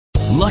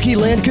Lucky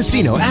Land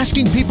Casino,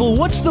 asking people,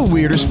 what's the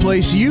weirdest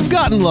place you've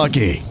gotten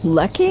lucky?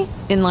 Lucky?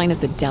 In line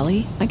at the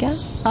deli, I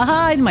guess?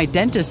 Aha, in my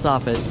dentist's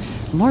office.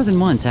 More than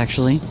once,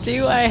 actually.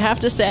 Do I have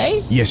to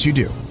say? Yes, you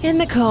do. In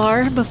the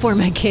car before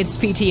my kids'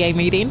 PTA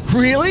meeting.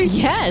 Really?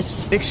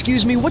 Yes.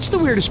 Excuse me, what's the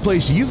weirdest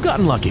place you've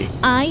gotten lucky?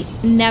 I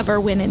never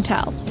win and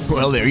tell.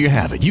 Well, there you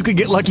have it. You can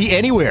get lucky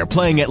anywhere,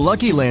 playing at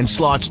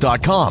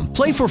LuckyLandSlots.com.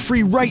 Play for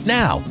free right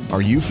now.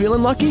 Are you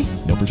feeling lucky?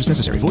 No purchase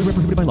necessary. Void where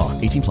prohibited by law.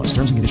 18 plus.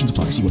 Terms and conditions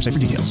apply. See website for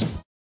details.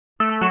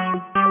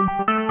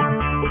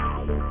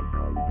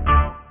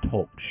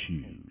 Talk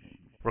shoes.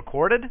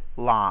 Recorded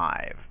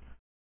live.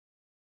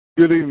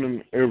 Good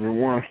evening,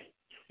 everyone.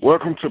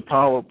 Welcome to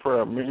Power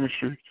Prayer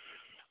Ministry,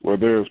 where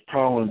there's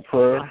power in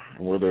prayer,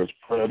 and where there's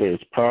prayer,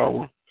 there's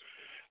power.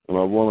 And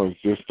I want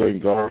to just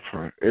thank God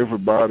for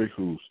everybody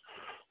who's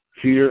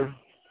here.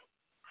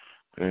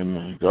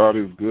 And God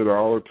is good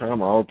all the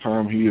time. All the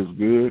time He is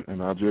good.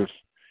 And I just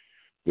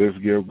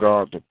give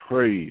God the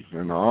praise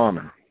and the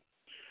honor.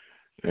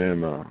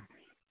 And I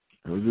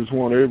just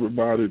want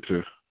everybody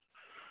to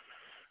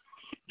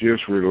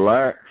just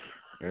relax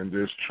and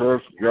just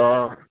trust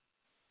God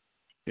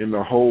in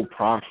the whole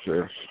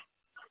process.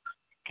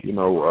 You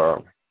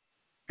know,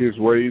 His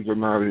ways are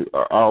not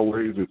our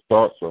ways, His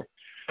thoughts are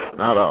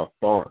not our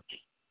thoughts.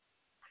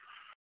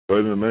 But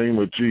in the name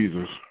of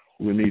Jesus,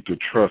 we need to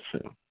trust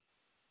Him.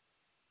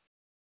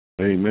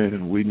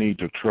 Amen. We need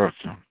to trust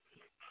Him.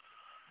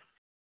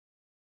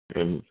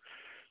 And,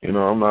 you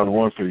know, I'm not the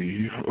one to say,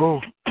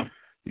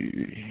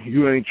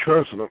 you ain't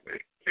trusting Him.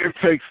 It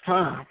takes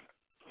time.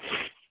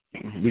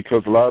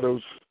 Because a lot of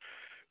us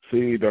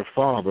see their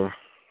father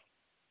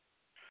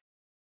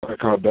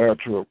like our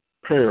natural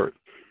parent.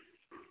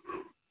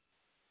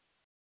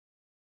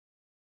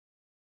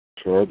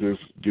 So I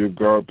just give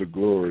God the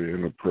glory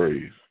and the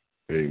praise.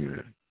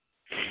 Amen.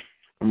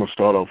 I'm going to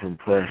start off in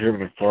prayer.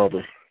 Heavenly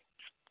Father,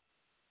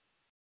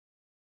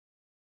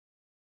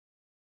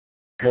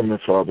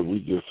 we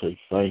just say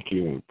thank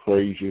you and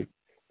praise you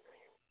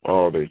for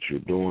all that you're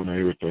doing,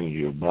 everything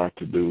you're about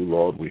to do.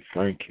 Lord, we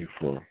thank you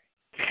for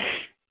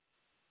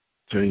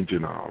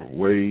changing our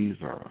ways.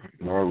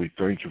 Lord, we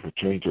thank you for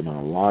changing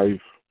our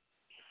life.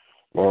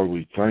 Lord,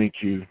 we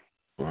thank you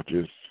for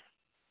just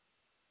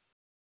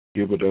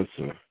giving us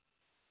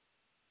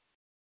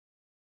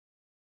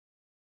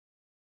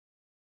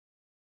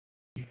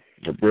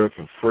a breath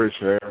of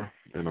fresh air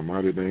in the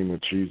mighty name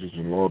of Jesus.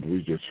 And Lord,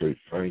 we just say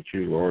thank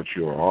you. Lord,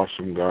 you are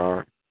awesome,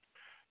 God.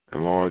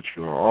 And Lord,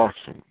 you are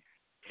awesome.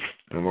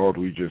 And Lord,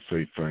 we just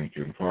say thank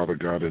you. And Father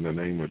God, in the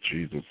name of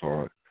Jesus,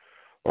 Lord,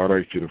 I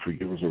ask you to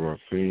forgive us of our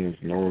sins,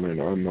 known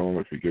and unknown,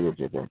 and forgive us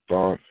of our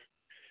thoughts,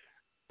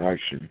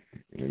 action,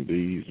 and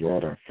deeds.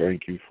 Lord, I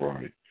thank you for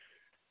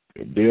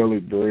your daily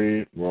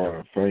bread. Lord,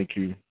 I thank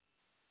you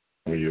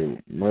for your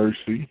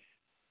mercy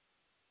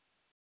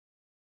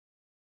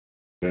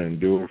and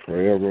endure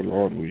forever.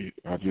 Lord,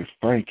 I just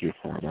thank you,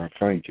 Father. I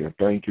thank you. I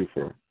thank you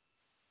for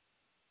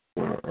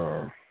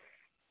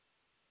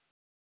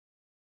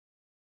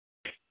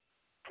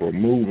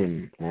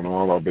moving on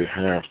all our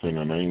behalf in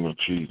the name of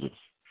Jesus.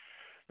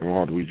 And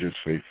Lord, we just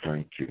say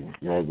thank you.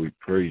 Lord, we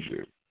praise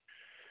you.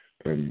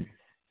 And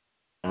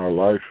our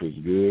life is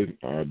good.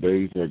 Our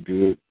days are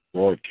good.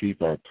 Lord,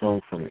 keep our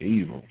tongue from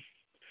evil.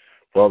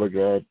 Father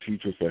God,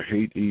 teach us to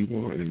hate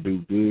evil and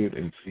do good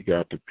and seek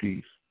out the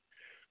peace.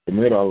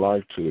 Commit our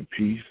life to the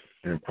peace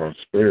and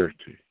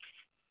prosperity.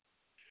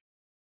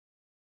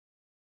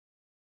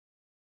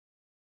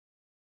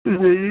 We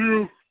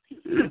will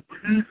live in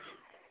peace.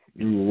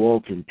 We will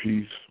walk in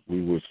peace.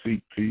 We will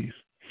seek peace.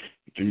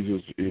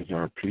 Jesus is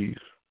our peace.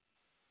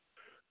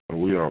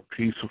 And we are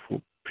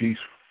peaceable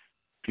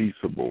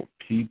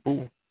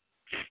people.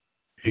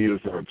 He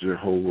is our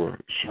Jehovah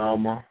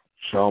Shammah,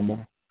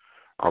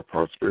 our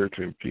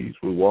prosperity and peace.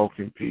 We walk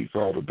in peace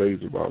all the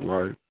days of our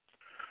life.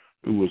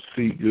 We will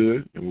see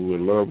good and we will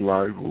love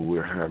life. We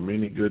will have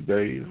many good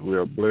days. We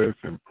are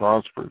blessed and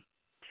prosperous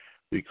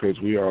because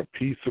we are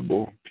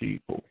peaceable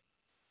people.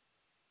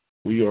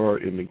 We are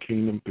in the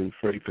kingdom through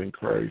faith in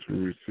Christ.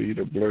 We receive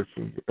the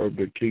blessings of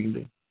the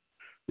kingdom.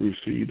 We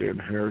receive the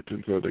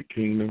inheritance of the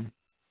kingdom.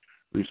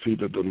 We receive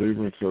the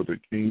deliverance of the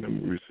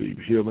kingdom. We receive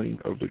healing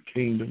of the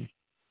kingdom.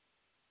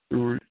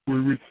 We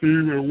receive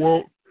and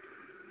walk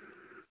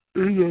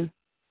in the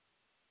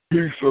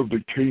peace of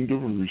the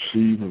kingdom. We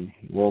receive and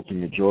walk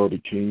in the joy of the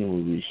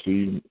kingdom. We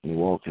receive and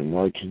walk in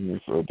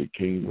righteousness of the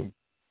kingdom.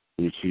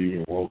 We receive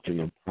and walk in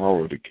the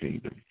power of the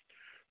kingdom.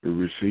 We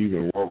receive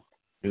and walk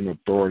in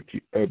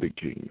authority of the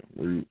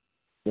kingdom.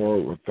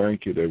 Lord, we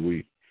thank you that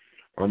we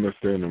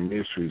understand the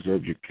mysteries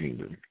of your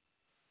kingdom.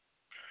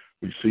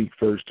 We seek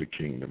first the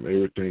kingdom.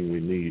 Everything we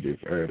need is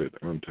added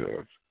unto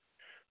us.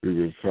 We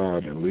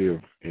reside and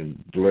live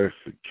in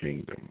blessed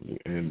kingdom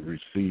and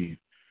receive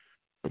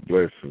the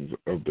blessings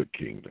of the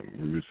kingdom.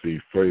 We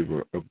receive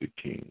favor of the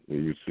king. We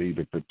receive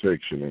the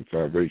protection and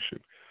salvation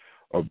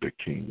of the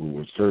king. We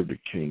will serve the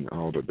king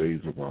all the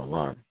days of our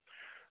life.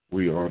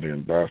 We are the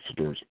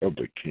ambassadors of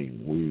the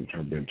king. We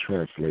have been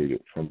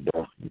translated from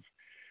darkness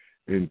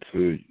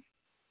into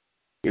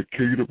The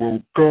kingdom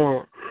of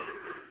God.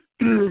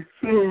 Yes,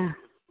 sir.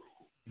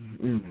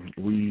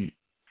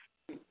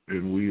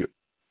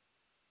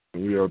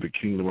 We are the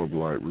kingdom of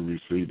light. We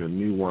receive the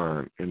new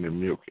wine and the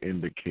milk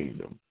in the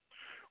kingdom.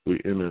 We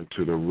enter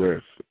into the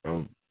rest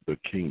of the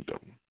kingdom.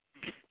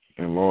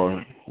 And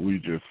Lord, we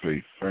just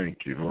say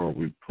thank you. Lord,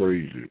 we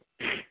praise you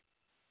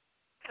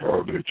for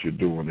all that you're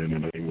doing in the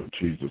name of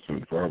Jesus.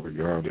 And Father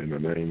God, in the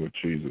name of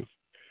Jesus,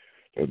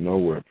 that no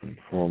weapon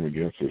formed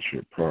against us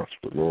should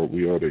prosper. Lord,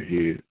 we are the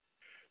head,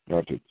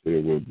 not the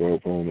tail. We're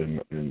above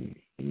on and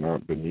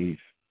not beneath.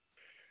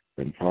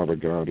 And Father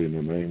God, in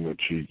the name of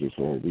Jesus,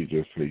 Lord, we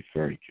just say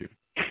thank you.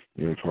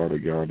 And Father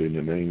God, in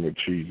the name of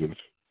Jesus,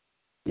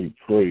 we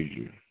praise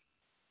you.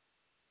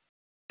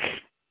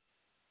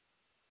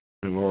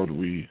 And Lord,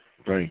 we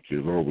thank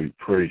you. Lord, we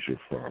praise you,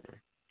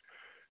 Father.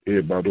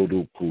 Yes,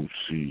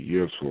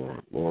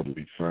 Lord. Lord,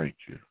 we thank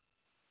you.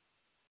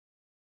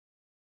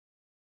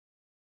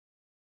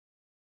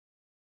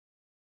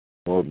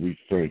 Lord, we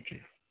thank you.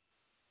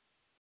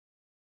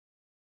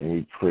 And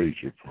we praise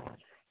you, Father.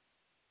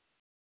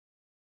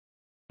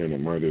 In the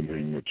mighty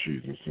name of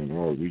Jesus. And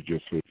Lord, we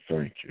just say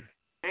thank you.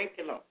 Thank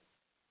you, Lord.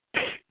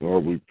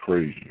 Lord, we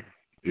praise you.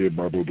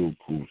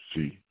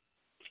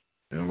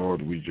 And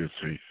Lord, we just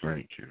say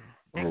thank you.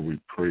 Lord, we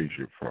praise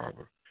you,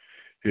 Father.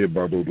 Yes,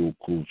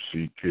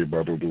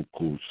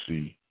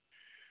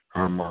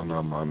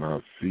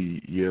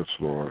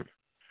 Lord.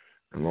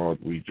 And Lord,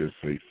 we just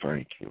say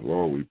thank you.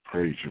 Lord, we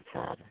praise you,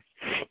 Father.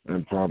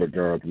 And Father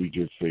God, we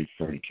just say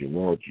thank you.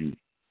 Lord,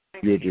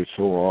 you're just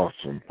so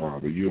awesome,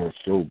 Father. You are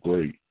so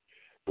great.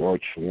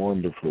 Lord, you're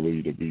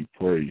wonderfully to be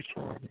praised,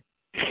 Father.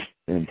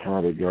 And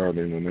Father God,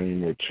 in the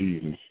name of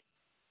Jesus,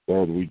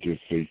 Lord, we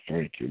just say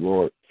thank you.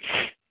 Lord,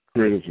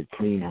 create us a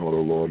clean heart,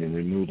 O Lord, and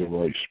renew the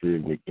right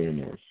spirit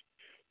within us.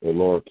 The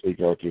Lord,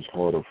 take out this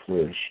heart of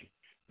flesh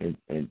and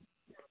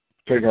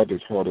take out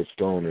this heart of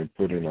stone and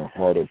put in a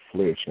heart of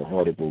flesh, a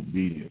heart of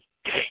obedience.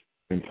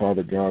 And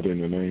Father God, in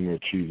the name of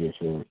Jesus,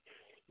 Lord,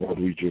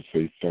 we just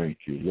say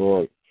thank you.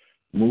 Lord,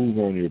 move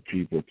on your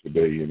people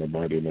today in the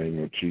mighty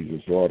name of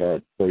Jesus. Lord,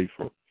 I pray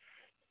for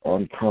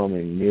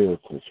uncommon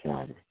miracles,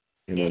 Father,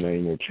 in the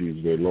name of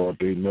Jesus. That, Lord,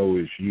 they know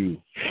it's you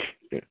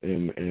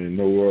and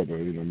no other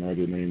in the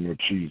mighty name of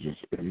Jesus.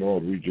 And,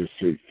 Lord, we just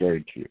say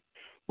thank you.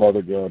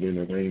 Father God, in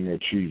the name of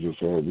Jesus,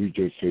 Lord, we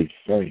just say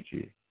thank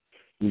you.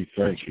 We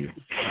thank you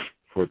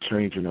for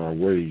changing our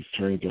ways,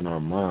 changing our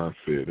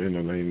mindset in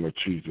the name of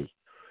Jesus.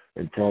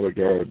 And, Father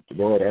God,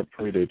 Lord, I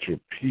pray that your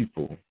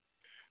people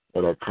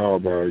that are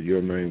called by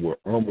your name will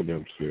humble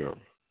themselves,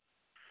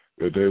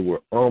 that they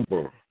will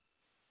humble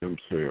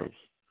themselves,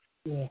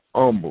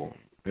 humble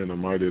in the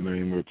mighty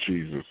name of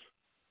Jesus.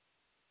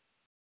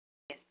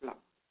 Yes, Lord.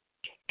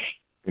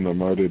 In the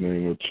mighty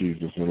name of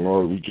Jesus. And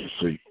Lord, we just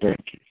say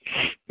thank you.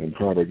 And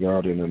Father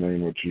God, in the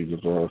name of Jesus,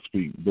 I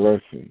speak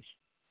blessings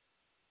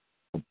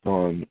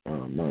upon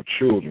my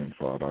children,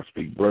 Father. I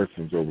speak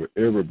blessings over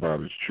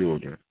everybody's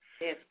children.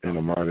 Yes, in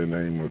the mighty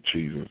name of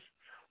Jesus.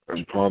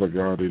 And Father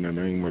God, in the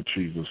name of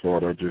Jesus,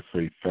 Lord, I just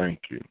say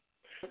thank you.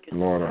 And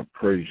Lord, I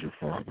praise you,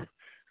 Father.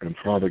 And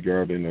Father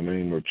God, in the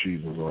name of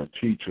Jesus, Lord,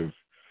 teach us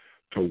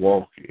to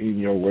walk in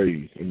your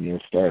ways, in your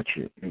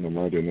stature, in the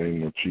mighty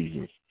name of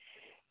Jesus.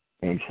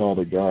 And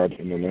Father God,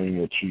 in the name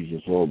of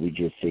Jesus, Lord, we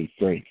just say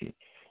thank you.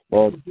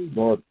 Lord,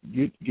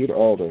 get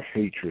all the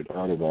hatred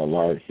out of our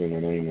lives in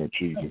the name of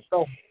Jesus.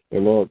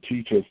 And Lord,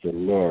 teach us to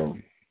love.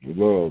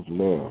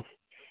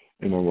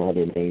 In the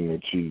mighty name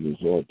of Jesus,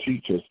 Lord,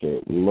 teach us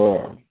to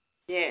love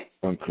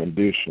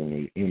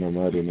unconditionally in the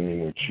mighty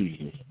name of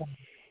Jesus.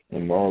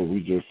 And Lord,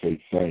 we just say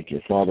thank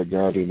you. Father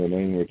God, in the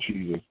name of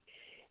Jesus,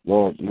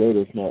 Lord, let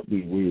us not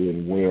be weary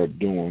in well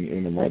doing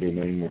in the mighty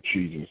name of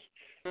Jesus.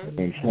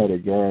 And Father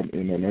God,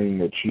 in the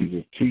name of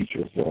Jesus, teach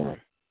us,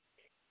 Lord.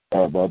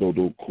 And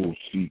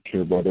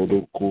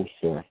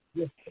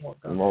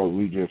Lord,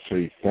 we just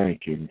say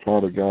thank you. And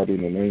Father God,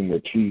 in the name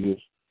of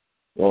Jesus,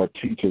 Lord,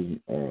 teach us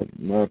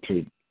not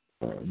to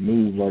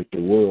move like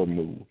the world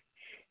moves,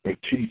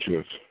 but teach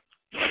us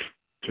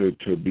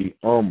to be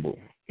humble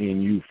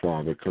in you,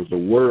 Father, because the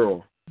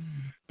world,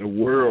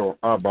 Lord,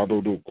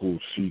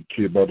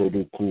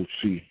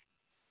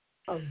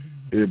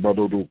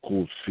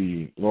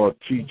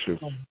 teach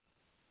us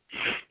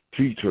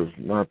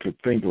not to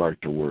think like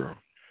the world.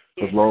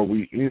 Because, Lord,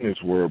 we in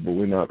this world, but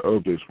we're not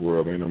of this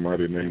world in the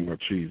mighty name of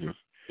Jesus.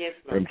 Yes,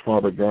 and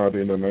Father God,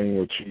 in the name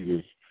of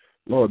Jesus,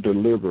 Lord,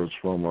 deliver us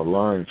from a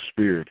lying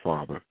spirit,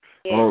 Father.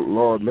 Yes.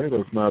 Lord, let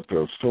us not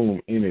to assume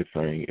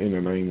anything in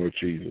the name of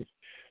Jesus.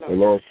 And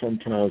Lord,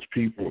 sometimes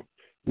people,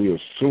 we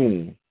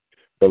assume,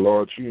 but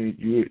Lord,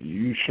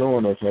 you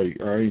showing us, like,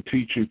 I ain't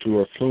teach you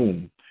to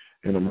assume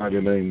in the mighty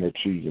name of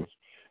Jesus.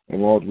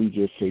 And Lord, we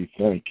just say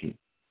thank you.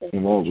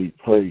 And Lord, we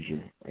praise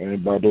you.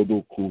 And Lord,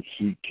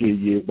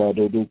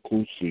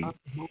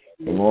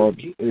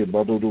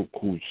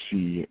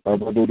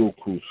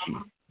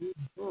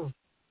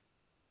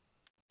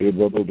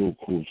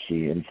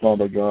 and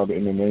Father God,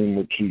 in the name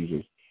of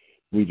Jesus,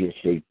 we just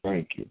say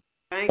thank you.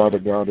 Father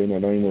God, in the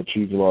name of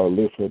Jesus, I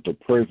lift up the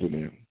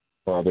president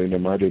Father, in the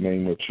mighty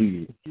name of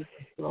Jesus.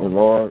 And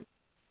Lord,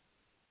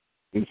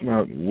 it's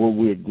not what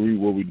we agree,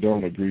 what we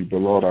don't agree, but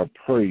Lord, I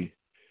pray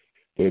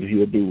that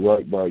he'll do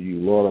right by you.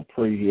 Lord, I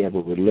pray he'll have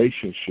a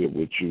relationship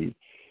with you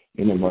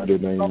in the mighty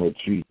name of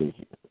Jesus.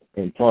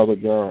 And Father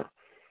God,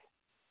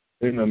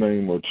 in the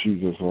name of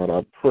Jesus, Lord,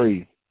 I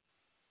pray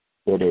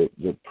for the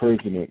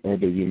President of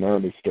the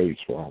United States,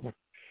 Father.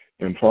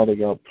 And Father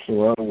God,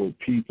 surround him with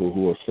people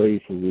who are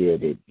saved for real,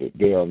 that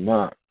they are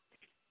not,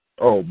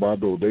 they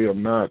are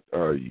not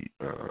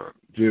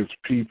just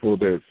people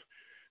that's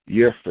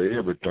yes to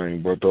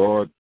everything, but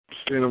Lord,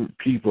 send him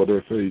people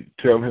that say,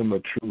 tell him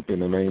the truth in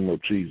the name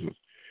of Jesus.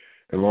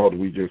 And Lord,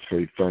 we just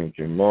say thank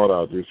you. And Lord,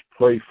 I just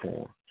pray for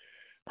him.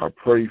 I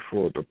pray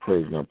for the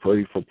president. I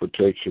pray for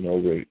protection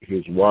over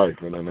his wife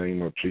in the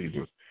name of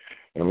Jesus.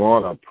 And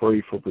Lord, I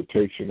pray for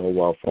protection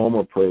over our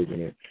former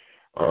president,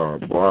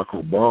 Barack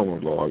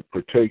Obama, Lord.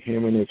 Protect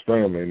him and his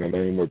family in the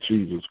name of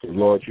Jesus. Because,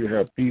 Lord, you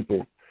have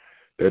people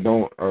that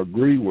don't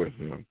agree with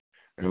him.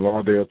 And,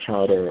 Lord, they'll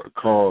try to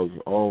cause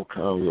all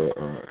kinds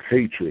of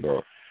hatred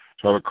or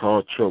try to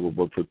cause trouble,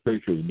 but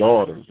protect his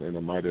daughters in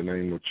the mighty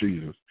name of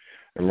Jesus.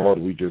 And, Lord,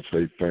 we just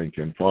say thank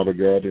you. And, Father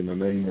God, in the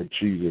name of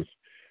Jesus,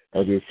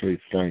 I just say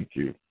thank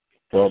you.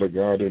 Father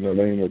God, in the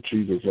name of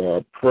Jesus,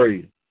 I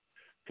pray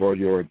for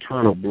your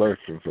eternal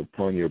blessings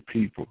upon your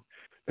people,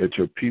 that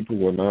your people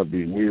will not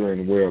be weary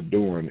in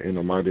well-doing in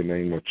the mighty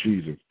name of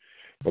Jesus.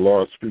 But,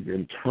 Lord, I speak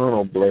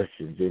eternal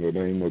blessings in the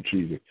name of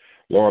Jesus.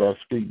 Lord, I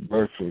speak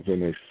blessings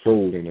in their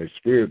soul, in their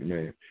spirit,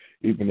 man,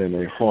 even in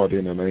their heart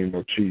in the name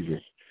of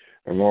Jesus.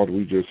 And, Lord,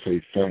 we just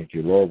say thank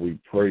you. Lord, we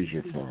praise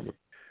you, Father.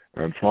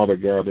 And, Father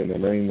God, in the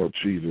name of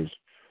Jesus,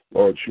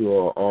 Lord, you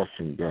are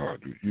awesome, God.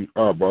 You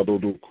are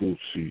Badodo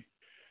Kusi.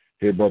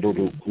 He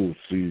Badodo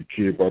Kusi.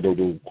 Ki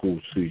Badodo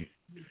Kusi.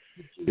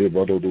 He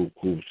Badodo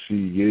Kusi.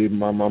 Ye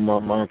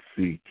Mama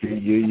Si. Ki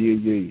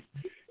Ye.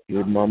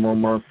 Ye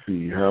Mama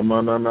Si.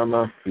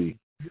 Hamanana Si.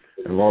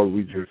 And Lord,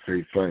 we just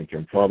say thank you.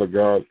 And Father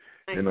God,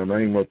 in the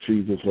name of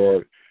Jesus,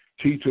 Lord,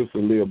 teach us to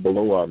live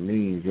below our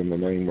means in the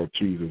name of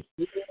Jesus.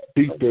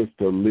 Teach us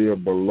to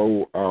live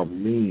below our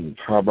means.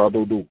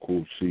 Habadodo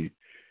Kusi.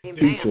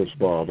 Teach us,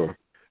 Father,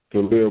 to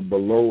live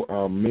below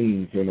our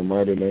means in the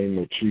mighty name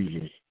of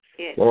Jesus.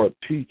 Yes. Lord,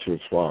 teach us,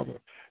 Father.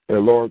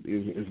 And Lord,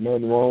 there's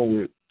nothing wrong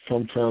with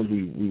sometimes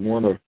we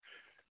want to,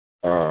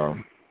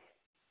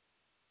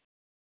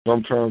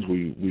 sometimes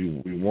we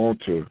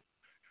want to,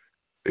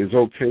 it's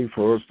okay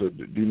for us to,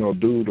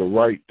 do the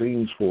right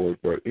things for it,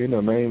 but in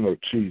the name of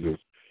Jesus,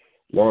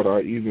 Lord,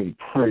 I even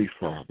pray,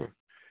 Father,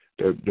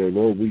 that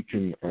Lord, we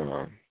can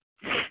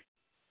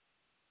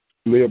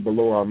live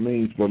below our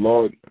means, but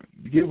Lord,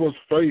 give us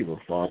favor,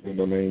 Father, in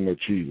the name of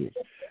Jesus.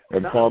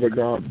 And Father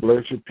God,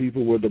 bless your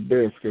people with the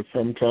best, because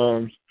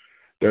sometimes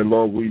that,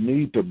 Lord, we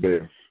need the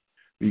best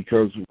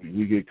because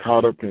we get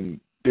caught up in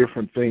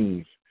different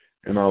things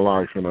in our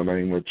life in the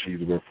name of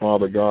Jesus. But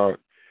Father God,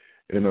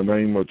 in the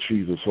name of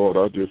Jesus, Lord,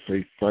 I just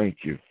say thank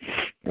you.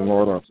 And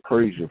Lord, I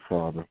praise you,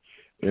 Father,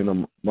 in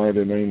the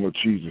mighty name of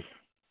Jesus.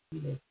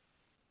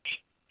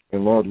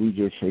 And Lord, we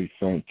just say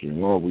thank you.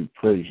 And Lord, we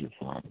praise you,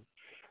 Father.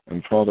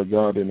 And Father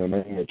God, in the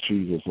name of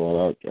Jesus,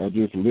 Lord, I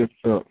just lift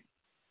up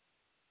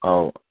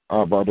our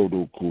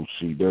Abadodo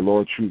Kusi, that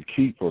Lord, you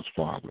keep us,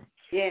 Father,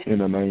 in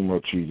the name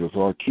of Jesus.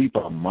 Lord, keep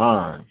our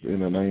minds in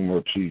the name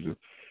of Jesus.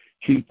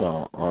 Keep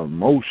our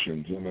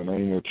emotions in the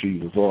name of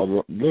Jesus.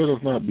 Lord, let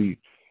us not be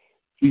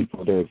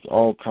people that's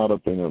all caught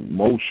up in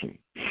emotion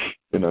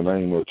in the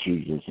name of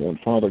Jesus. And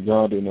Father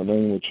God, in the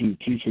name of Jesus,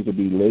 teach us to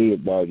be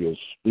led by your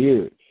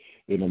Spirit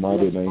in the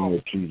mighty name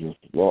of Jesus.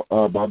 Lord,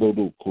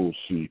 Abadodo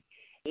Kusi.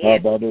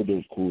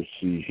 Abadodo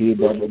Kusi.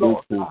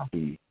 Abadodo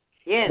Kusi.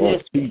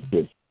 Lord,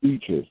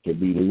 teach us to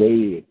be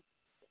led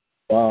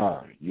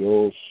by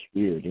your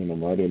Spirit in the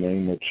mighty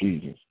name of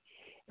Jesus.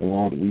 And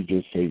Lord, we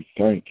just say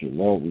thank you.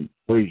 Lord, we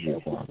praise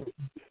you, Father.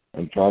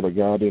 And Father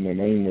God, in the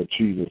name of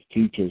Jesus,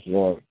 teach us,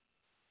 Lord,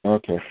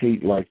 not to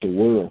hate like the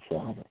world,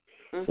 Father,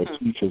 but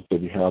teach us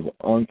to have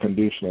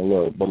unconditional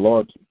love. But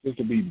Lord, just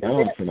to be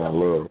balanced in our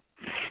love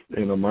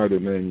in the mighty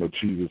name of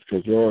Jesus.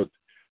 Because Lord,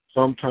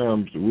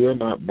 sometimes we're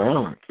not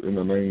balanced in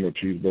the name of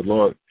Jesus. But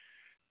Lord,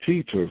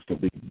 teach us to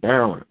be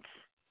balanced.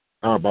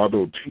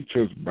 Abado, teach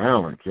us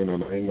balance in the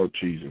name of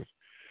Jesus.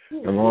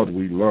 And Lord,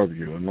 we love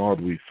you. And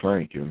Lord, we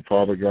thank you. And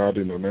Father God,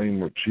 in the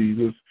name of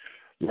Jesus,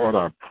 Lord,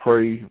 I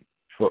pray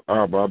for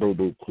Abado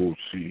do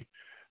Kusi,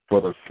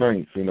 for the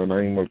saints in the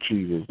name of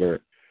Jesus. That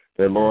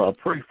Lord,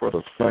 I pray for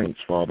the saints,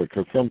 Father,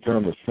 because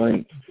sometimes the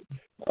saints,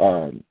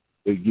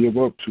 they give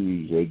up too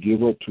easy. They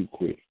give up too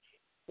quick.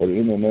 But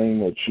in the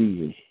name of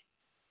Jesus,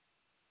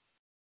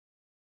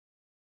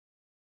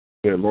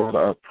 that Lord,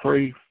 I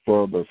pray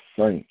for the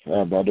saints,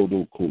 Abado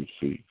do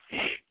Kusi,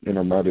 in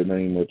the mighty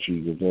name of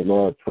Jesus. And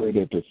Lord, I pray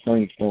that the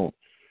saints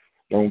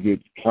don't get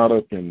caught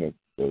up in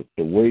the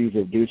ways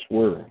of this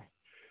world.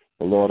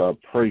 But Lord, I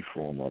pray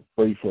for them. I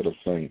pray for the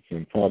saints.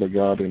 And Father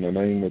God, in the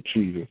name of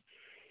Jesus,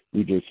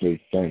 we just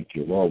say thank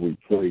you. Lord, we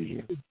praise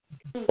you.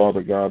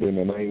 Father God, in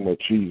the name of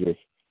Jesus,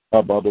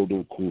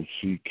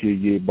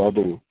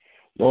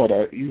 Lord,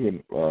 I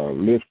even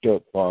lift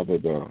up, Father,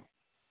 the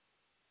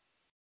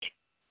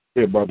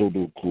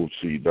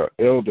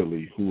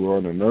elderly who are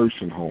in the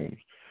nursing homes.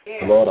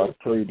 Lord, I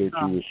pray that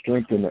you will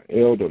strengthen the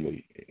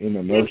elderly in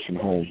the nursing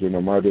homes in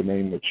the mighty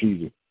name of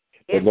Jesus.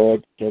 But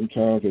Lord,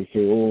 sometimes they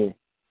say, oh,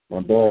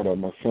 my daughter,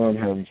 my son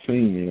haven't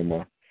seen me,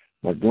 and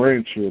my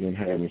grandchildren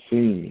haven't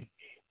seen me.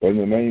 But in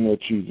the name of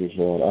Jesus,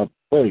 Lord, I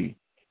pray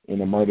in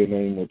the mighty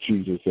name of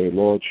Jesus that,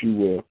 Lord, you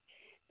will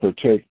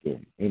protect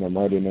them in the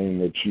mighty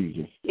name of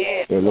Jesus.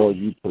 That, Lord,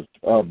 you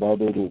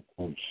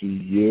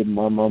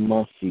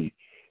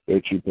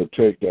that you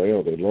protect the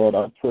elder. Lord,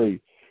 I pray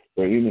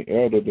for any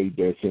elderly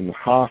that's in the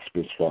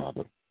hospice,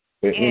 Father,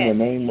 that in the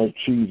name of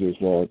Jesus,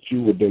 Lord,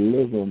 you will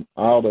deliver them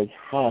out of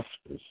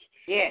hospice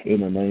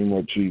in the name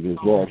of Jesus.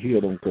 Lord,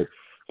 heal them. Because,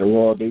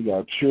 Lord, they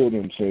got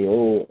children say,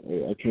 oh,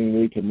 I can't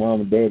wait till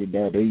mom and daddy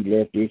die. They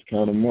left this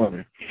kind of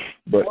money.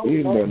 But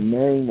in the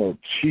name of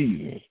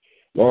Jesus,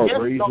 Lord,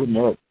 raise them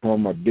up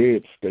from a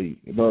dead state.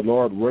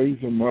 Lord, raise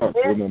them up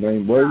in the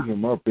name, raise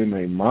them up in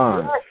their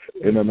mind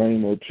in the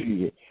name of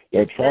Jesus.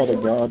 That, Father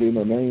God, in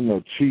the name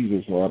of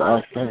Jesus, Lord,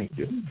 I thank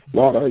you.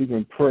 Lord, I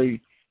even pray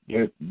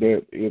that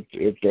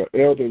if the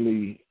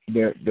elderly,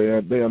 that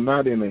they are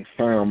not in a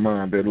sound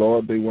mind, that,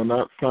 Lord, they will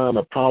not sign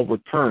a power of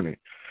attorney,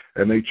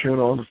 and they try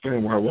to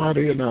understand why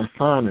they are not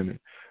signing it.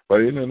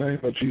 But in the name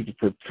of Jesus,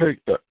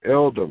 protect the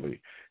elderly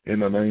in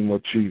the name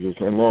of Jesus.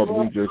 And, Lord,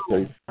 we just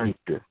say thank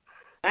you.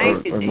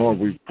 And, Lord,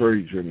 we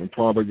praise you. And,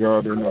 Father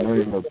God, in the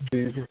name of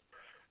Jesus,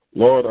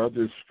 Lord, I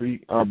just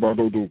speak, I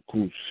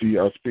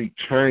speak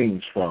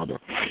change, Father.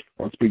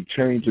 I speak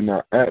change in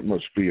our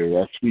atmosphere.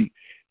 I speak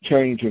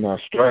change in our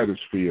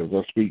stratosphere.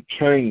 I speak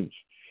change.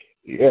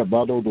 Change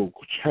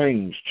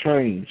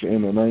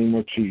in the name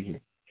of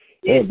Jesus.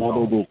 And,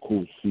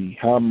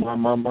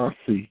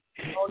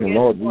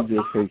 Lord, we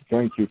just say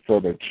thank you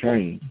for the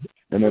change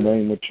in the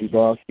name of Jesus.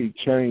 I speak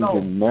change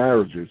in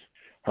marriages.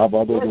 I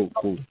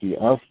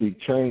speak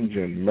change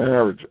in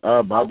marriage.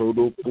 I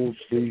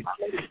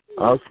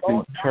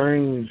speak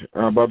change.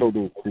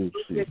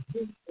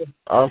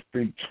 I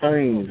speak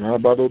change.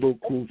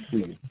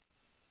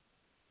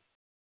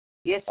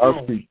 Yes,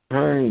 I speak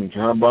change.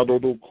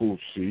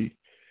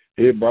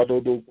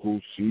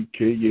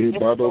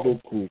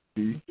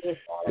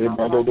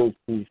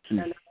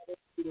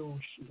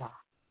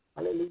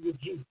 Hallelujah,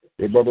 Jesus.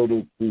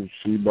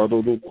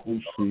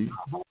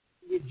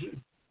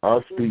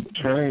 I speak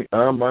change.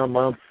 I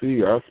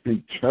speak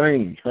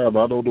change.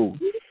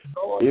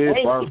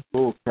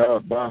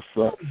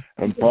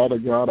 And Father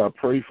God, I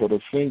pray for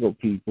the single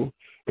people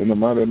in the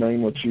mighty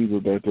name of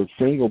Jesus, that the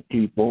single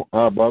people,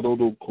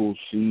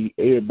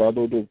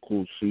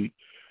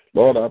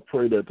 Lord, I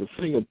pray that the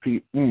single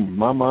people,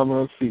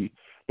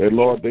 that,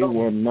 Lord, they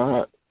will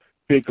not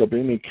pick up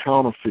any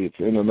counterfeits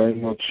in the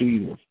name of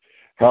Jesus.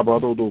 No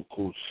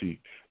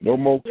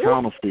more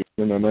counterfeits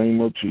in the name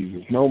of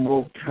Jesus. No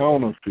more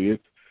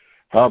counterfeits.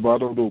 No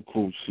more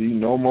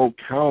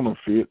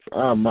counterfeits.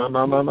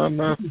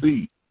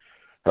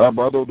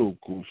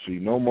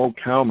 No more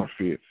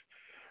counterfeits.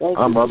 In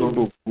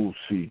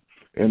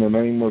the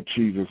name of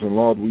Jesus. And,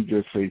 Lord, we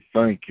just say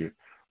thank you.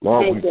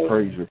 Lord, we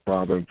praise you,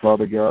 Father. And,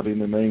 Father God, in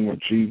the name of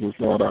Jesus,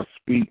 Lord, I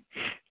speak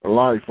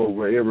life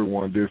over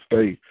everyone this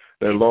day.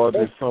 That, Lord,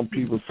 that some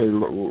people say,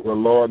 well,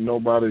 Lord,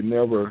 nobody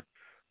never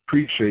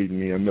appreciate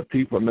me and the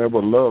people never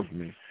love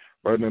me.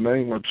 But in the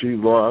name of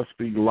Jesus, Lord, I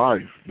speak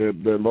life.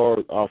 That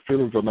Lord, our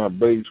feelings are not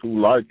based who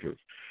like us.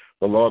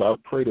 But, Lord, I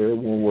pray that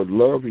everyone would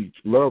love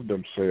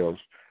themselves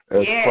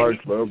as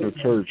Christ loved the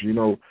church. You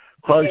know,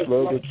 Christ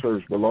loved the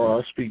church, but,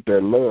 Lord, I speak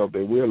that love,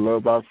 that we'll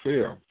love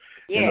ourselves.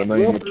 In the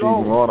name of Jesus,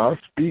 Lord, I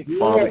speak,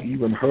 Father,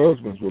 even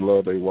husbands would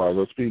love their wives.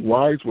 I speak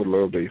wives would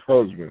love their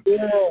husbands.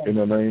 In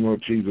the name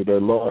of Jesus, that,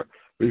 Lord,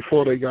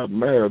 before they got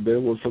married, there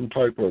was some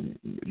type of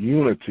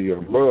unity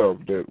of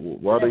love that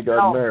while they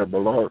got married.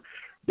 But,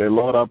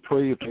 Lord, I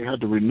pray if they had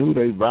to renew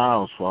their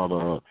vows,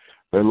 Father,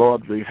 that,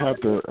 Lord, they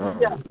have to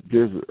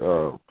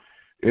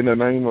in the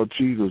name of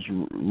Jesus,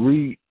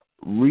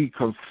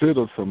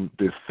 reconsider some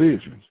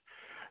decisions.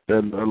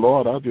 That,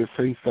 Lord, I just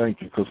say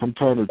thank you, because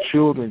sometimes the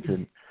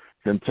children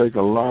can take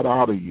a lot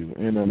out of you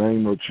in the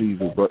name of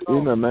Jesus. But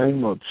in the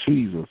name of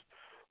Jesus,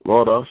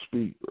 Lord, I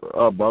speak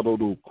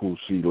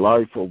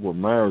life over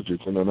marriages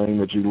in the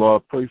name of Jesus.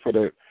 Lord, I pray for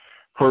that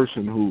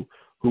person who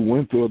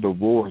went through a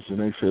divorce and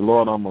they say,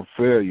 Lord, I'm a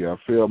failure. I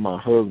failed my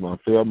husband. I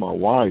failed my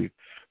wife.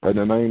 In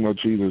the name of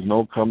Jesus,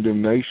 no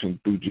condemnation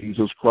through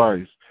Jesus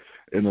Christ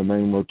in the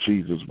name of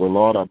Jesus. But,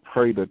 Lord, I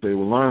pray that they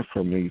will learn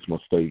from these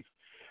mistakes.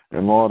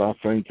 And, Lord, I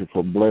thank you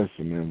for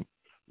blessing them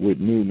with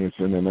newness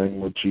in the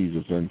name of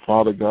Jesus. And,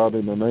 Father God,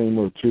 in the name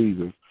of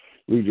Jesus,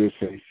 we just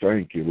say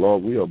thank you.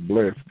 Lord, we are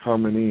blessed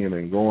coming in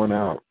and going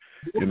out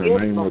in the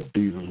name of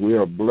Jesus. We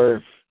are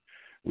blessed.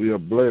 We are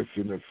blessed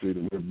in the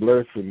city. We're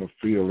blessed in the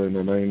field in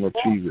the name of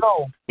Jesus.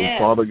 And,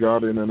 Father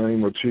God, in the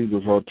name of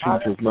Jesus, Lord,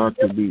 teach us not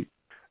to be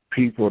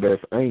people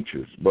that's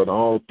anxious, but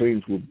all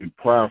things will be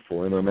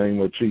prayerful in the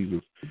name of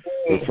Jesus.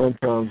 But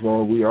sometimes,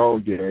 Lord, we all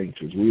get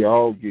anxious. We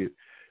all get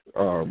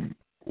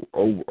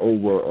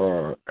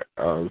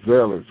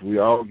zealous. We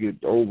all get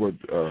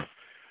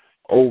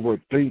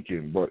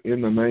overthinking. But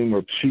in the name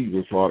of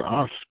Jesus, Lord,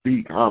 I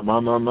speak. I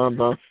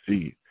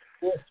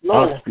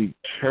speak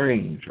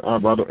change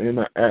in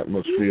the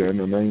atmosphere in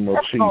the name of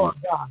Jesus.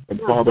 And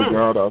Father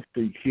God, I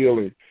speak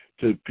healing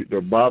to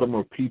the bottom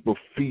of people's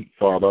feet,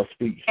 Father. I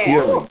speak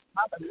healing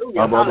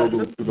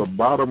to the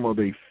bottom of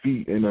their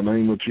feet in the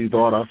name of Jesus.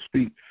 Lord, I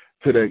speak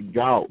to that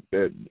gout,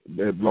 that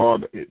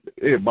Lord,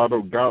 by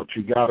the gout,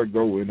 you got to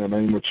go in the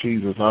name of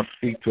Jesus. I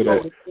speak to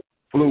that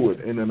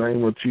fluid in the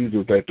name of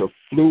Jesus, that the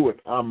fluid,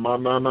 got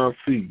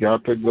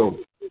to go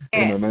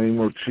in the name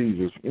of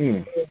Jesus.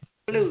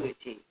 Fluid,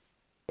 Jesus.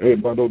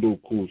 And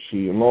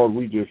Lord,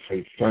 we just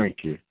say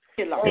thank you.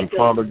 And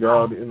Father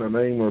God, in the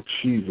name of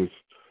Jesus,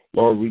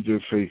 Lord, we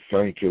just say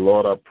thank you.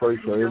 Lord, I pray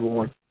for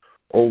everyone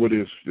over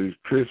these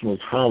Christmas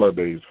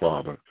holidays,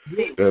 Father,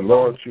 that,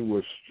 Lord, you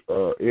would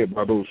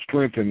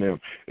strengthen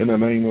them in the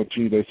name of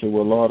Jesus. They say,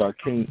 well, Lord, I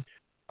can't,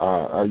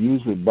 I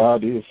usually buy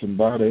this and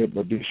buy that,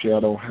 but this year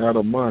I don't have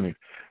the money.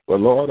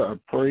 But, Lord, I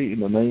pray in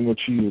the name of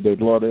Jesus that,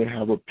 Lord, they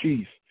have a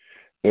peace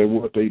that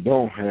what they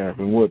don't have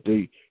and what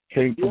they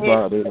can't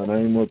provide in the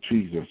name of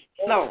Jesus.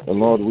 And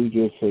Lord, we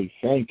just say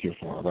thank you,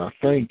 Father. I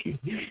thank you.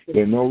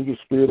 There's no the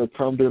spirit of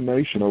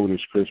condemnation over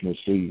this Christmas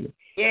season.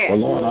 But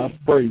Lord, I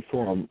pray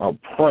for a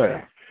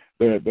prayer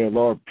that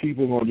Lord,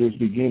 people are going to just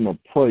begin to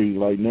pray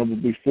like never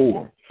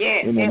before.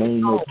 In the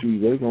name of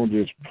Jesus, they're going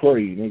to just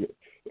pray. They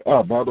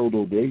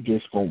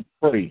just going to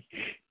pray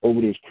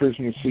over this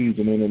Christmas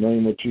season in the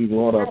name of Jesus.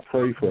 Lord, I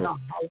pray for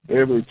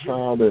every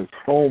child that's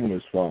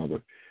homeless, Father.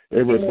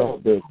 Every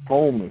adult that's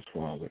homeless,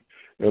 Father.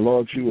 And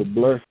Lord, you will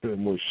bless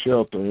them with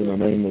shelter in the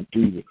name of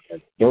Jesus.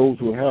 Those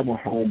who have a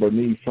home but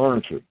need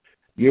furniture,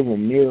 give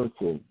them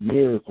miracle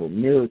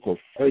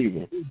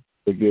favor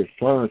to get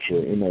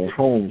furniture in their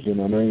homes in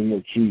the name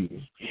of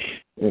Jesus.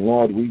 And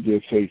Lord, we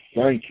just say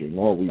thank you.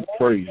 Lord, we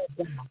praise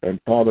you.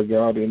 And Father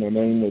God, in the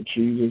name of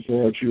Jesus,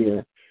 Lord,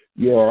 you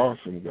are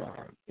awesome,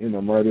 God. In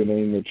the mighty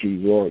name of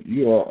Jesus, Lord,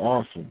 you are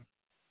awesome.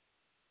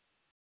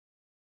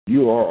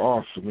 You are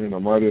awesome in the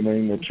mighty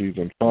name of Jesus.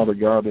 And Father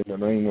God, in the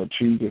name of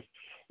Jesus,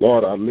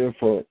 Lord, I live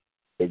for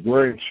the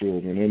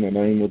grandchildren in the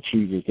name of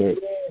Jesus. That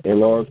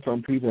Lord,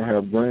 some people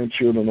have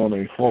grandchildren on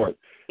their heart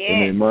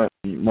in the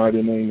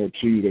mighty name of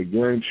Jesus. That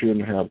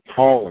grandchildren have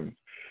callings.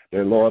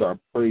 That, Lord, I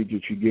pray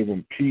that you give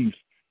them peace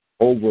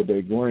over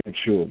their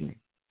grandchildren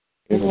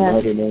in the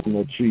mighty name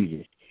of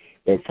Jesus.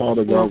 That,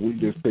 Father God, we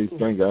just say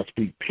thank you. I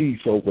speak peace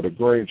over the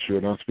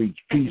grandchildren. I speak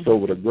peace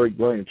over the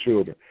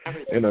great-grandchildren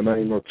in the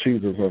name of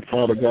Jesus. And,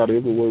 Father God,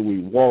 everywhere we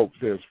walk,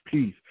 there's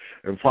peace.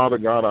 And, Father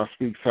God, I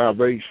speak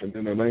salvation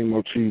in the name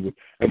of Jesus.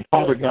 And,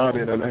 Father God,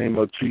 in the name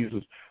of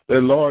Jesus,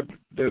 that Lord,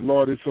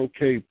 it's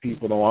okay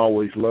people don't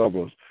always love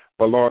us.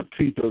 But, Lord,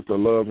 teach us to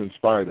love in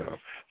spite of.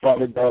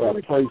 Father God, I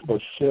pray for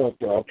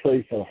shelter. I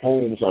pray for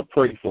homes. I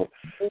pray for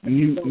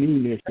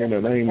newness in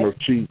the name of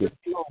Jesus.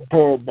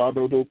 Lord,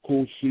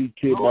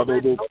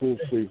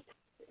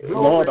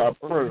 I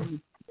pray.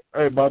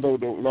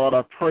 Lord,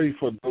 I pray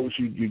for those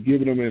you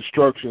giving them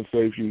instructions. So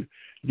if you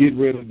get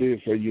rid of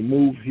this or you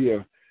move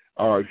here,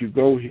 if you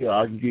go here,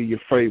 I can give you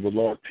favor.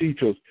 Lord,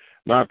 teach us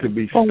not to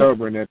be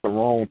stubborn at the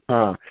wrong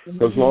time.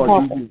 Because,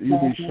 Lord, you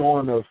be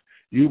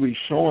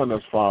showing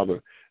us,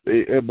 Father,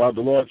 about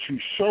the Lord, you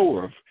show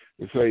us.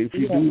 And say, if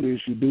you do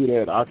this, you do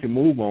that, I can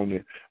move on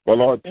it. But,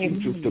 Lord,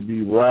 teach us to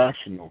be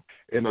rational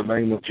in the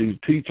name of Jesus.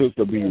 Teach us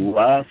to be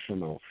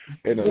rational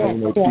in the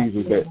name of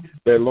Jesus.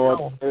 That Lord,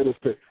 let us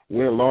say,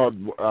 well, Lord,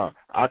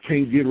 I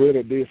can't get rid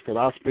of this because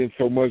I spent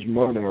so much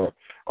money. Or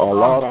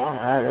Lord,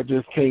 I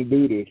just can't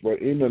do this.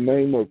 But in the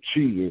name of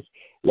Jesus,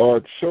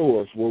 Lord, show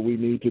us what we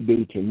need to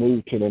do to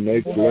move to the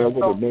next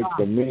level, the next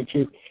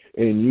dimension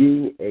in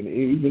you and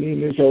even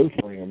in this earth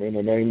realm in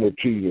the name of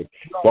Jesus.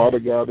 Father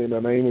God, in the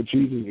name of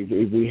Jesus,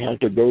 if we have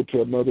to go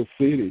to another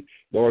city,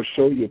 Lord,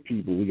 show your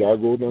people. We got to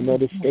go to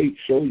another state,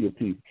 show your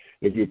people.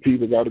 If your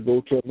people got to go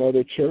to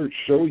another church,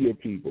 show your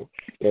people.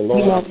 And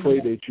Lord, I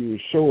pray that you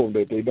show them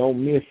that they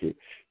don't miss it.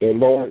 That,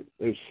 Lord,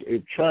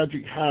 if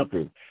tragic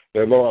happens,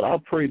 that, Lord, I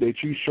pray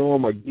that you show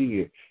them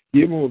again.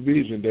 Give them a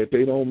vision that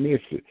they don't miss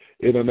it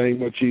in the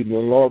name of Jesus.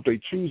 And, Lord, if they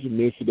choose to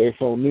miss it,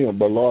 that's on them.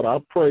 But, Lord, I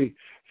pray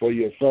for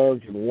your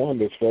signs and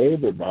wonders for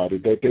everybody,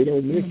 that they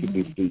don't miss it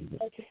this season.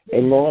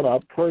 And, Lord, I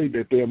pray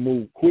that they'll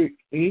move quick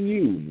in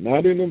you,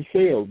 not in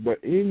themselves, but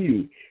in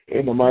you,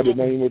 in the mighty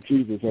name of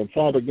Jesus. And,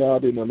 Father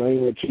God, in the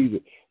name of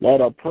Jesus,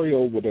 Lord, I pray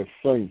over the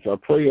saints. I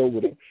pray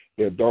over the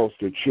adults,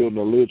 the children,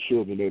 the little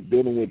children that are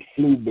dealing with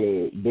flu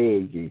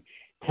bugs and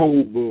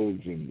cold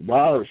bugs and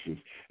viruses.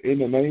 In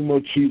the name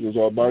of Jesus,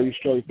 our body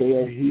stripes, they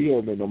are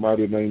healed in the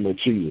mighty name of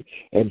Jesus.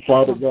 And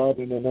Father God,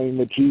 in the name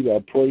of Jesus, I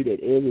pray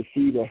that every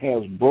fever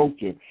has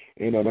broken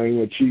in the name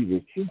of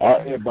Jesus.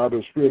 By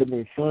the spirit of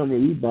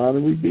infirmity, we bind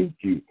and rebuke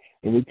you.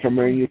 And we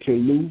command you to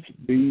loose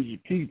these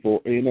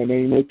people in the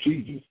name of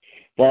Jesus.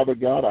 Father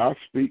God, I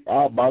speak,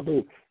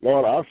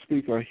 Lord, I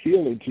speak a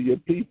healing to your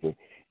people.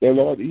 That,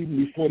 Lord, even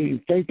before they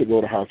even think to go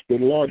to the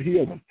hospital, Lord,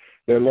 heal them.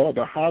 That, Lord,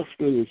 the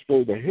hospital is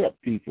supposed to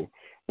help people.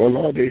 But,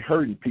 Lord, they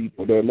hurting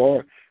people. That,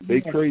 Lord,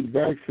 they create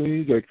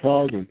vaccines that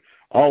causing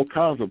all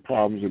kinds of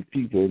problems in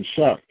people and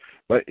shock.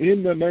 But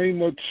in the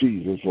name of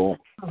Jesus, Lord,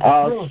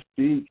 I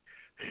speak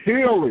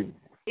healing.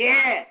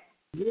 Yes.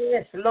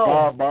 Yes,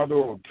 Lord.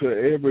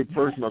 To every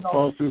person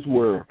across this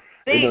world,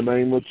 in the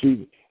name of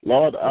Jesus.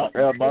 Lord, I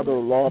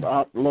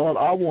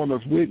want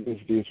us to witness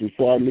this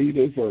before I leave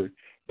this earth,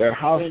 that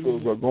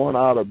hospitals are going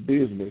out of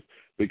business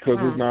because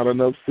there's not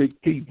enough sick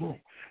people.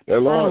 That,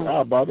 Lord,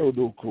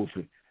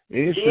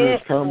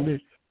 insurance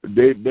companies,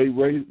 they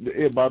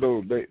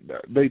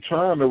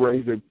trying to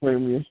raise their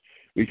premiums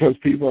because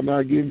people are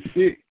not getting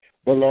sick.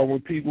 But, Lord, when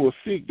people were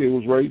sick, they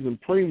was raising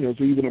premiums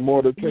even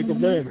more to take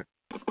advantage.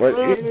 But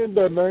in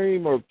the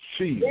name of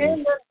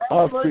Jesus,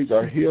 I speak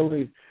a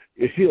healing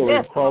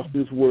across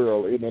this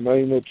world in the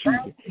name of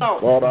Jesus.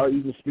 Lord, I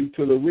even speak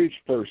to the rich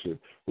person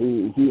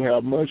who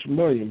have much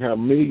money and have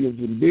millions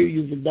and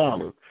billions of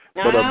dollars,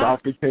 but a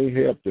doctor can't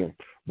help them.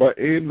 But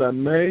in the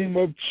name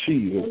of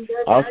Jesus,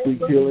 I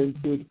speak healing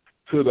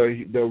to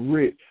the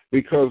rich,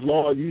 because,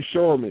 Lord, you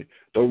show me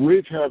the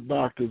rich have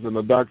doctors and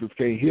the doctors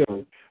can't heal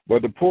them,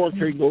 but the poor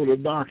can't go to the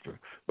doctor.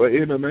 But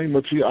in the name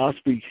of Jesus, I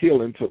speak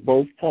healing to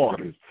both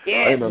parties.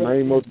 In the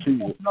name of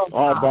Jesus.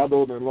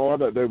 Lord,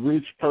 the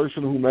rich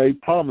person who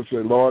made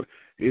promises, Lord,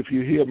 if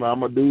you heal me, I'm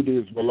going to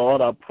do this. But,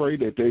 Lord, I pray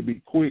that they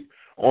be quick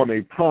on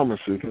their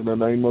promises in the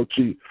name of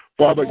Jesus.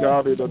 Father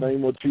God, in the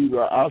name of Jesus,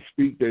 I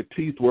speak that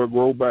teeth will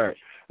grow back.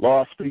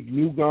 Lord, I speak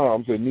new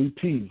gums and new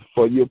teeth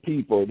for your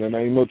people in the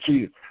name of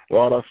Jesus.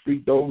 Lord, I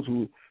speak those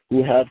who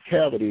have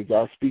cavities.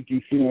 I speak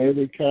you fill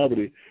every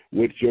cavity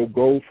with your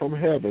gold from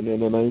heaven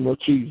in the name of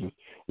Jesus.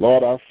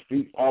 Lord, I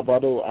speak in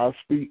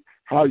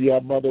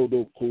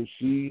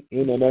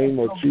the name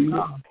of Jesus.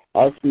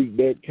 I speak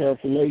debt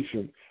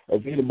cancellation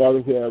of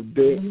anybody who have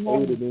debt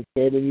older than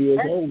 7 years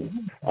old.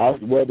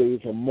 Whether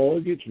it's a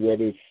mortgage,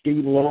 whether it's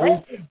student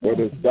loans,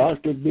 whether it's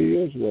doctor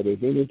bills, whether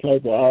it's any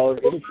type of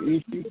IRS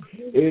issue,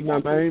 in the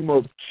name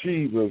of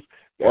Jesus,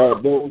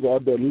 those are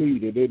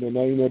deleted in the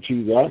name of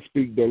Jesus. I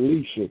speak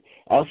deletion.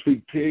 I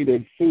speak paid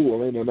in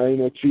full in the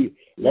name of Jesus.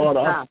 Lord,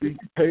 I speak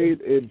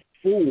paid in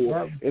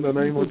full in the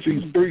name of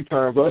Jesus 3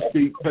 times. I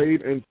speak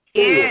paid in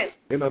full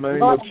in the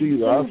name of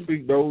Jesus. I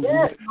speak those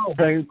who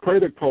paying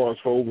credit cards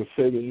for over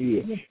 7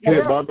 years.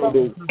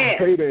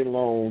 Payday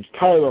loans,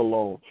 title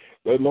loans.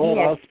 But, Lord,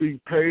 I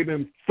speak paid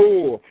in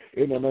full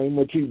in the name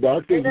of Jesus.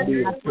 Doctors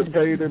bills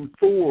paid in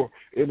full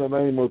in the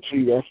name of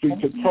Jesus. I speak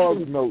to car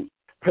notes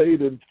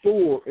paid in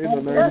full in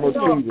the name of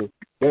Jesus.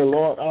 And,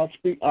 Lord, I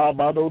speak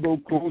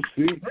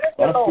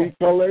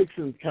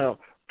collection count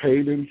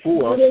paid in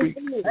full. I speak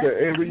to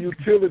every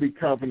utility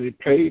company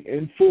paid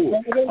in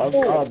full.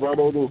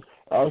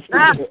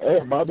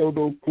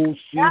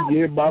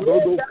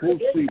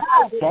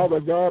 Father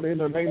God, in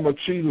the name of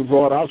Jesus,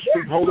 Lord, I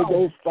speak Holy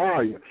Ghost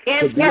fire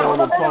to be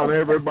upon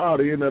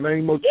everybody in the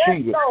name of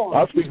Jesus.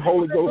 I speak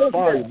Holy Ghost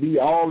fire, be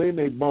all in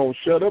their bones,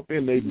 shut up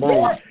in their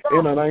bones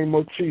in the name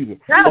of Jesus.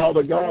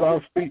 Father God, I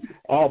speak,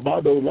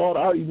 Lord,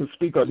 I even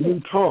speak a new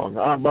tongue.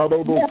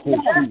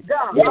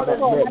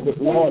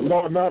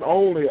 Lord, not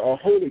only a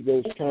Holy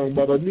Ghost tongue,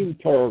 but a new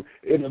tongue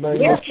in the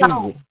name of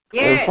Jesus.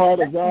 And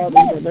Father God,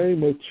 in the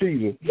name of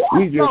Jesus,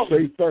 we just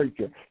say thank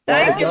you.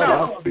 Father God,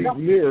 I speak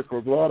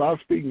miracles. Lord, I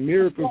speak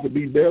miracles to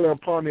be daily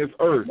upon this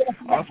earth.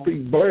 I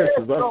speak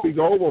blessings. I speak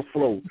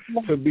overflow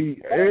to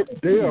be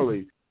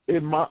daily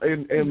in my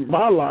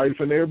life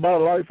and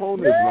everybody's life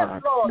on this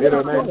line. In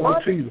the name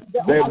of Jesus.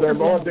 That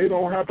Lord, they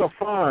don't have to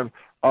find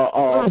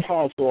an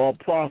apostle or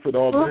prophet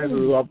or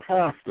evangelist or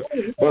pastor.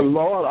 But,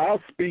 Lord, I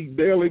speak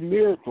daily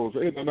miracles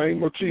in the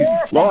name of Jesus.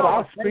 Lord,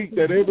 I speak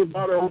that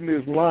everybody on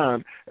this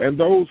line and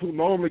those who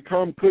normally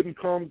come couldn't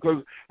come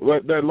because,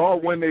 that,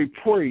 Lord, when they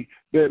pray,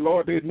 that,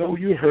 Lord, they know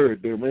you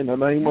heard them in the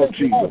name of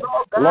Jesus.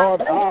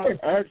 Lord, I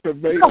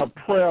activate a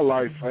prayer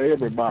life for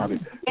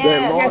everybody.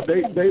 That, Lord,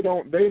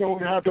 they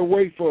don't have to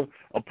wait for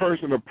a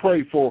person to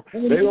pray for.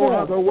 They don't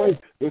have to wait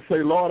to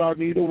say, Lord, I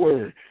need a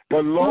word.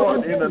 But,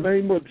 Lord, in the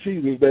name of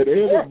Jesus, that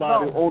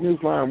everybody on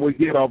this line will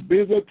get a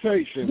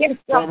visitation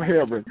from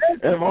heaven.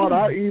 And, Lord,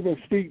 I even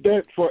speak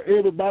that for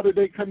everybody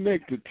they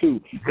connected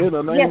to in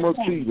the name of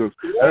Jesus.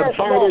 And,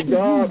 Father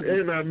God,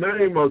 in the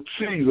name of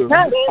Jesus,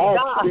 I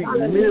speak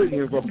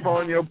millions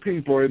upon your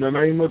people in the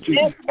name of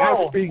Jesus.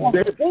 I speak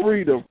debt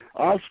freedom.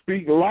 I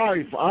speak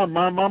life. I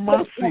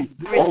see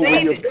over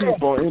your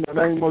people in the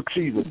name of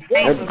Jesus.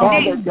 And,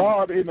 Father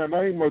God, in the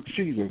name of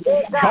Jesus,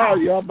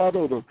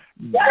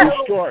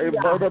 destroy and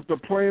burn up the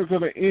plans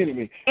of the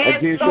enemy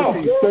against your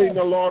feet. Satan,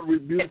 the Lord,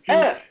 rebuke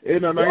you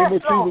in the name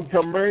of Jesus.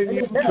 Command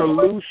you to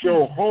loose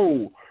your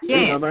hold in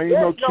the name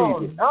of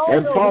Jesus.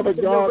 And Father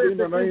God, in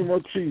the name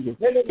of Jesus,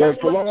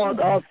 that Lord,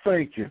 I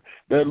thank you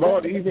that,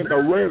 Lord, even the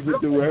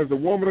residue, as the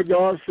woman of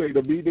God said,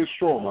 to be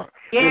destroyed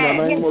in the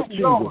name of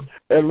Jesus.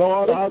 And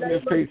Lord, I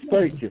just say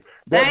thank you.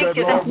 That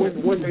Lord,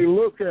 when they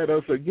look at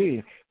us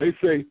again, they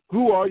say,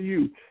 who are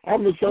you?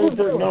 I'm the same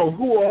person. No,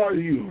 who are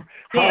you?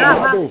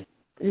 How do I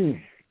do?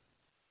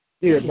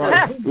 Yeah,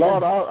 but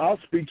Lord, I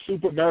speak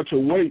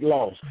supernatural weight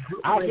loss.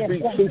 I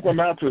speak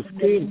supernatural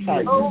skin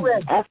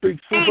tightness. I speak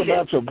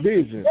supernatural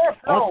vision.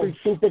 I speak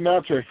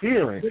supernatural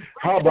hearing.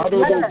 How about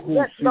those?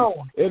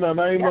 In the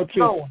name of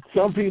Jesus,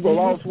 some people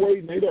lost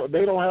weight and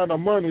they don't have the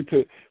money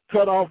to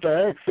cut off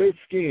the excess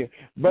skin.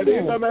 But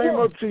in the name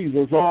of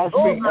Jesus, I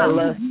speak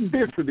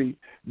elasticity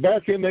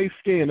back in their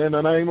skin in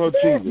the name of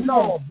Jesus.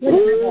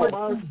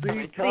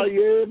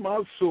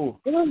 My soul.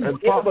 And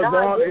Father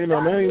God, in the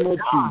name of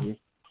Jesus,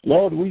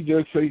 Lord, we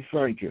just say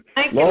thank you.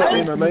 Lord,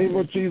 in the name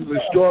of Jesus,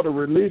 destroy the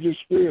religious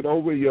spirit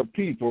over your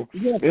people.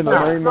 In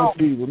the name of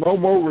Jesus, no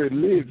more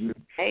religion.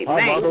 Amen.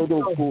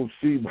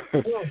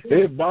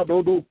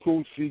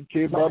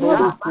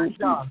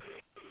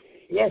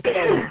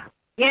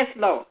 Yes,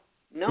 Lord.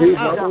 No. And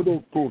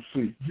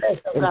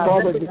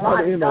Father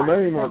God, in the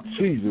name of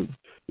Jesus,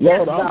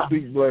 Lord, I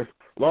speak blessing.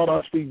 Lord,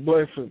 I speak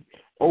blessing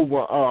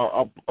over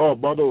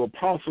Brother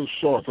Apostle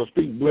Shorts. I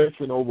speak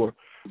blessing over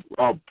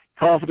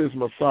Prophetess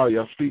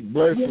Messiah. I speak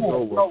blessings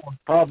over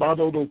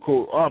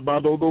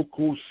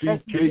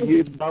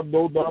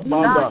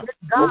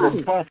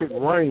over Prophet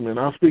Raymond.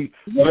 I speak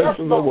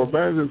blessings over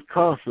Evangelist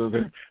Constance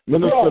and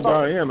Minister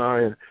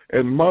Diana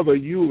and Mother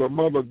Eula,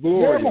 Mother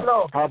Gloria.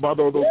 How about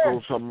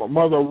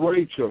Mother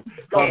Rachel?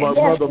 How about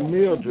Mother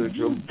Mildred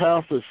and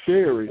Pastor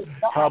Sherry?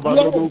 How about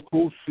I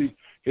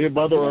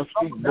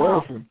speak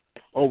blessings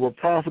over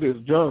Prophetess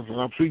Johnson.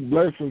 I speak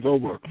blessings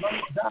over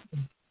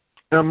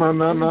I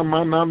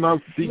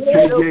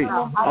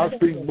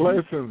speak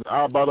blessings,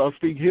 but I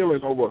speak healing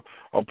over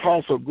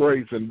Apostle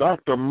Grace and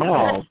Dr.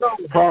 Miles,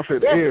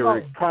 Prophet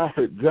Eric,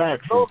 Prophet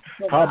Jackson,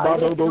 Prophet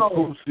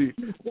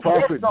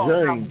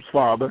James,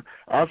 Father.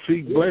 I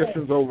speak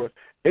blessings over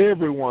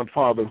everyone,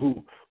 Father,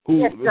 who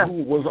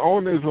was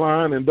on this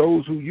line and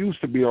those who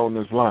used to be on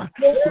this line.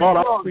 Lord,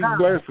 I speak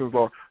blessings,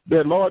 Lord,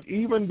 that, Lord,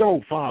 even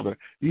though, Father,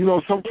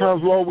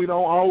 sometimes, Lord, we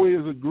don't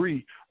always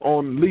agree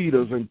on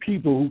leaders and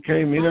people who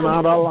came in and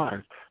out of our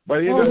lives. But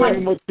in the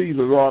name of Jesus,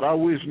 Lord, I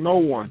wish no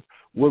one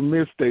will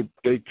miss their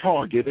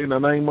target in the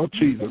name of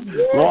Jesus.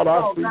 Lord,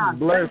 I speak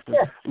blessings.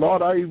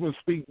 Lord, I even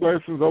speak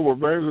blessings over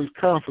Evangelist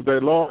Constance.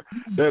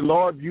 That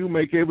Lord, you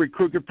make every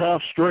crooked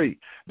path straight.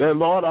 That,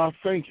 Lord, I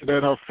thank you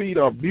that her feet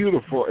are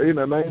beautiful in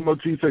the name of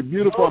Jesus.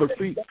 Beautiful are the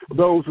feet of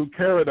those who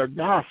carry the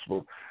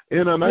gospel.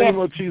 In the name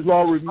of Jesus,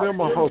 Lord,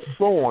 remember her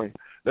sowing.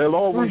 That,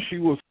 Lord, when she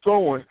was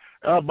sowing,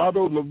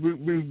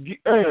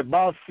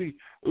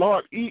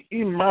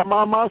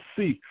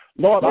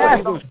 Lord, I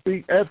even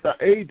speak at the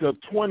age of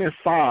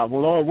 25.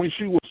 Lord, when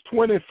she was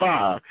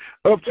 25,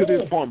 up to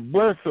this point,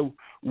 bless her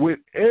with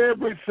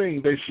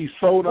everything that she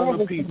sold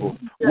unto people,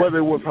 whether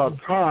it was her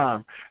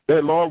time,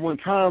 that, Lord,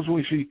 times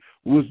when she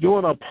was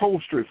doing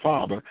upholstery,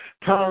 Father,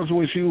 times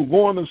when she was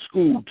going to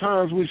school,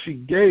 times when she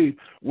gave,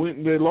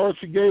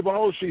 she gave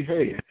all she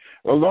had.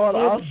 Lord,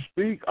 I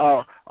speak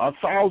a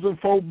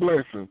thousandfold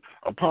blessing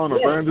upon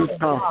Evangelist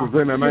Constance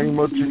in the name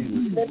of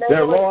Jesus.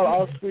 That,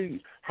 Lord, I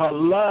speak her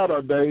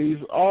latter days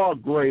are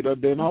greater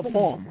than her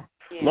former.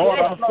 Lord,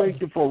 I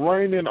thank you for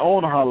reigning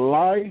on her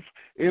life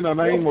in the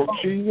name of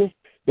Jesus.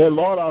 That,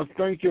 Lord, I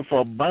thank you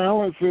for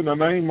balance in the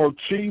name of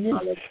Jesus.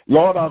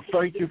 Lord, I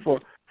thank you for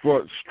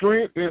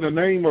strength in the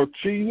name of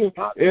Jesus.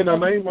 In the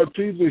name of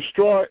Jesus,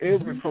 destroy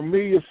every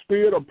familiar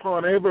spirit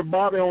upon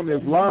everybody on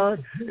this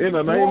line. In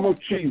the name of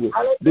Jesus,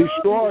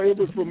 destroy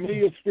every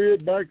familiar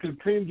spirit back to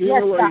 10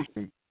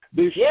 generations.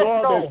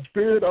 Destroy that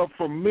spirit of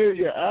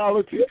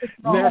familiarity,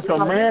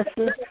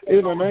 necromancy,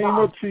 in the name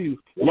of Jesus.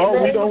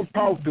 Lord, we don't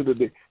talk to the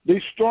dead.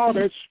 Destroy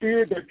that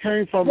spirit that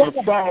came from the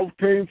south,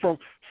 came from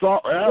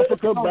South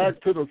Africa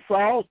back to the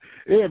south.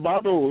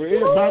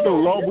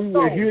 Lord, we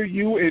will hear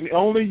you and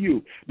only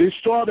you.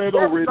 Destroy that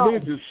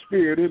religious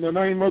spirit in the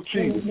name of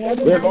Jesus.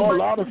 There's a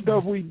lot of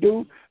stuff we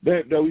do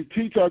that we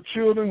teach our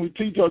children. We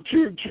teach our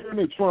children.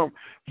 It's from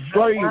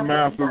slave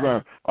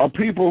masters or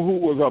people who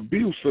was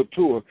abusive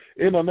to us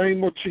in the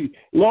name of Jesus.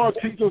 Lord,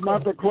 teach us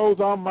not to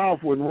close our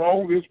mouth when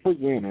wrong is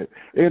presented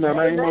in the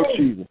name of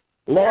Jesus.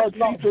 Lord,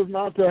 teach us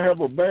not to have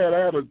a bad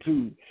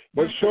attitude,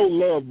 but show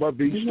love, but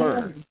be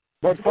stern.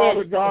 But,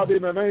 Father God,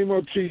 in the name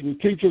of Jesus,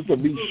 teach us to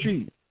be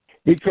sheep.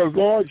 Because,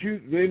 Lord, you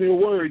in your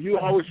word, you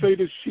always say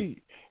the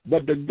sheep.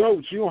 But the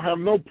goats, you don't have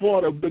no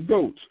part of the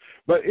goats.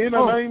 But in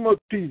the name of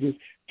Jesus,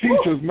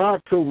 teach us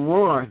not to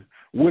run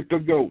with the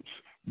goats,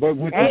 but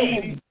with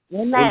the sheep.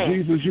 And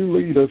Jesus, you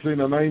lead us in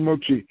the name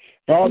of Jesus.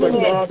 Father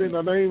God, in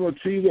the name of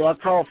Jesus, I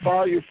call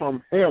fire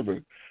from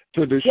heaven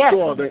to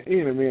destroy the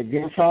enemy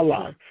against our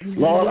life.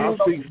 Lord, I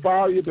speak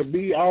fire to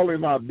be all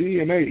in our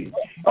DNA.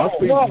 I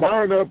speak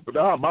burn up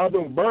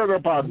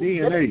our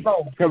DNA,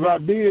 because our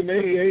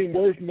DNA ain't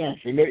worth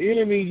nothing. The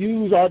enemy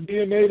use our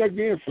DNA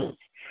against us.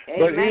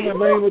 But in the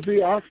name of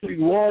Jesus, I speak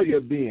warrior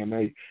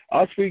DNA.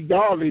 I speak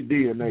godly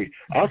DNA.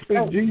 I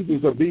speak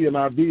Jesus to be in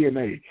our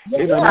DNA.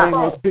 In the name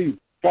of Jesus.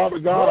 Father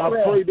God, I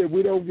pray that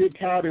we don't get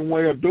tired in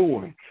way of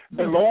doing.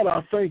 And Lord,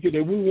 I thank you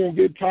that we won't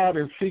get tired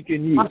in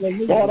seeking you.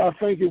 Lord, I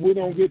thank you we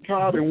don't get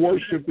tired in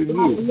worshiping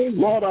you.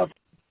 Lord, I thank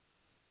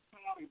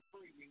you in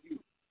praising you.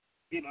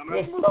 In the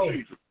name of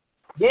Jesus.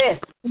 Yes.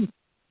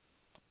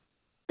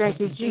 Thank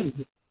you,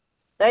 Jesus.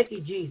 Thank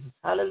you, Jesus.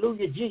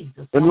 Hallelujah,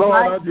 Jesus. And Lord,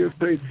 I just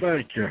say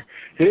thank you.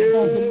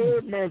 Hey,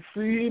 my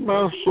see,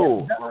 my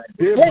soul.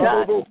 Hey, my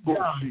little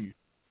coach.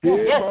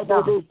 Hey, my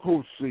little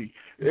coach. Hey,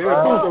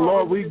 Father,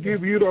 Lord, we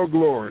give you the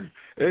glory.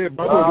 Hey,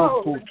 my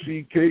little coach.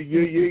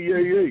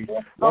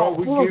 Lord,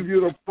 we give you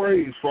the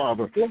praise,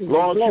 Father.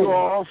 Lord, you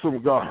are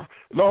awesome, God.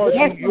 Lord,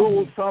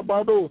 you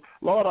Sabado.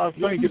 Lord, I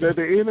thank you that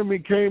the enemy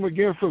came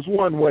against us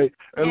one way,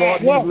 and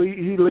Lord,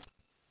 he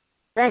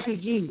thank you,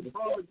 Jesus.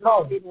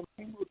 Lord, in the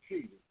name of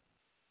Jesus.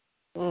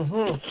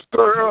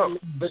 Stir up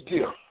the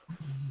gift.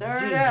 Stir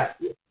it up.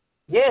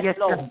 Yes,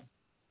 Lord.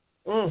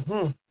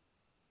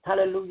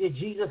 Hallelujah,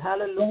 Jesus.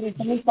 Hallelujah,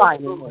 Jesus.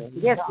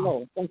 Yes,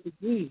 Lord. Thank you,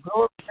 Jesus.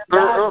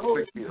 Stir up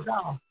the gift.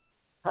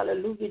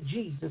 Hallelujah,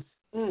 Jesus.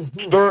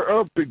 Stir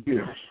up the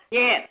gifts.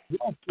 Yes.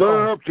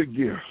 Stir up the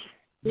gifts.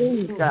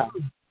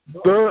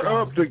 Stir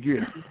up the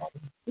gifts.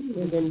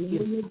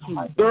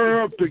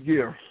 Stir up the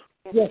gifts.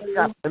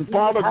 And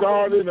Father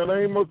God, in the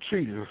name of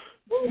Jesus,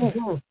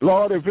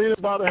 Lord, if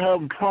anybody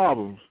having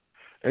problems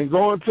and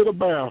going to the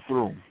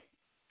bathroom,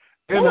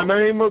 in the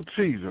name of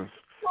Jesus,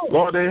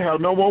 Lord, they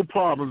have no more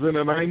problems in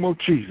the name of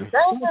Jesus.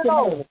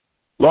 Lord,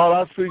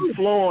 I see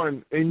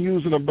flowing and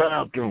using the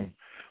bathroom,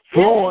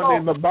 flowing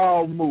in the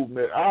bowel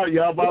movement. Thank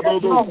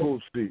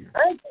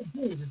you,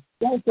 Jesus.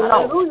 Thank you,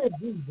 Hallelujah,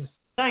 Jesus.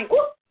 Thank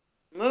you.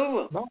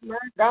 Move. My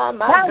God,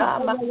 my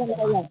God, my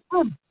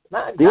God.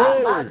 My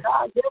God, my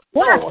God, yes,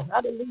 Lord.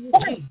 Hallelujah,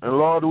 Jesus. And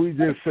Lord, we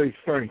just say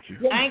thank you.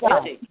 Thank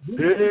you.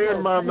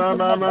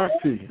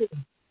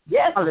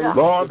 Yes,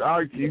 Lord,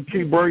 you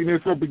keep bringing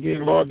this up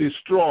again. Lord,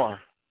 destroy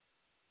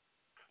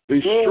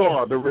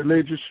the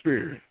religious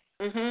spirit.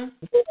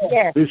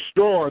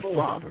 Destroy it,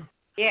 Father.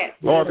 Yes.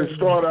 Lord,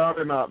 destroy it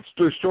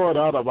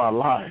out of our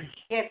lives.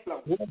 Yes,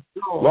 Lord.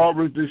 Lord,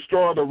 we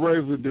destroy the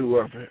residue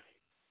of it.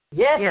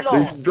 Yes,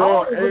 Lord.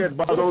 Destroy it,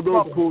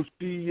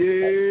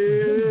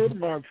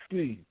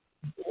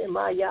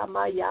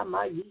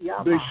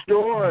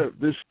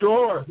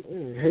 Destroy it.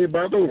 Hey,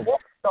 Bado.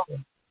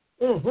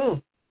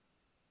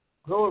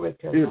 Glory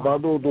to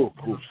God.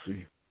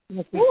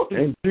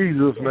 In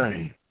Jesus'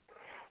 name.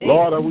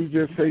 Lord, we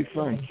just say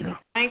thank you.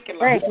 Thank you,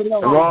 Lord.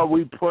 And Lord,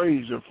 we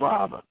praise you,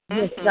 Father.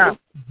 Yes, God.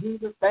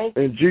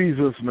 In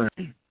Jesus'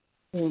 name.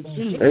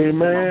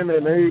 Amen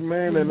and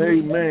amen and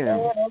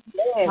amen.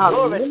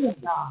 Glory to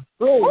God.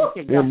 Glory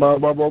to God.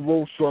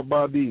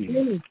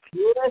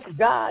 Yes,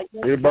 God.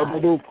 Yes, God.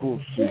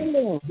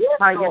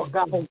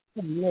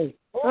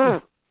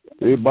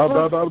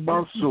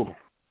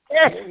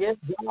 Yes,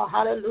 God.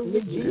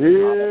 Hallelujah.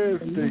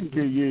 Yes, thank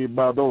you,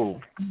 Bado.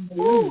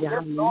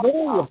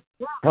 Hallelujah.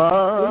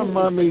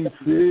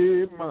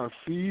 Hamanise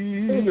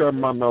Masia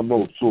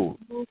Manamoso.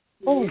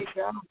 Hey,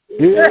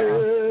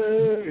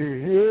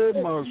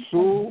 my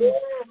soul.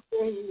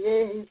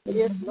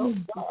 Yes, Lord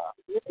God.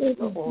 Yes,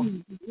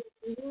 Lord.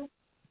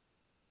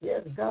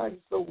 Yes, God,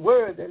 you're so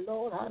worthy,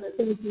 Lord.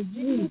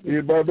 Hallelujah.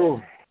 Hey,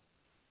 Bado.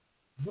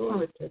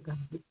 Glory to God.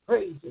 We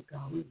praise you,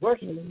 God. We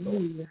worship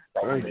you.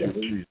 Thank you,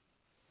 Jesus.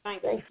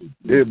 Thank you.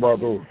 Hey,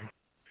 Bado.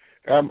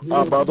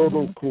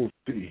 Abado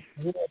Kosti.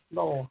 Yes,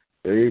 Lord.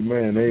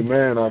 Amen.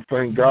 Amen. I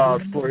thank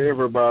God for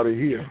everybody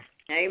here.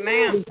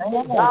 Amen. I'm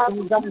gonna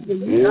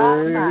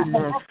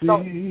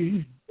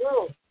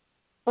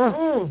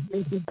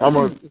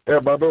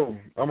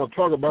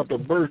talk about the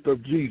birth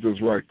of Jesus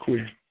right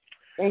quick.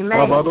 Amen.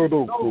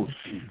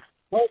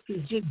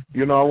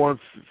 You know, I want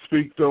to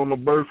speak on the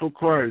birth of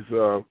Christ.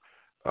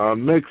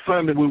 Next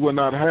Sunday we will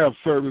not have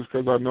service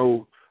because I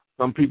know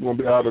some people will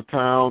be out of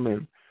town,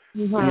 and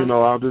you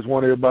know, I just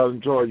want everybody to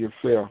enjoy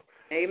yourself.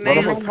 Amen. But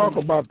I'm going to talk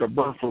about the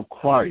birth of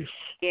Christ.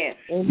 Yes.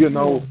 You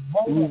know,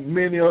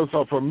 many of us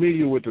are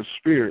familiar with the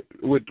spirit,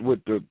 with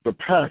the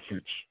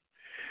passage.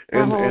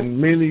 And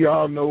many of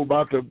y'all know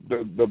about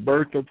the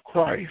birth of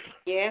Christ.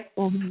 Yes.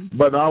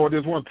 But I would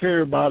just want to tell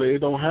everybody it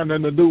don't have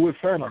nothing to do with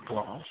Santa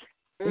Claus.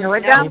 No,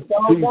 it don't.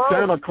 See,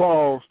 Santa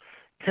Claus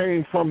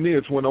came from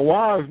this when the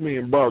wise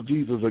men brought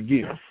Jesus a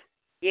gift.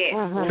 Yes.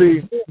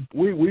 See,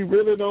 we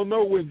really don't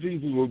know when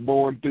Jesus was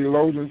born.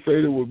 Theologians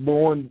say he was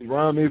born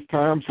around this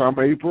time, some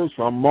April,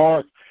 some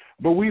March,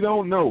 but we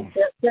don't know.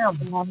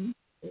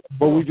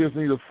 But we just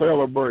need to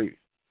celebrate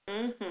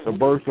the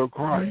birth of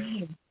Christ.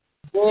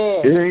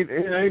 It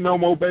ain't no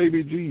more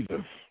baby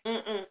Jesus.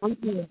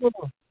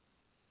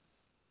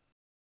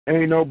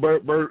 Ain't no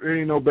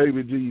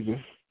baby Jesus.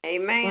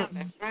 Amen.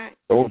 That's right.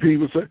 So when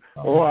people say,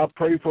 "Oh, I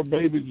pray for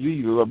baby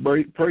Jesus," I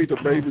pray to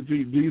baby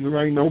Jesus. Jesus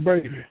ain't no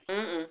baby.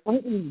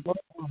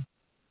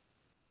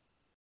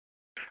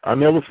 I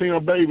never seen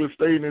a baby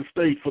stay in this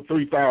state for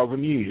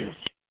 3,000 years.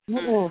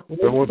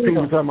 So when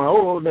people tell me,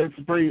 "Oh, let's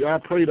pray," I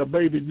pray to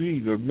baby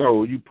Jesus.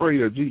 No, you pray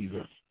to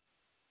Jesus.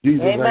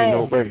 Jesus ain't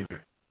no baby.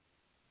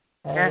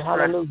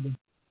 Hallelujah.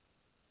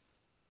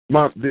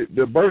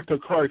 The birth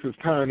of Christ is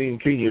tying in.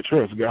 Can you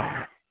trust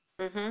God?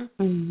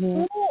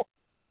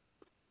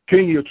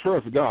 Can you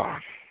trust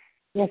God?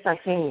 Yes, I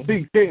can.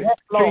 See,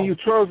 can you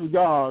trust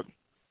God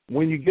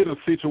when you get a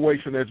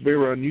situation that's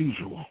very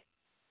unusual?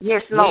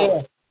 Yes,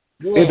 Lord.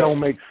 It don't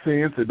make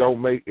sense. It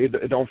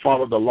don't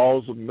follow the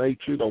laws of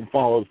nature. It don't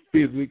follow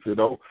physics. It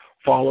don't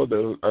follow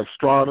the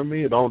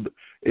astronomy. It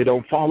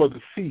don't follow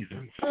the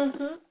seasons.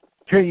 Mm-hmm.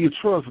 Can you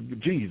trust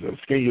Jesus?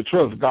 Can you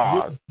trust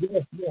God?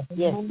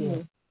 Yes.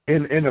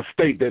 In a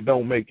state that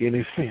don't make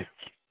any sense.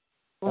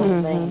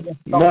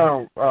 Mm-hmm.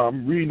 Now,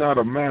 reading out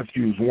of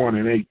Matthew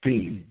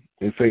 1:18,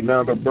 it say,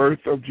 now the birth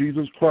of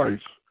Jesus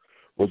Christ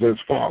was as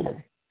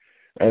follows.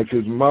 As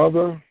his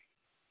mother,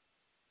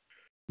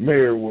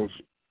 Mary, was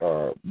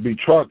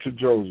betrothed to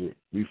Joseph,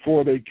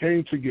 before they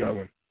came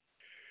together,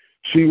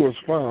 she was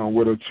found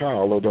with a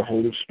child of the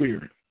Holy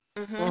Spirit.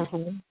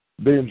 Mm-hmm.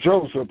 Then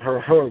Joseph, her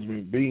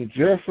husband, being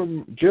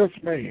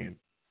just man,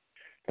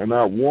 and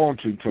not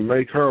wanting to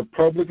make her a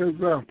public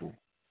example,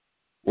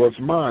 was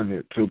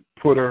minded to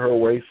put her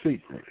away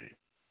secretly.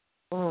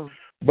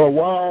 But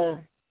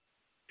while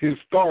his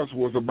thoughts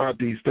was about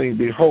these things,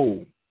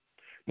 behold,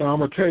 now I'm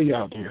going to tell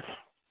y'all this.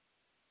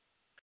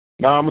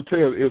 Now I'm going to tell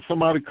you, if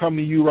somebody come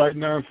to you right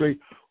now and say,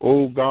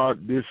 oh,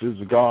 God, this is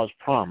God's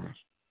promise.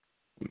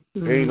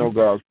 Ain't no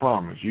God's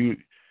promise. You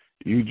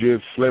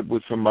just slept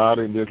with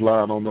somebody and just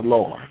lied on the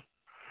Lord.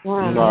 You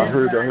know, I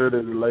heard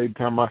it the late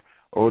time,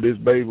 this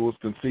baby was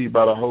conceived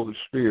by the Holy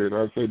Spirit.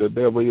 I say the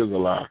devil is a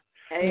lie.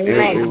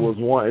 It was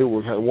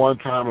one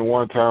time and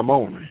one time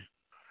only.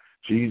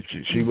 She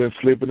been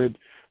slipping it.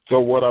 So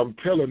what I'm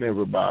telling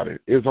everybody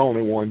is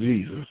only one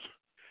Jesus.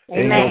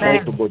 Ain't no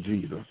multiple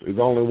Jesus. It's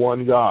only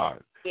one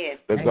God. Yes.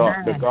 The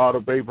God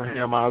of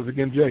Abraham, Isaac,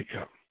 and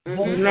Jacob.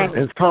 Mm-hmm.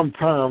 And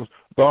sometimes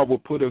God will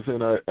put us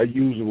in a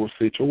usual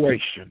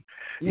situation.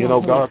 You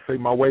know, God say,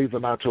 my ways are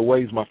not your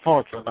ways, my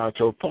thoughts are not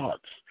your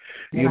thoughts.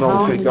 You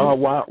know, say, God,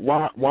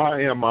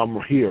 why am I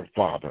here,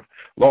 Father?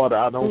 Lord,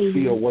 I don't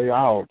see a way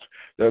out.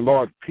 That,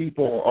 Lord,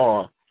 people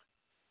are,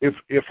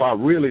 if I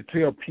really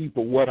tell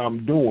people what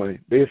I'm doing,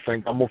 they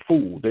think I'm a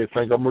fool. They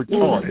think I'm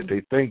retarded.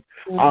 They think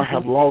I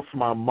have lost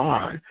my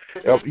mind.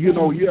 You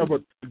know,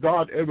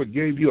 God ever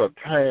gave you a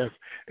task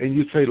and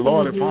you say,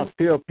 Lord, if I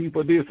tell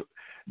people this,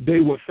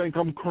 they will think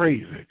I'm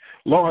crazy.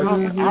 Lord,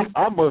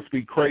 I must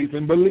be crazy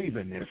and believe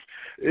in this.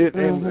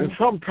 And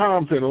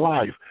sometimes in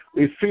life,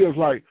 it feels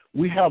like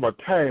we have a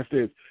task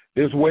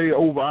that's way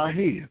over our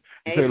head.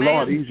 You say,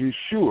 Lord, is you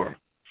sure?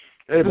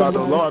 Hey, by the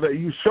Lord,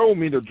 you showed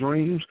me the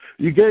dreams.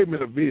 You gave me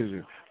the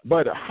vision.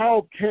 But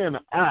how can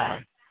I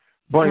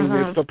bring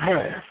this to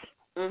pass?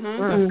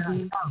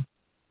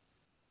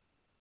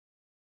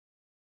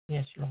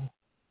 Yes, Lord.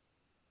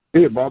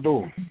 Yeah, by the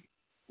way.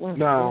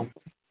 Now,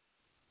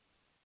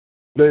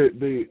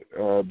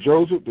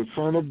 Joseph, the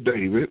son of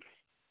David,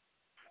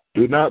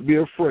 do not be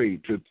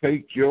afraid to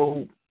take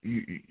your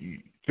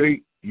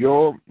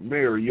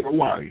Mary, your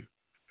wife,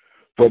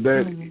 for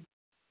that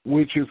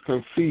which is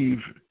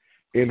conceived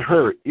in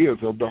her is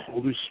of the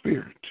Holy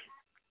Spirit.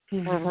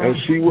 And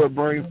she will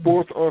bring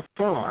forth a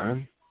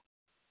son,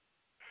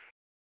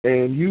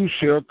 and you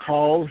shall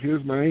call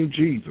his name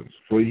Jesus,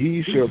 for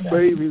he shall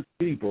save his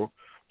people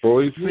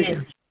for his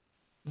sins.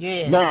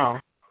 Now,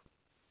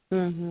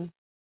 in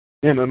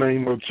the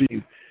name of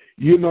Jesus,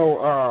 you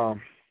know,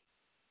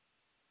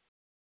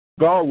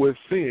 God will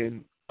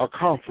send a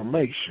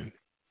confirmation.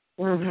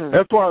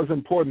 That's why it's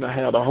important to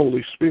have the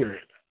Holy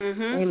Spirit.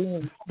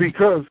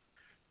 Because,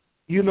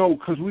 you know,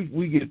 because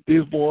we get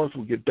this voice,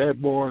 we get that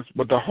voice,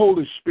 but the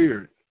Holy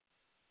Spirit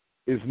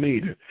is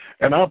needed.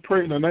 And I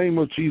pray in the name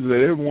of Jesus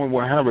that everyone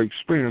will have an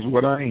experience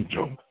with an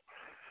angel.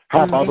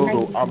 How about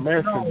a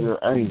messenger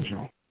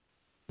angel?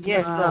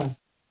 Yes, sir.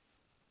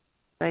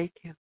 Thank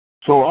you.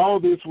 So all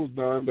this was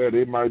done that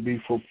it might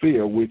be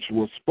fulfilled, which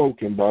was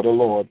spoken by the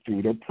Lord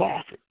through the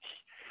prophets.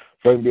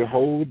 Saying,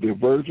 behold, the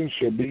virgin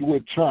shall be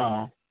with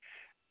child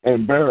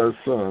and bear a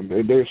son,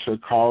 and they shall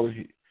call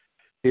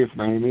his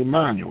name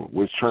Emmanuel,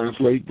 which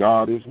translates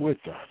God is with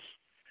us.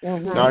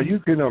 Now you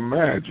can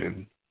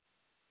imagine,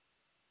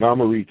 now I'm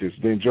going to read this.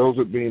 Then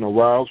Joseph, being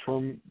aroused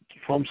from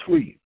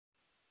sleep,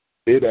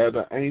 did as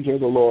the angel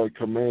of the Lord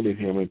commanded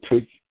him, and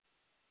took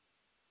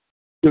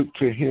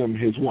to him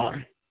his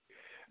wife.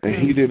 And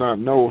he did not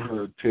know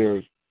her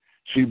till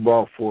she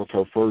brought forth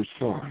her first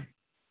son.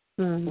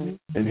 And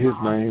his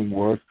name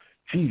was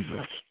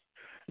Jesus.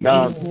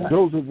 Now,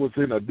 Joseph was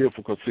in a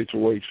difficult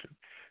situation.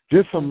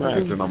 Just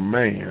imagine a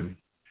man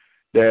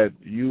that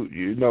you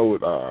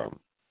know,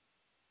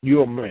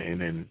 you're a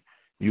man and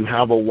you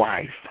have a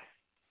wife,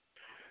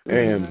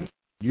 and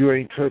you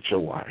ain't touch your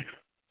wife.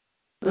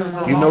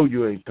 You know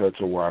you ain't touch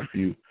your wife,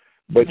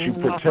 but you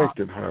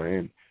protected her,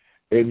 and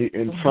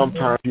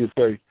sometimes you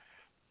say,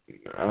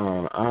 I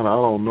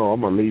don't know,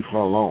 I'm gonna leave her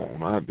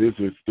alone.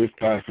 This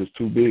task is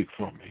too big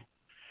for me.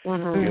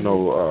 You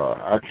know,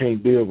 I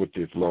can't deal with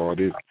this, Lord.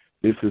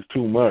 This is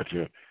too much.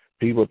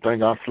 People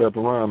think I slept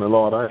around, and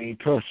Lord, I ain't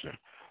touched her.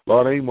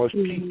 Lord, I ain't much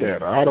peeked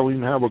at her. I don't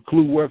even have a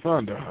clue what's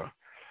under her.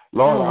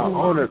 Lord, I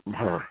honored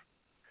her.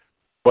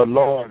 But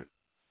Lord,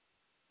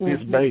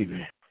 this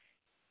baby.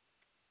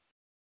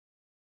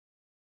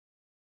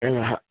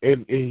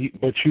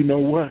 But you know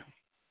what?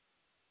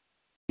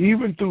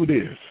 Even through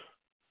this,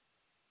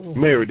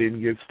 Mary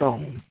didn't get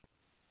stoned.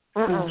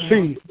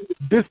 See,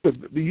 this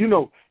you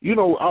know.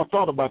 I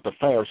thought about the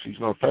Pharisees. You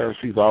know,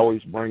 Pharisees are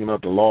always bringing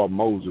up the law of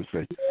Moses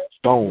and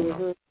stone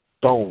her,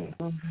 stone.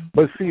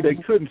 But see, they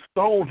couldn't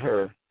stone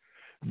her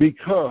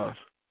because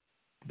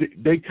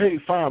they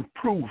can't find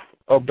proof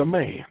of the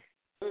man.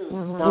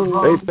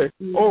 They say,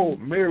 "Oh,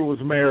 Mary was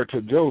married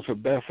to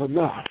Joseph. That's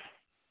enough."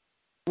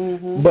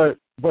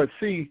 But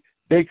see,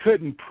 they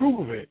couldn't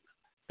prove it,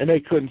 and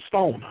they couldn't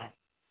stone her.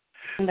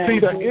 See,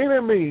 the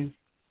enemy.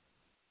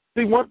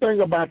 See, one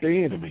thing about the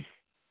enemy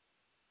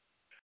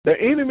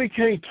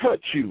can't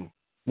touch you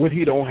when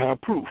he don't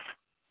have proof.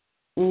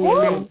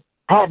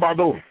 How about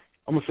those?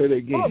 I'm going to say that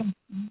again.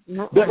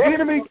 The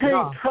enemy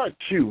can't touch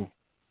you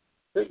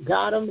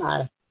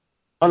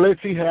unless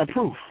he have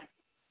proof.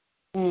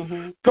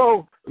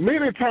 So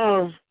many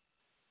times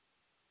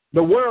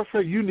the world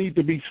says you need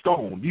to be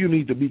stoned, you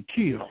need to be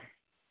killed.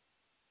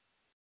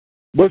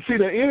 But see,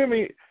 the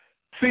enemy,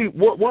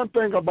 one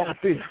thing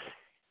about this,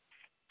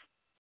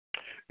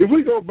 if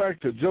we go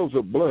back to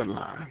Joseph's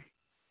bloodline,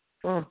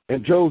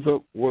 and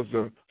Joseph was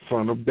the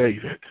son of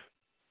David,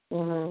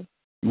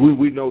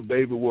 we know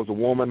David was a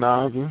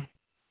womanizer.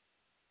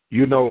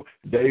 You know,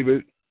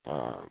 David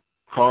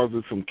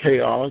causes some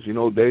chaos. You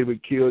know,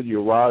 David killed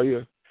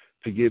Uriah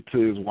to get to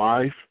his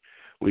wife.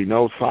 We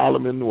know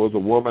Solomon was a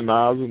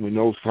womanizer. We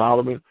know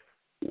Solomon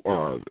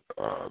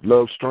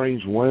loved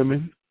strange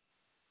women.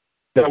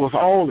 That was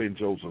all in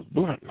Joseph's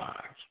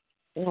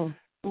bloodlines.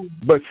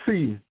 But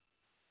see,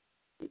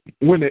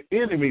 when the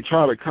enemy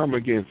tried to come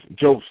against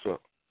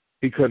Joseph,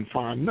 he couldn't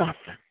find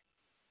nothing.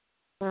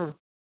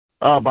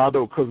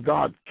 Because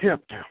God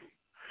kept him.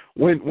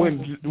 When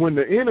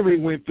the enemy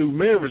went through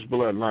Mary's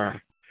bloodline,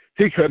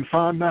 he couldn't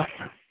find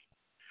nothing.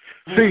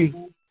 See,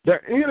 the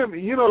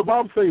enemy, you know, the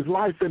Bible says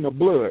life in the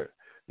blood.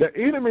 The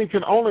enemy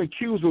can only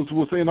accuse us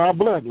within our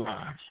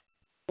bloodlines.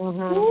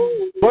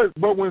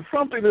 But when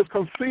something is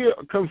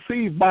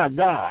conceived by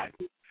God,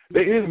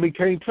 the enemy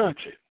can't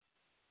touch it.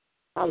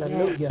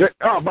 Hallelujah.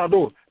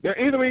 The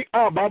enemy,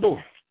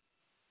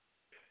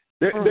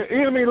 the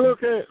enemy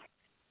look at,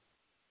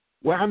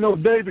 well, I know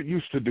David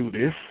used to do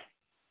this,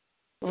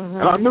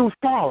 and I knew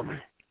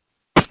Solomon.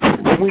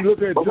 When we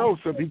look at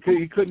Joseph,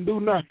 he couldn't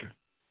do nothing.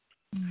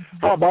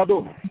 How about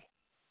those?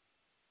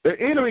 The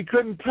enemy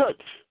couldn't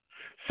touch.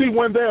 See,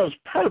 when there's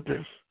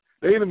purpose,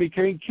 the enemy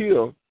can't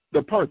kill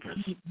the purpose.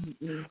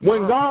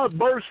 When God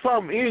bursts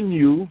something in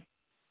you,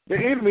 the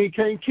enemy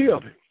can't kill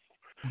it.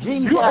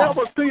 You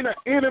ever seen an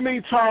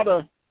enemy try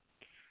to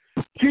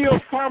kill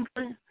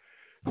something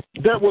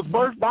that was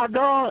birthed by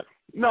God?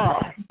 No.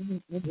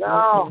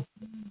 No.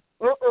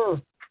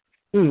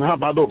 How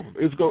about those?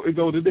 It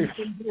go to this.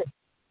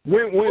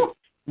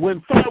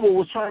 When Pharaoh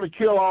was trying to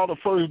kill all the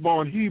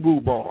firstborn Hebrew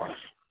boys,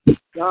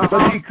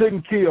 but he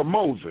couldn't kill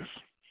Moses,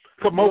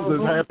 because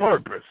Moses had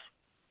purpose.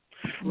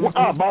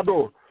 How about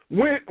those?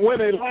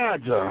 When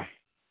Elijah,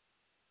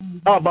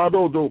 how about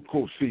those?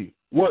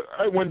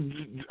 When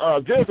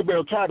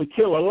Jezebel tried to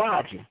kill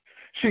Elijah,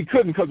 she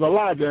couldn't because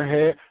Elijah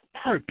had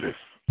purpose.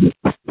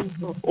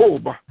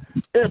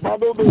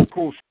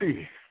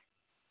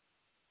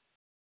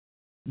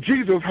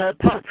 Jesus had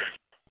purpose.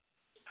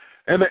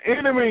 And the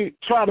enemy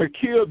tried to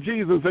kill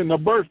Jesus in the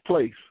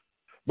birthplace,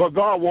 but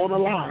God won't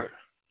allow it.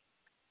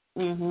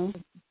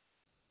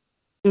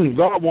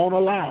 God won't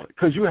allow it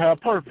because you have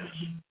purpose.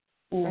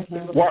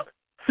 Well,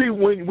 see,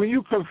 when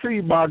you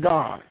conceive by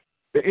God,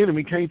 the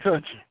enemy can't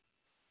touch you.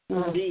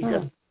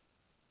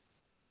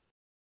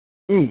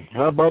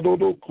 How about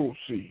those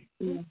see?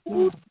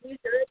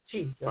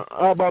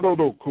 How about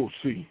those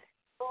see?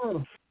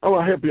 I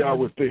want to help you out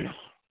with this.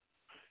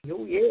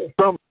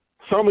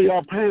 Some of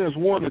y'all parents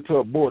wanted to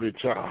abort a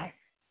child,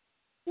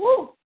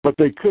 but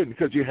they couldn't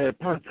because you had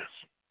purpose.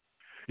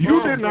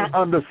 You did not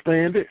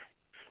understand it,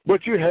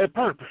 but you had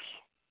purpose.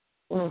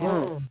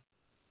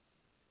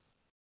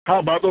 How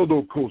about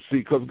those see?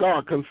 Because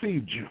God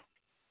conceived you.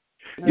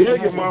 Yeah,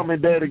 your mom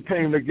and daddy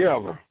came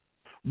together,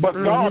 but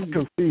God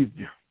conceived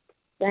you.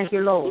 Thank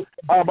you, Lord.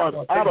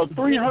 Out of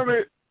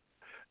 300,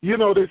 you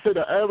know, they say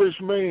the average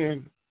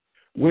man,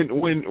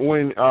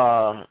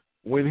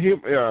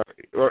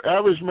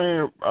 average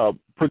man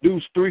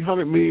produced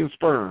 300 million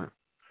sperm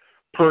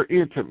per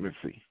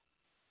intimacy.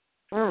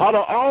 Out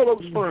of all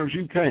those sperms,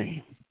 you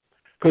came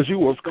because you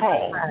was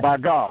called by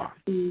God.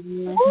 Thank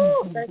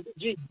you,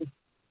 Jesus.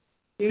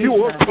 You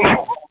was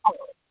called.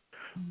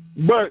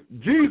 But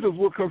Jesus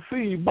was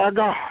conceived by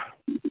God.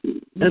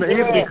 And the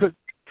enemy could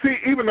see,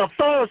 even the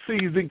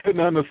Pharisees, they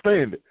couldn't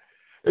understand it.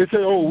 They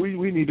said, oh,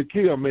 we need to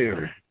kill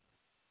Mary.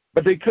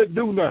 But they couldn't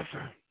do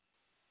nothing.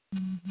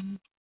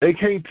 They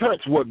can't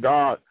touch what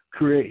God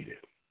created.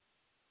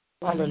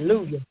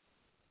 Hallelujah.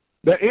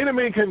 The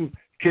enemy can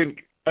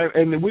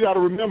and we got to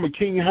remember,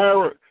 King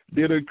Herod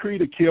did a decree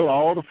to kill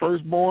all the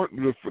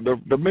firstborn,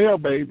 the male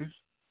babies,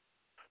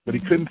 but he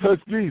couldn't touch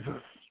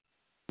Jesus.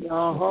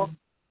 How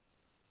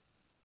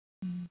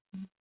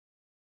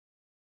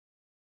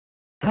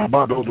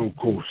about those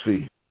cool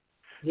see?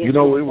 Yes, you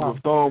know, it was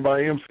a song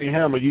by MC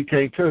Hammer, You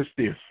Can't Touch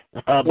This.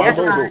 How about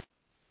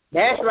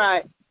That's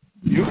right.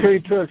 You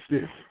can't touch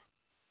this.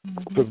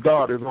 because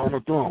God is on the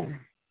throne.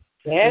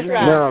 That's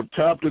right. Now,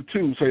 chapter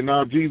 2 say,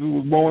 now Jesus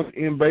was born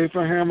in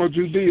Bethlehem of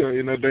Judea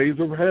in the days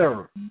of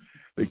Herod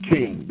the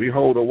king.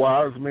 Behold, a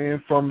wise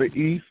man from the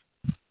east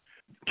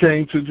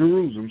came to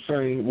Jerusalem,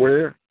 saying,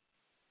 where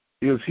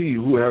is he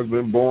who has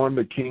been born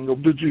the King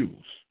of the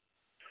Jews?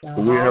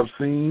 For we have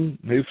seen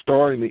his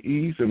star in the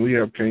east, and we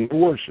have came to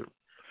worship.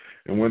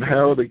 And when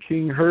Herod the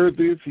king heard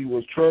this, he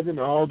was troubled,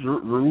 all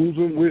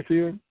Jerusalem with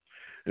him.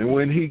 And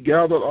when he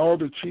gathered all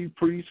the chief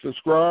priests, the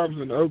scribes,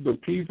 and of the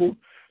people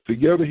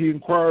together, he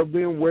inquired of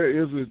them where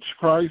is it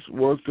Christ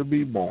was to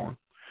be born.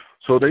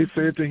 So they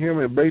said to him,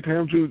 in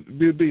Bethlehem,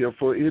 Judea,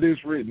 for it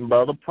is written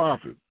by the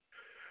prophet,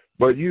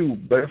 but you,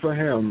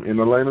 Bethlehem, in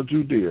the land of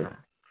Judea,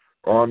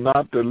 are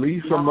not the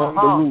least among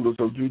the rulers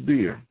of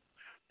Judea.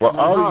 For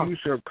out of you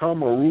shall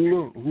come a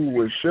ruler who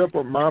will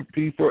shepherd my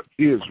people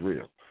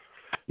Israel.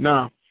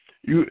 Now,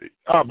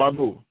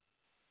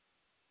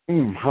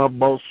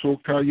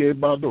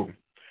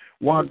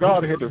 why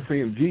God had to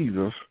send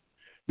Jesus?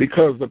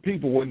 Because the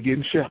people weren't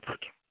getting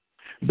shepherded.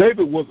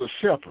 David was a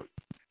shepherd,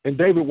 and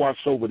David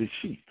watched over the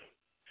sheep.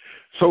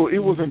 So it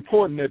was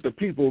important that the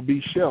people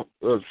be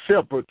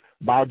shepherded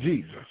by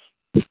Jesus.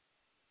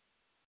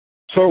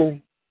 So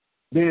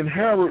then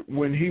Herod,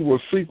 when he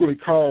was secretly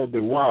called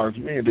the wise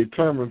men,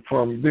 determined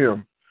from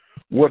them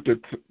what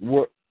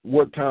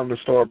time the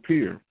star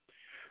appeared.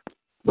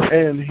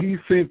 And he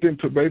sent them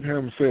to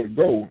Bethlehem and said,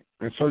 go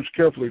and search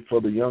carefully for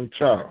the young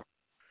child.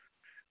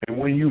 And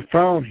when you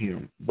found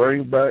him,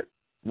 bring back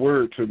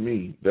word to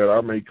me that I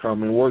may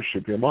come and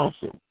worship him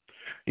also.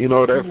 You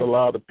know, that's a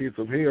lot of pits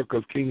of hell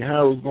because King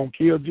Herod's going to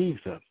kill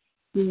Jesus.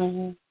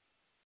 Mm-hmm.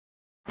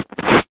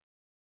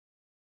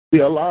 See,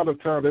 a lot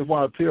of times, that's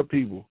why I tell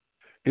people,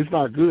 it's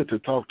not good to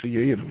talk to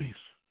your enemies.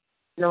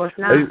 No, it's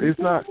not. It's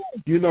not.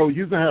 You know,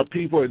 you can have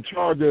people in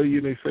charge of you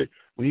and they say,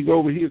 when you go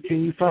over here,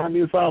 can you find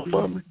this out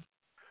for me?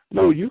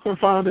 No, you can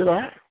find it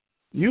out.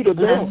 You the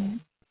devil.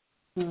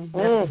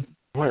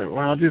 Well,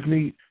 I just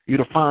need you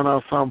to find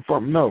out something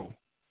from me. No.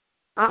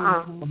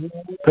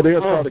 Because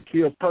they'll try to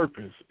kill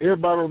purpose.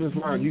 Everybody on this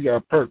line, you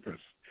got purpose.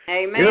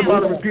 Amen.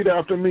 Everybody repeat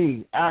after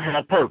me, I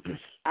have purpose.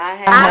 I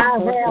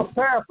have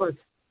purpose.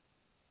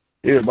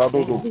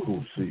 Everybody don't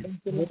cool, see.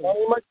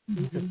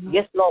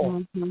 Yes,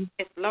 Lord.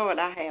 Yes, Lord,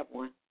 I have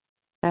one.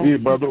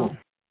 Everybody don't.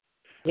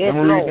 Yes,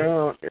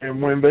 Lord.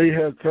 And when they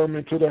had come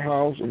into the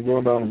house, I'm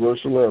going down to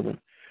verse 11,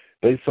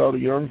 they saw the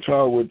young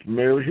child with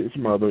Mary his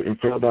mother and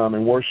fell down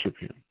and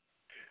worshiped him.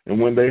 And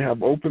when they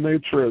have opened their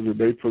treasure,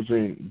 they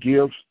present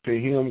gifts to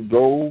him,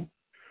 gold,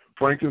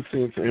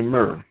 frankincense, and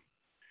myrrh.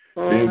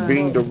 And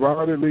being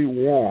divinely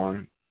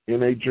warned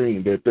in a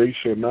dream that they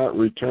should not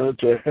return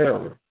to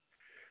Herod,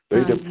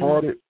 they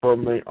departed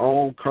from their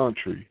own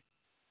country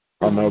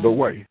another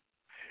way.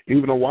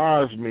 Even a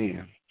wise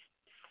man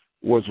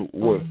was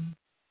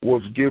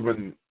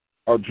given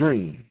a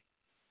dream.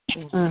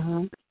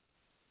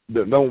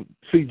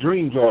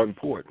 Dreams are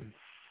important.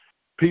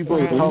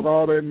 People talk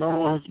all that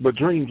noise, but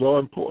dreams are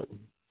important.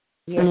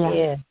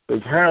 Yeah.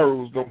 Because Herod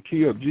was going to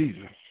kill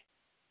Jesus.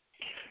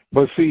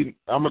 But see,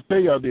 I'm going to tell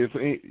y'all this.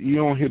 You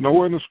don't hear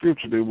nowhere in the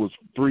scripture there was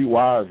 3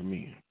 wise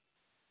men.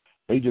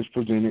 They just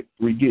presented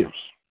 3 gifts.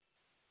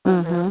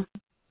 So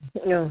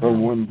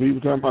when people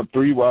talk about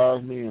 3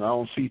 wise men, I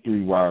don't see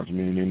 3 wise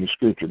men in the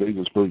scripture. They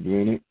just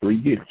presented 3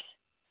 gifts.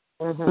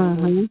 It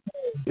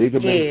could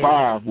have been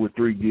 5 with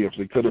 3 gifts.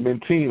 It could have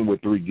been 10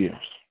 with 3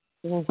 gifts.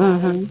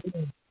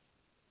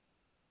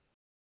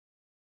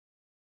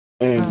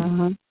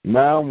 And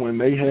now when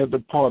they had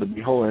departed,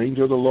 behold, an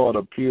angel of the Lord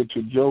appeared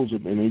to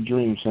Joseph in a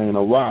dream, saying,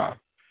 arise,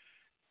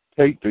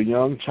 take the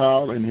young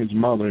child and his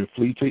mother and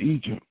flee to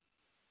Egypt,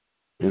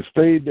 and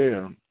stay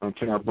there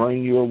until I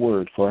bring you a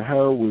word. For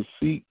Herod will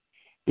seek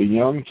the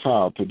young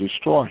child to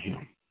destroy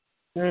him.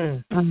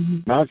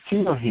 Not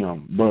kill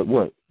him, but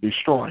what?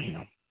 Destroy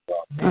him.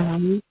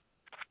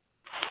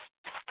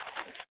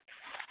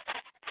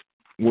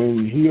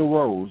 When he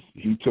arose,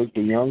 he took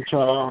the young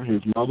child,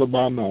 his mother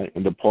by night,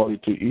 and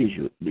departed to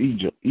Egypt.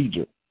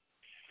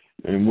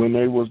 And when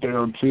they was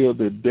there until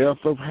the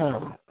death of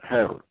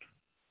Herod,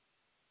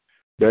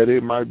 that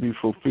it might be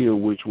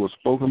fulfilled, which was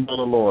spoken by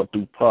the Lord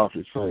through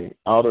prophets, saying,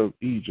 out of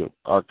Egypt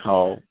I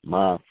called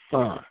my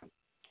son.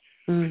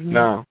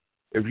 Now,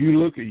 if you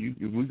look at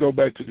if we go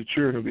back to the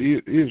children of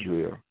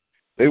Israel,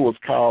 they was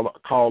called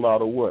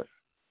out of what?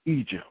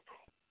 Egypt.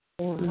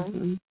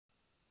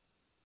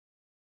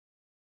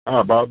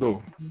 How about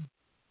those?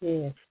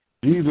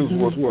 Jesus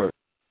was what?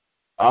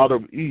 Out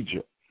of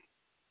Egypt.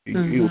 He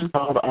was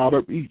called out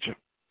of Egypt.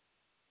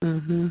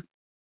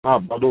 How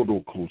about those?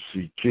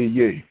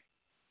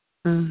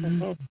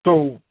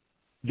 So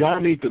y'all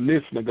need to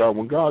listen to God.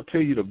 When God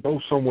tell you to go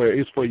somewhere,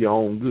 it's for your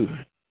own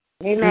good.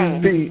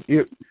 Amen.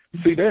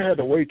 See, they had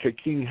to wait till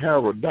King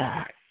Herod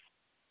died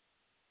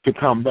to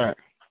come back.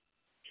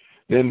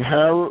 Then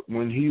Herod,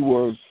 when he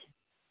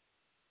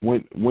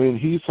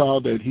saw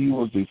that he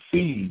was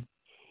deceived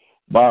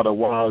by the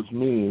wise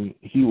men,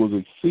 he was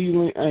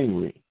exceedingly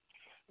angry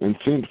and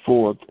sent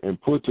forth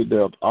and put to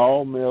death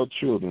all male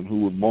children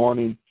who were born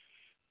in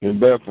in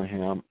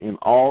Bethlehem in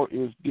all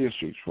its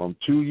districts from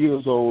 2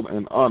 years old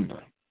and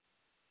under,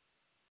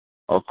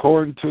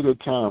 according to the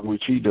time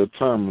which he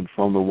determined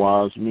from the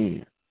wise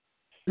men.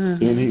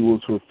 Then he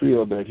was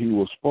fulfilled that he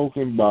was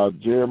spoken by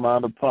Jeremiah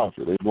the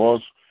prophet. A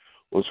voice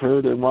was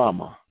heard in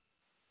Ramah,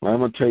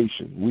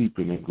 lamentation,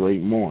 weeping, and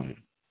great mourning.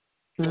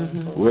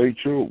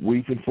 Rachel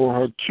weeping for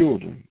her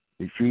children,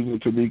 refusing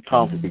to be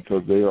comforted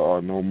because there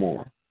are no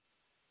more.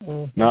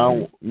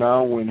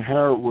 Now when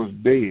Herod was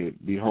dead,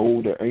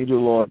 behold, the angel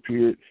of the Lord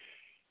appeared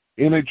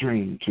in a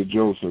dream to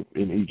Joseph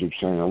in Egypt,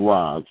 saying,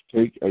 Arise,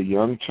 take a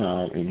young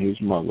child and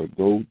his mother,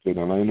 go to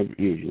the land of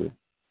Israel,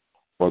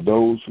 for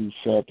those who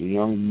sought the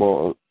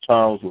young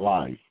child's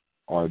life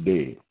are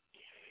dead.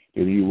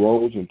 And he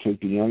rose and took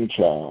the young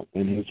child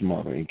and his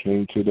mother and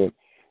came to the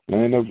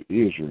land of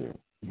Israel.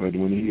 But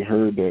when he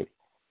heard that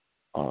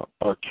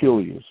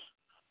Archelaus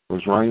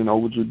was reigning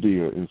over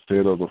Judea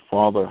instead of the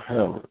father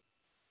Herod,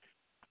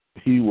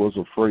 he was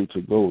afraid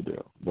to go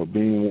there. But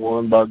being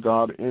warned by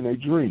God in a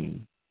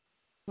dream,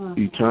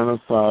 he turned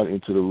aside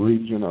into the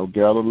region of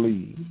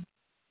Galilee,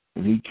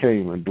 and he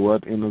came and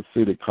dwelt in a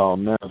city called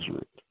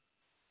Nazareth,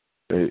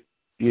 that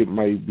it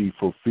may be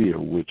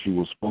fulfilled, which he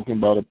was spoken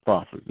by the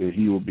prophet, that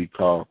he will be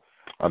called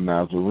a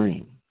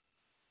Nazarene.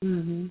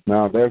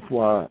 Now, that's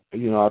why,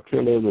 I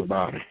tell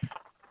everybody,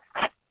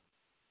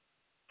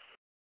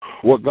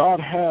 what God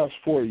has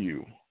for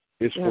you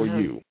is for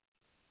you.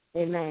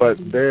 Amen. But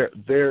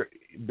there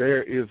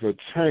is a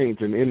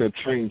change, and in the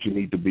change, you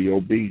need to be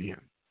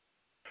obedient.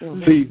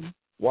 See,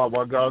 why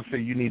God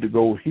said you need to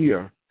go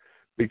here,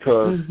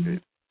 because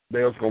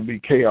there's going to be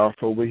chaos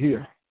over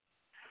here.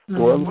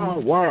 Well,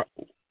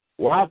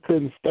 why I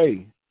couldn't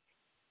stay?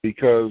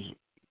 Because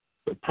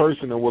the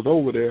person that was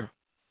over there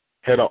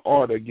had an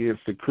art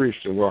against the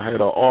Christians, or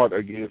had an art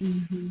against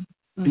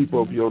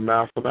people of your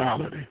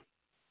nationality.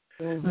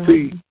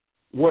 See,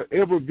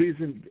 whatever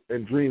vision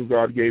and dream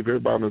God gave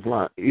everybody in his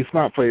life, it's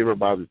not for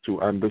everybody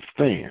to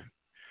understand.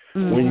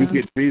 When you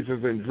get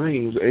visions and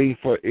dreams, it ain't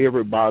for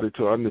everybody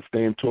to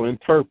understand, to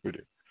interpret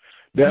it.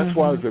 That's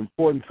why it's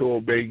important to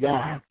obey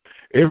God.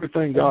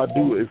 Everything God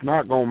do is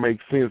not going to make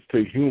sense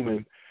to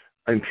human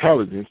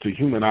intelligence, to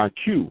human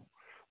IQ,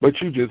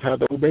 but you just have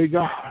to obey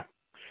God.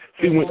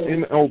 See, when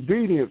in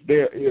obedience,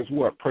 there is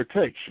what?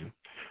 Protection.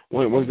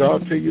 When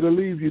God tell you to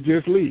leave, you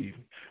just leave.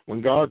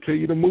 When God tell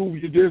you to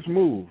move, you just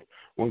move.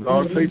 When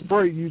God say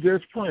pray, you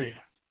just pray.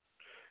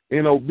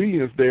 In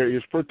obedience, there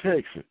is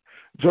protection.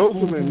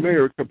 Joseph and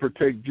Mary could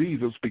protect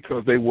Jesus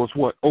because they was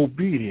what?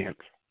 Obedient.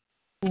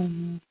 How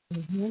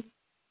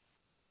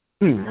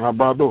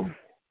about that?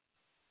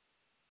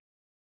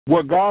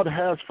 What God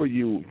has for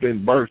you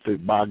been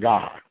birthed by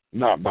God,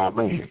 not by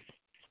man.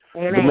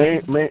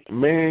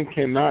 Man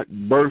cannot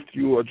birth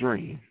you a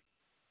dream.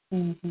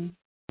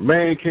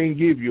 Man can't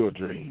give you a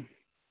dream.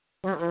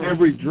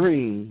 Every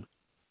dream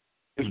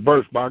is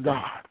birthed by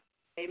God.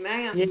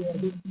 Amen.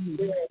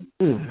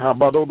 How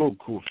about those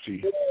cool?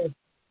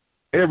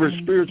 Every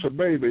spiritual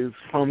baby is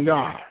from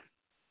God.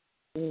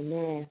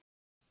 Amen.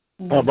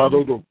 How about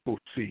those cool?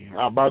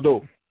 How about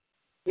those?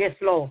 Yes,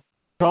 Lord.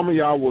 Some of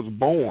y'all was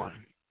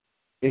born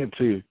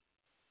into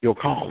your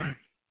calling.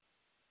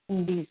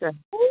 Jesus.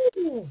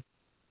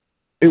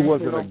 It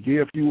wasn't a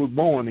gift, you was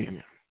born in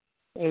it.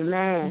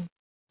 Amen.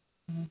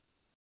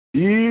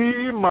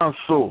 My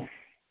soul.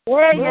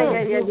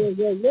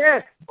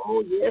 Yeah.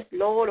 Oh, yes,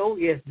 Lord. Oh,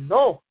 yes,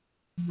 Lord.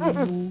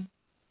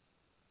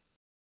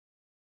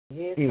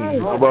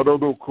 How about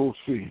those cool?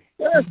 See,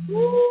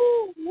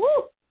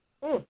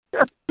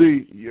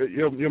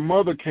 your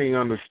mother can't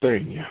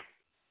understand you.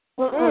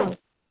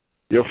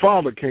 Your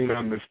father can't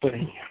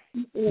understand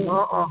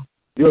you.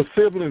 Your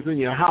siblings in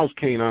your house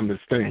can't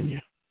understand you.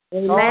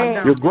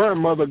 Amen. Your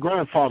grandmother,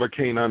 grandfather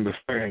can't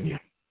understand you.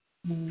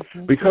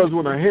 Because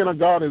when the hand of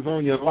God is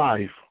on your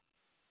life,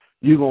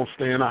 you're going to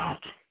stand out.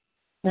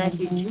 Thank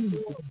you, Jesus.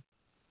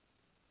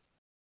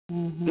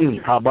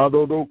 How about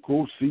those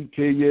cool?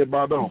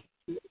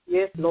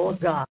 Yes, Lord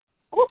God.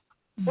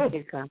 And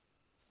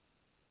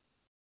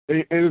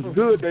it's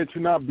good that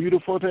you're not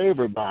beautiful to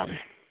everybody.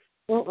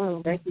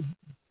 Thank you.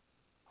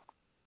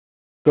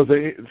 Because,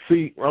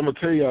 see, I'm going to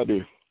tell y'all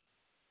this.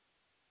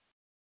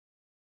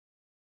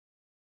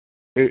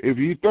 If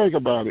you think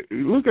about it,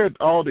 look at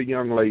all the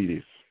young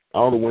ladies,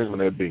 all the women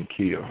that have been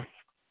killed.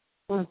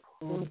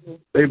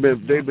 They've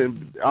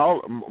been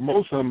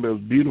most of them are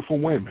beautiful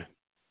women.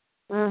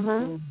 I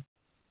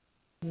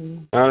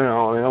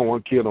don't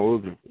want to kill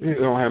those. It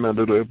don't have nothing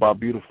to do about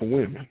beautiful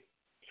women.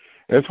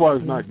 That's why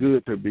it's not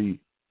good to be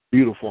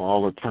beautiful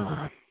all the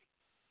time.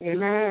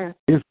 Amen.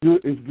 It's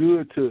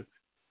good to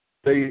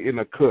stay in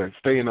the cut,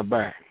 stay in the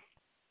back.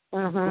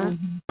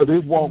 But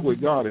this walk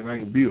with God, it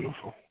ain't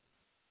beautiful.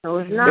 No,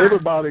 it's not.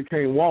 Everybody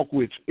can't walk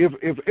with you.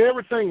 If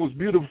everything was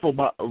beautiful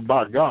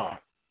by God,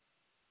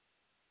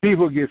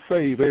 people get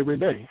saved every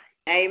day.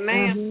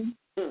 Amen.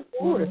 There's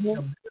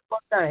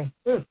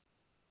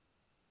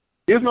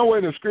no way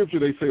in the scripture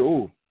they say,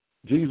 oh,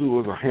 Jesus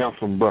was a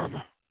handsome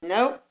brother.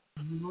 Nope.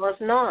 No,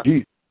 it's not.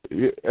 You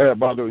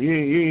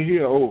ain't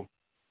hear, oh,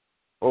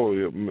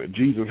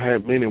 Jesus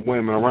had many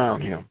women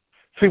around him.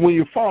 See, when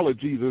you follow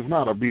Jesus, it's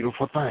not a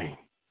beautiful thing.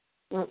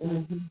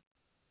 Mm-hmm.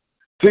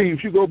 See,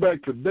 if you go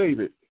back to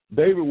David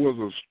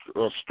was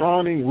a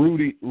strong,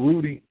 rooty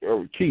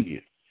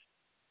kid.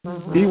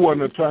 Mm-hmm. He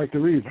wasn't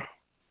attractive either.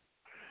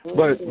 Mm-hmm.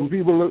 But when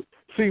people look,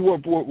 see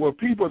what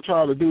people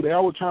try to do, they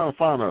always trying to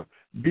find a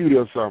beauty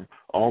or something.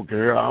 Oh,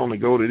 girl, I only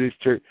go to this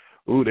church.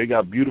 Ooh, they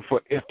got beautiful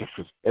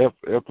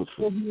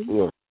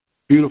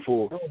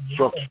beautiful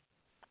structure.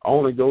 I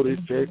only go to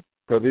this church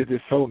because it's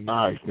just so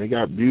nice. They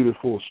got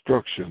beautiful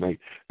structure. They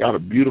got a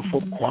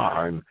beautiful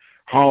choir and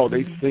how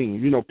they sing.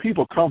 You know,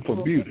 people come for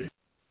beauty.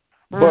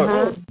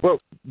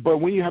 But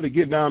when you have to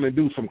get down and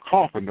do some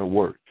carpenter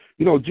work,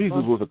 you know,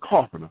 Jesus was a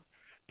carpenter.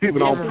 People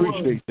don't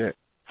appreciate that.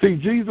 See,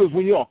 Jesus,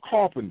 when you're a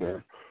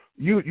carpenter,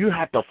 you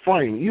have to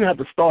frame. You have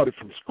to start it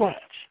from scratch.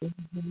 And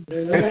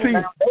see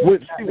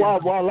why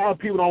a lot of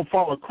people don't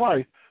follow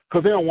Christ,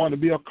 because they don't want to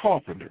be a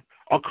carpenter.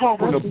 A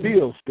carpenter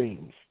builds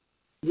things.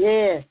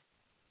 Yes.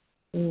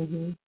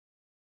 Mm-hmm.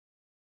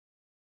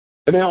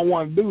 And they don't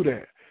want to do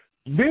that.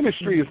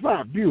 Ministry is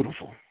not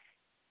beautiful.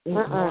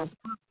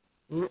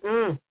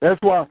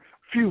 That's why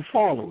few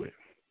follow it.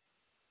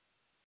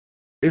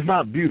 It's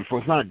not beautiful.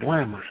 It's not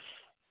glamorous.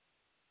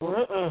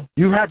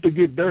 You have to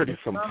get dirty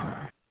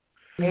sometimes.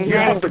 You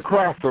have to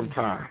cry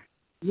sometimes.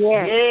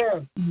 Yeah.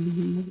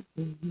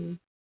 Mm-hmm.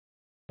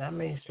 That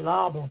means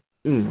slobber.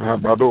 How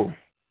about that?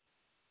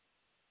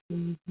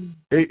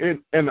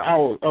 And I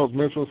was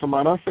mentioning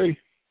somebody. I say,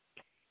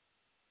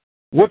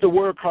 what the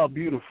word called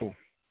beautiful?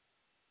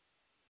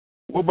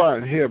 What about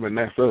in heaven?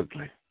 That's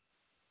ugly.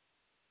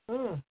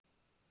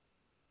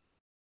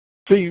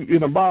 See, in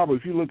the Bible,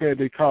 if you look at it,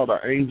 they call the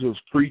angels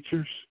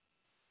creatures.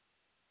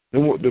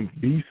 And what the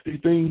beastly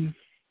things.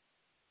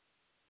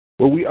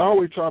 But we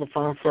always try to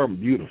find something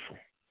beautiful.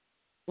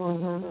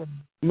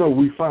 No,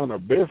 we find the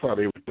best out of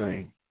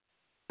everything,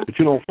 but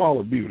you don't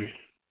follow beauty.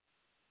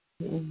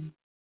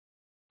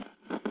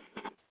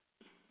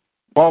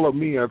 Follow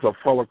me as I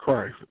follow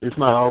Christ. It's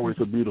not always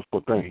a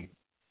beautiful thing.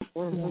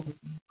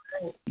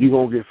 You're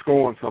going to get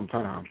scorned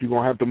sometimes. You're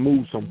going to have to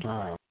move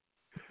sometimes.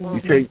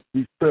 You can't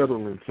be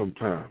settling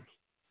sometimes.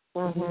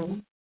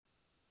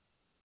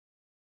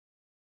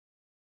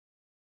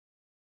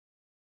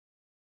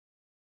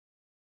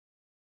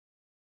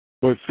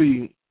 But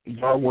see,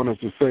 God wants us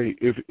to say,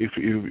 if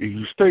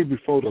you stay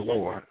before the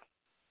Lord,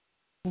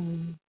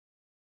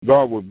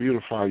 God will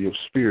beautify your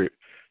spirit.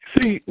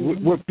 See,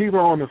 what people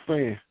don't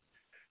understand,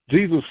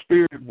 Jesus'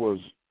 spirit was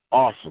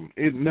awesome.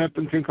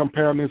 Nothing can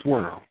compare in this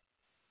world.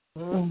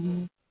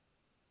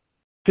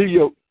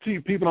 See,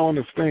 people don't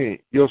understand.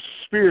 Your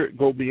spirit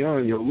go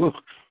beyond your looks.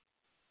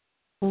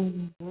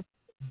 Ooh,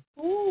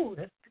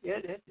 that's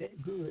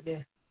good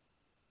there.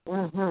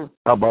 How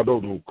about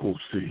those cool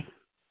see?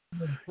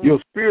 Your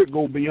spirit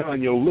go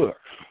beyond your looks.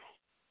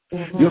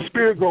 Your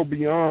spirit go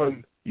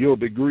beyond your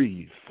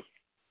degrees.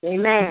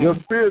 Amen. Your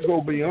spirit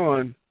go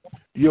beyond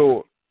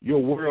your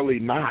worldly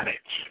knowledge.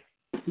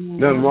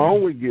 Nothing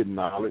wrong with getting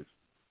knowledge,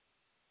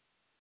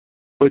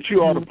 but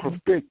you ought to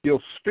perfect your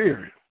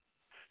spirit.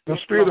 Your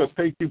spirit will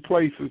take you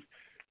places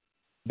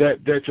that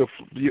your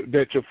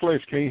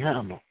flesh can't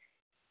handle.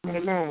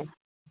 Amen.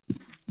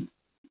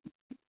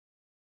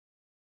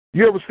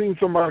 You ever seen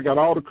somebody got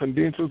all the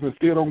credentials and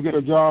still don't get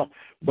a job,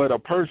 but a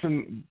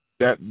person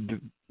that's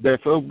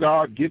of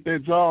God get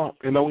that job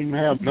and don't even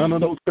have none of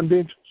those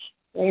credentials?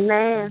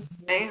 Amen.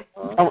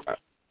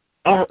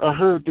 I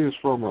heard this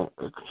from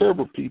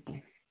several people.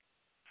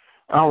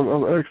 I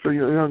was asking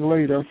a young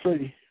lady, I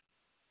say,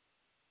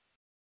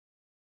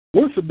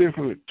 what's the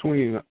difference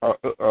between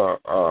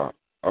a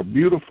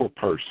beautiful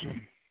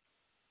person,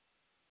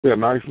 a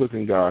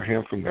nice-looking guy,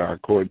 handsome guy,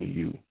 according to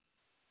you,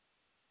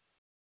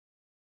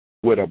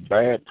 with a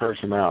bad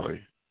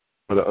personality,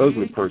 but an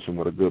ugly person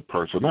with a good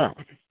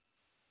personality?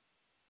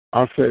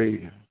 I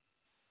say,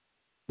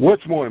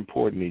 what's more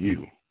important to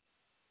you?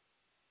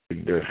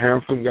 The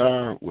handsome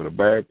guy with a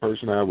bad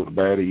personality, with a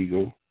bad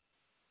ego,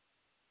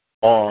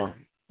 or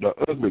the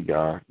ugly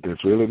guy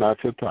that's really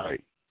not your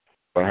type,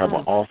 but have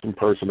an awesome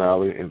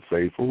personality and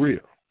say for real?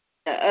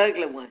 The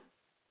ugly one.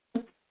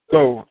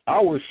 So I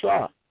was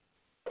shocked.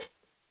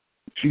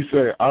 She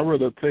said, I'd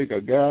rather take a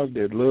guy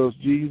that loves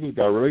Jesus,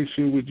 got a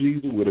relationship with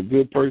Jesus, with a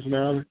good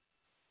personality,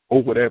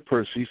 over that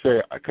person. She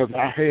said, because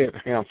I had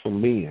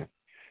handsome men.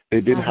 They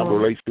didn't have a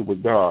relationship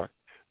with God,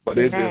 but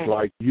it's just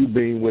like you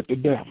being with the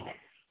devil.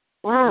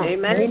 Wow.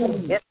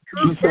 Amen.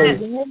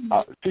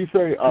 She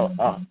said,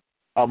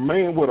 a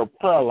man with a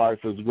prayer life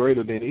is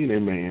greater than any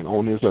man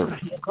on this earth.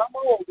 Come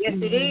on, yes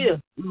it is.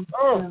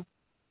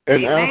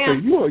 And I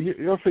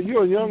said,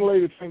 you're a young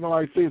lady thinking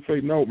like this.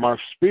 Say, no, my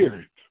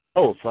spirit.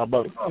 Oh, so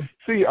about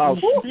see our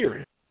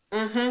spirit.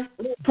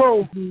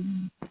 So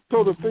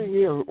the thing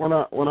is,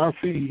 when I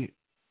see,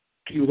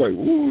 she was like,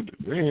 ooh,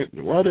 man,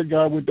 why that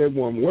guy with that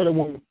woman? What that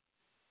woman?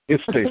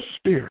 It's their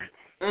spirit.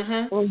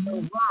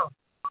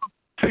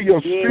 See,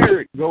 your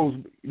spirit goes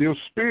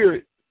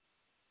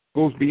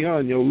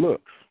beyond your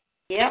looks.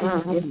 Yes,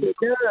 it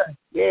does.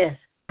 Yes.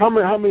 How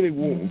many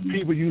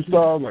people you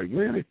saw like,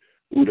 man,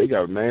 Ooh, they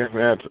got a nasty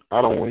answer.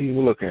 I don't want to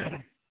even look at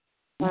them.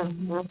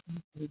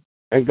 Mm-hmm.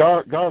 And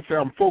God said,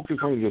 I'm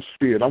focused on your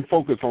spirit. I'm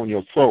focused on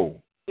your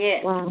soul.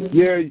 Yeah.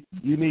 Yeah,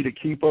 you need to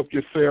keep up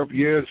yourself.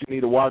 Yes, you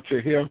need to watch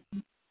your hair.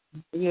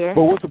 Yeah.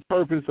 But what's the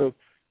purpose of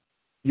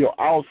your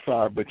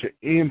outside, but your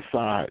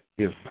inside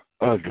is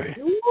ugly?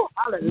 Ooh,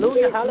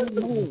 hallelujah,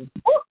 hallelujah.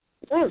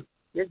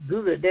 It's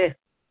good there.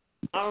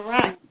 All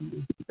right.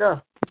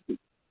 So.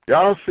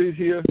 Y'all sit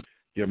here,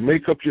 you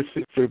make up your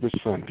six every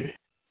Sunday.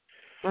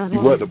 Mm-hmm.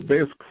 You wear the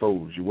best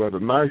clothes. You wear the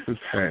nicest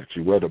hats.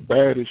 You wear the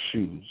baddest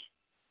shoes.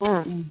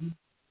 Mm-hmm.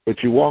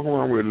 But you walk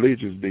around with a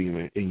religious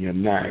demon and you're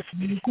nasty.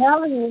 You.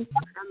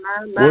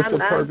 What's the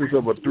purpose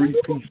of a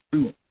three-piece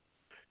suit?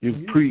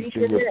 You preach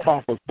and you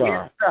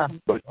prophesy,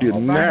 but you're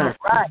nasty.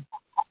 Right.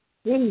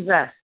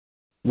 Jesus.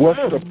 What's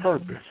the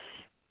purpose?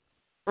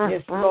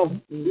 Yes,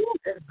 Lord.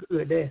 That's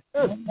good there.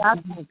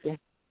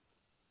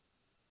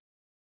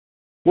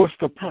 What's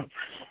the purpose?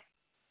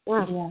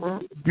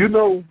 Mm-hmm. You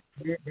know,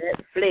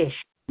 that flesh.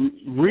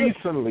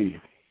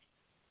 Recently,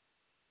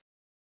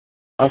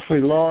 I say,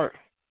 Lord,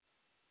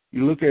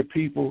 you look at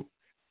people,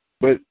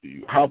 but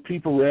how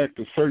people react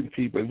to certain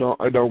people,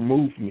 it don't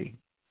move me.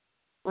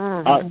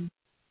 Mm-hmm.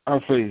 I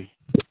say,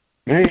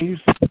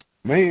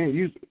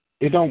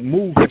 it don't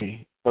move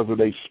me because of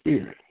their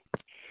spirit.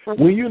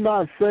 Mm-hmm. When you're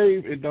not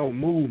saved, it don't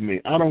move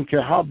me. I don't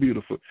care how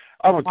beautiful.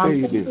 I'm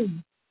gonna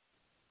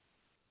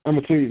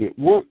tell you this.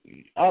 What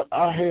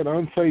I had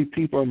unsaved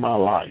people in my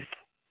life,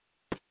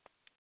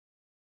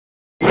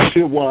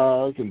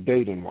 shit-wise and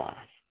dating-wise.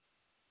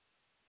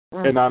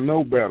 And I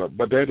know better,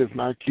 but that is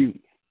not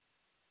cute.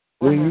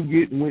 When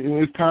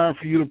it's time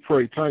for you to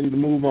pray, time you to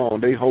move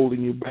on, they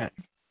holding you back.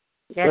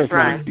 That's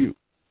right. Not cute.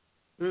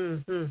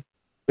 Mm-hmm.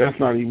 That's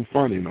not even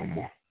funny no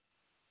more.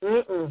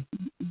 Mm-mm.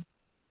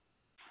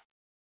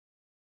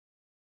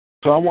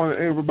 So I want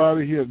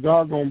everybody here,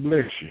 God gonna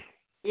bless you.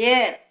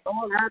 Yeah.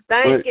 Oh,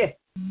 thank you.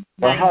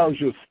 But how's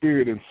your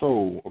spirit and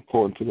soul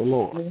according to the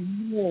Lord?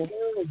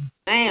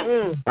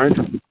 Damn.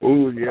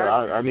 Oh yeah,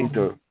 I need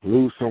to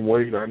lose some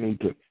weight.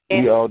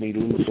 We all need to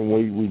lose some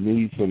weight. We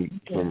need some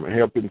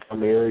help in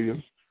some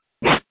areas.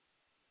 But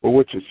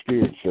what your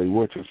spirit say?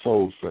 What your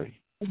soul say?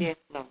 Yes,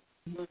 Lord.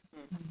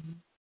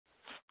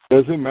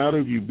 Does it matter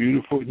if you're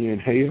beautiful and you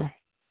inhale?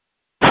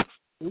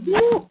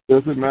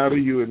 Does it matter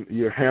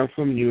you're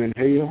handsome, you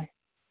inhale?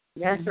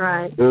 That's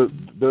right. Does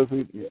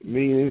it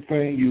mean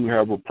anything? You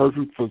have a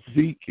perfect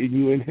physique and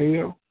you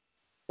inhale?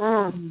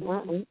 Does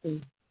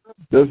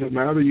it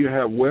matter you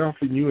have wealth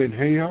and you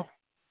inhale?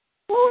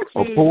 Or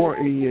poor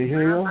and you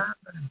inhale?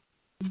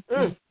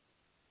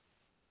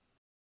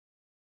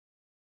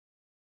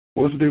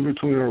 What's the difference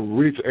between a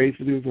rich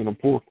atheist and a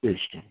poor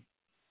Christian?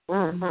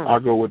 I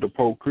go with the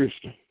poor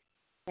Christian.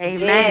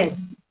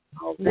 Amen.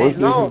 What's the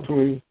difference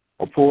between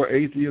a poor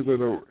atheist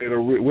and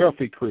a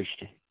wealthy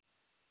Christian?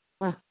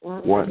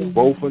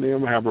 Both of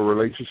them have a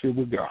relationship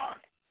with God.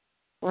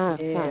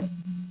 Yeah.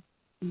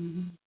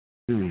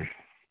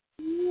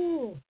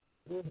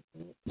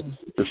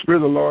 The Spirit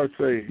of the Lord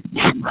say,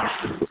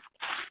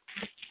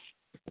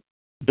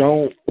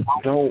 don't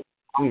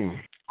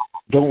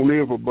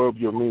live above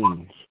your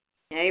means.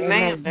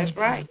 Amen. That's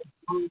right.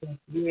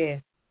 Yeah.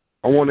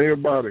 I want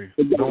everybody,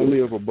 don't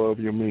live above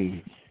your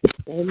means.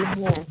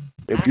 Amen.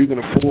 If you can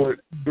afford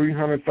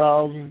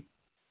 $300,000,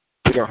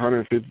 get a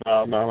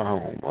 $150,000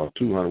 home or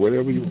 $200,000,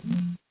 whatever you.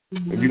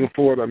 If you can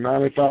afford a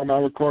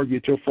 $90,000 car,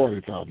 get your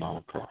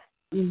 $40,000 car.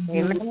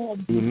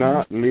 Amen. Do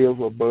not live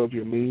above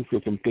your means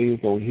because some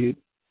things don't hit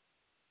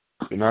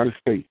the United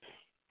States.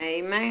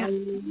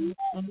 Amen.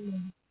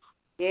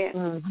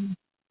 Yeah.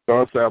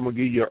 God said, I'm going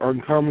to give you an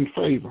uncommon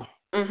favor.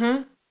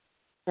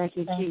 Thank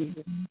you,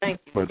 Jesus. Thank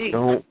you. But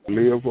don't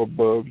live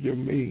above your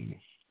means.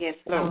 Yes,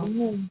 Lord.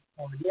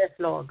 Oh, yes,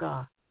 Lord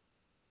God.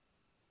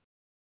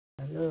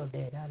 I love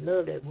that. I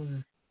love that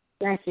word.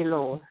 Thank you,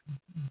 Lord.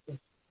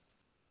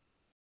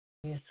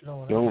 Yes,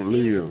 Lord. Don't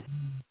live.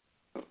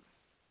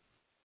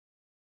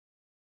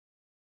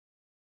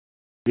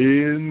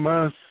 In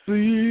my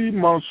sea,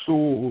 my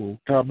soul,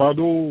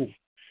 Kabado.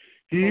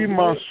 In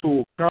my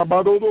soul,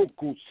 Kabado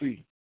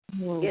Kosi.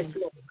 Yes,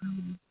 Lord.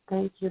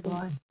 Thank you,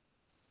 Lord.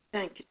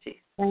 Thank you,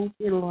 Jesus. Thank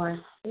you, Lord.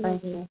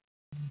 Thank you.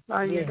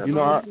 You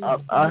know,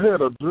 I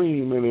had a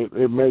dream and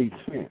it made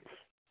sense.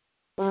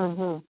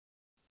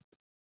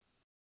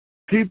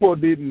 People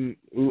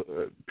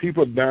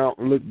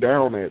look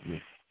down at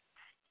me.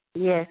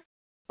 Yes.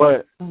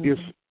 But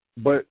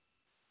but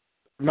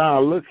now I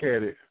look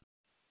at it,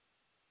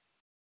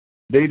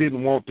 they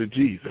didn't want the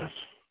Jesus.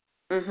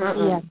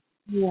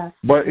 Yes.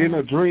 But in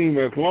a dream,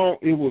 it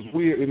was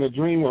weird. In a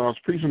dream when I was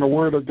preaching the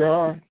word of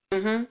God,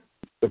 the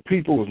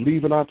people was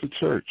leaving out the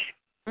church.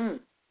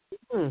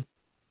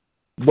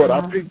 But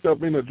I picked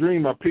up in a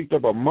dream, I picked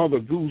up a Mother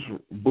Goose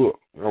book,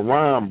 a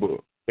rhyme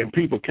book, and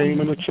people came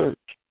in the church.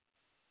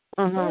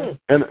 And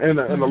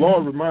the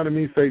Lord reminded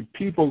me, say,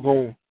 people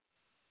gonna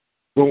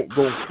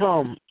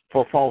come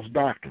for false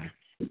doctrine.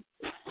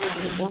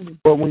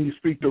 But when you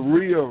speak the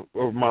real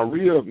of my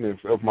realness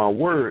of my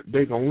word,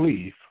 they gonna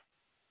leave.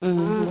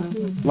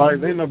 Mm-hmm.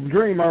 Like in a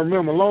dream, I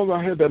remember, as long as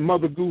I had that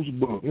Mother Goose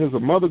book, there's a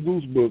Mother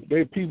Goose book,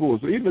 people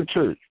was in the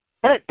church,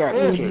 packed out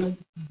in the church.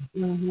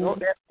 Mm-hmm.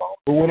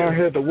 But when I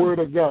had the Word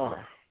of God,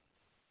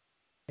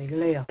 and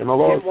the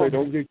Lord said,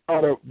 don't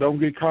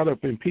get caught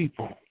up in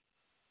people.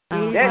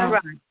 That's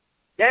right.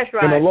 That's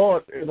right. And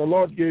the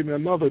Lord gave me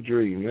another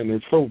dream, and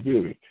it's so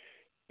vivid.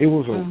 It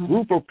was a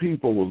group of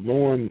people was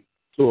going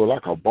to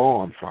like a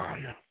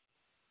bonfire.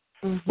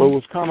 So it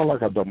was kind of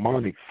like a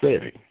demonic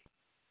setting.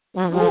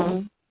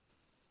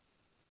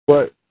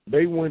 But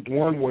they went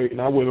one way,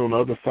 and I went on the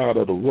other side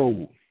of the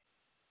road.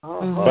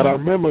 But I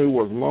remember it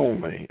was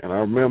lonely, and I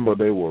remember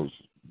there was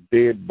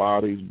dead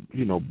bodies,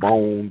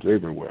 bones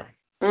everywhere.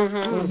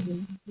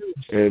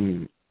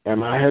 And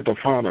I had to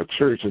find a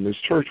church, and this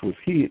church was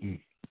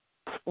hidden,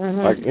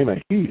 like in a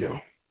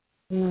hill.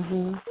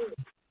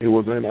 It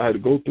was I had to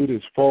go through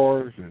this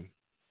forest, and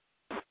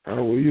I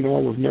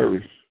was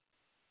nervous.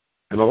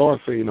 And the Lord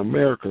said, in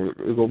America,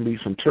 there's going to be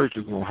some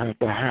churches going to have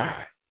to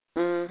hide.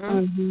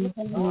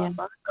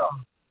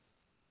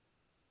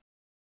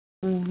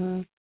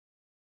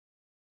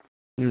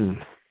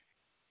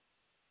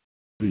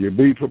 So you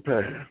be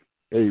prepared.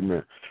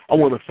 Amen. I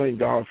want to thank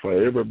God for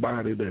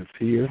everybody that's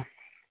here.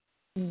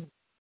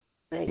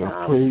 Thank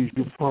I praise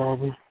you,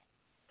 Father.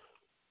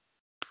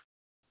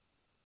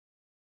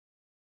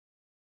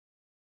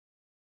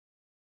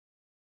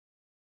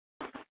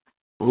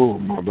 Oh,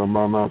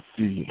 Mother,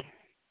 see.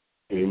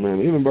 Amen.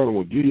 Anybody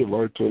will give your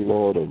life to the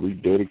Lord or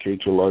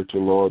rededicate your life to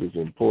the Lord, it's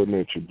important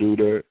that you do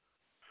that.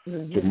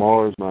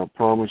 Tomorrow is not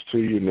promised to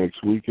you.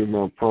 Next week is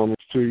not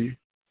promised to you.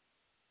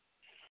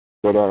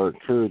 But I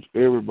encourage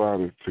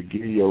everybody to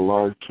give your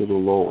life to the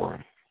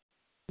Lord.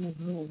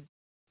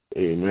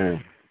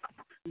 Amen.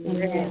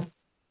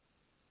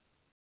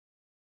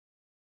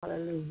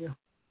 Hallelujah.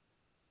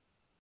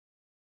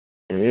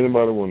 And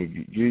anybody want to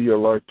give your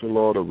life to the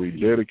Lord or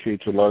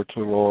rededicate your life to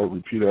the Lord,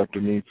 repeat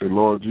after me. Say,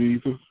 Lord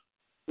Jesus.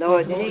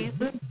 Lord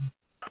Jesus.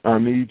 I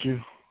need you.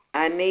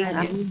 I need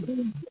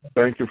you.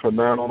 Thank you for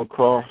dying on the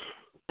cross.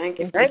 Thank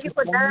you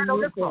for dying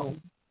on the cross.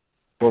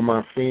 For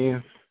my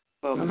sins.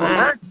 For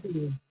my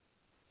sins.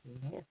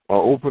 I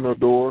open the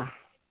door.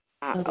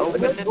 I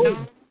open the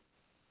door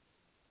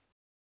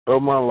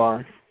of my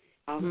life.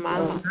 Of my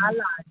life.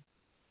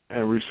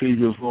 And receive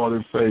you as Lord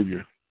and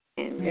Savior.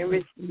 And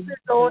receive you,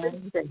 Lord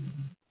and Savior.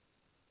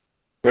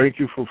 Thank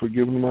you for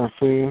forgiving my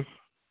sins.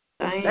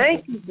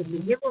 Thank you for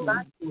forgiving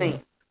my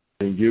sins.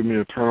 And give me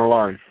eternal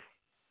life.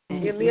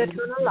 And give me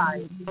eternal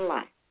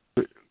life.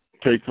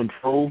 Take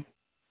control.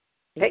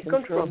 Take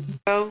control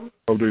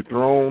of the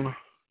throne.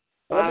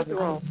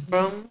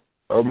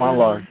 Of my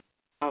life.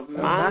 Of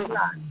my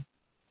life.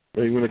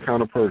 Make me the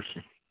kind of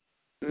person.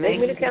 Make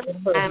me the kind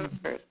of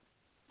person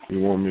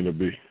you want me to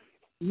be.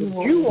 You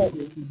want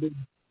me to be.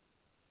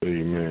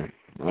 Amen.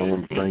 I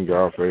want to thank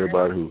God for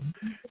everybody who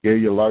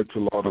gave your life to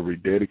the Lord or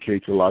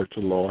rededicate your life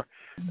to the Lord.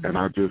 And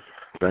I just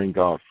thank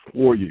God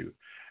for you.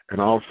 And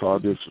also I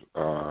just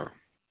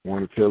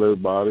want to tell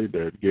everybody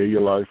that gave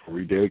your life or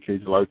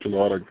rededicate your life to the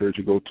Lord, I encourage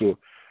you to go to a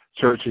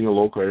church in your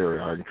local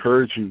area. I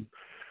encourage you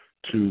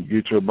to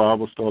get your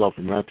Bible started off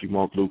in Matthew,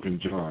 Mark, Luke, and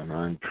John.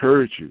 I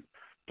encourage you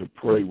to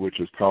pray, which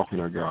is talking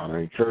to God. I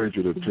encourage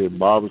you to attend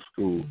Bible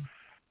school,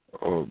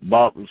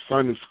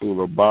 Sunday school,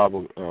 or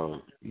Bible,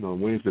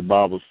 Wednesday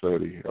Bible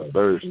study, or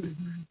Thursday,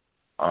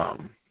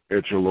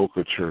 at your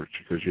local church,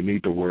 because you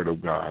need the Word of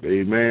God.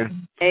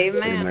 Amen.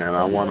 Amen.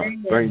 I want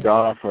to thank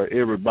God for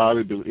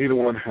everybody. Do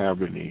anyone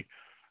have any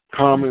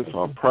comments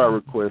or prayer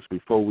requests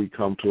before we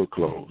come to a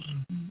close?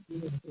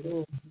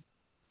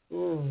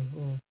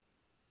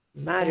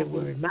 Mighty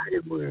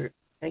word.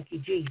 Thank you,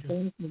 Jesus.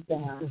 Thank you,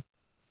 God.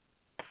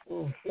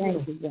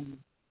 Thank you,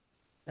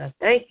 God.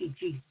 Thank you,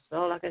 Jesus.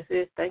 All I can say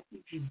is thank you,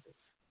 Jesus.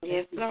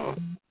 Yes, Lord.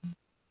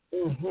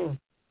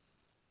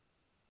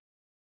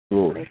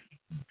 Glory.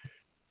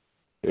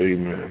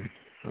 Amen.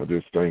 I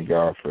just thank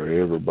God for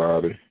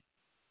everybody.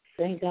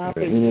 Thank God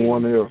for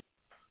anyone else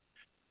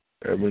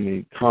have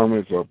any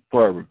comments or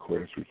prayer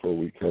requests before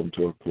we come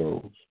to a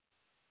close?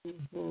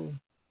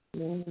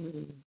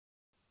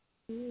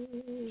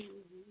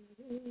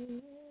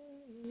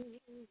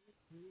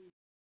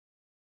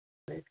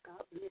 Bless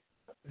God, bless.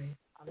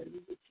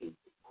 Hallelujah,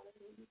 Jesus.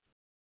 Hallelujah.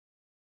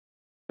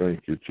 Thank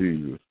you,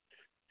 Jesus.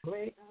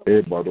 Great.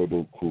 Everybody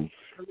do cool.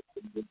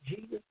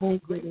 Jesus,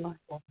 thank you, God.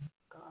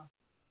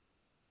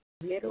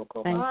 Thank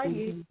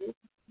you.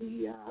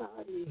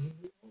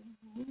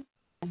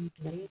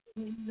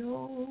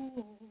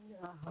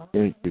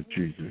 Thank you,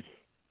 Jesus.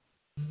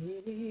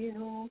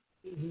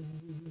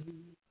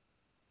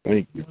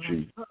 Thank you,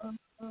 Jesus.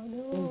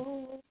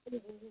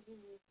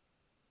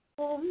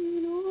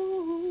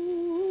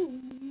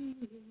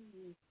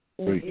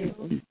 Thank you,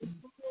 Jesus.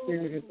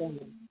 Spirit of God.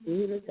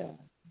 Spirit of God.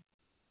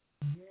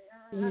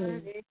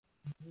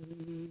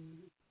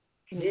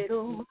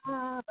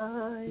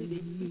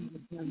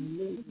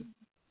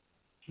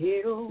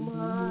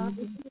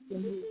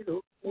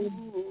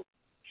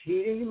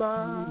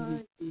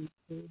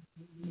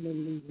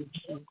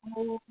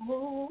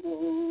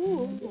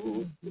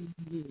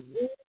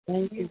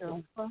 Thank you,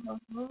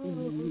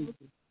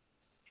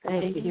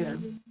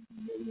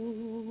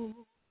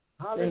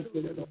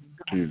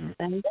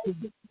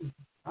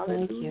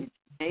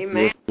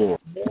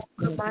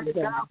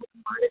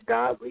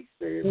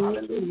 serve.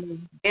 Hallelujah.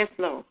 Yes,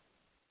 Lord.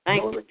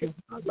 Thank you.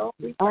 Lord,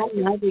 we thank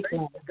you,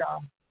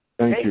 God.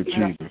 Thank you,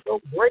 Jesus. God. So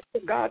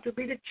grateful, God, to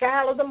be the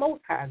child of the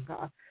Most High,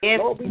 God. Yes,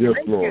 Lord, we yes,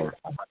 thank Lord. you,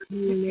 God.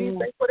 Hallelujah.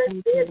 Thank you for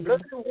that dead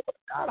blood and water,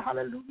 God.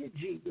 Hallelujah,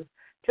 Jesus.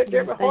 Touch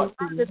every heart,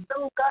 mind, and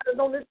soul, God, is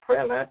on this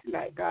prayer line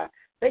tonight, God.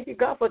 Thank you,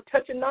 God, for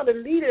touching on the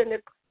leader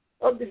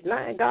of this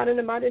line, God, in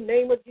the mighty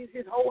name of Jesus,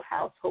 his whole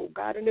household,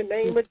 God, in the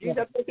name of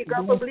Jesus. Thank you,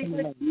 God, for releasing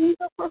the keys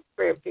of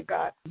prosperity,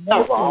 God,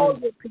 over all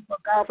your people,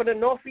 God, for the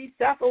north, east,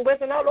 south, and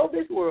west, and all over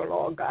this world,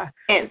 Lord God.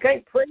 We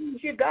can't praise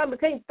you, God. We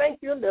can't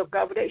thank you enough,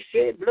 God, for that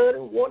shed blood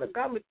and water,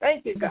 God. We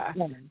thank you, God.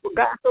 For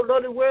God so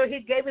loved the world,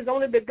 he gave his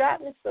only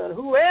begotten Son.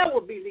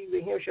 Whoever believes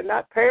in him shall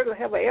not perish but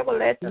have an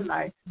everlasting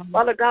life.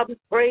 Father God, we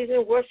praise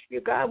and worship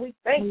you, God. We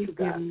thank you,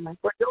 God,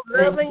 for your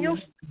love and your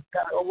strength,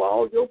 God, over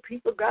all your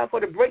people, God, for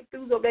the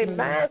breakthroughs of their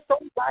minds, soul,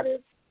 body,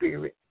 and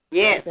spirit.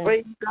 Yes.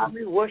 Praise God,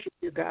 we worship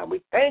you, God.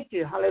 We thank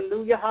you.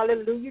 Hallelujah,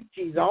 hallelujah,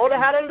 Jesus. All the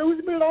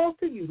hallelujahs belong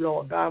to you,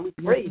 Lord God. We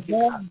praise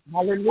you, God.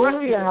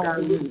 Hallelujah,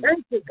 hallelujah.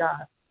 Thank you,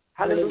 God.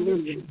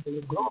 Hallelujah.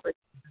 Glory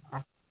to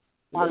God.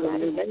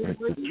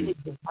 Hallelujah,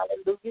 Jesus.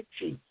 Hallelujah,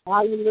 Jesus.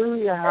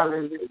 Hallelujah,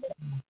 hallelujah.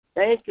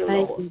 Thank you,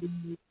 Lord.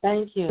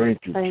 Thank you. Thank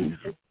you,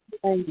 Jesus.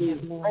 Thank you,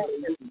 Lord.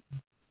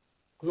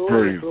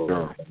 Glory, glory,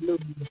 God.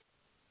 Hallelujah.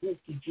 Thank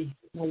you, Jesus.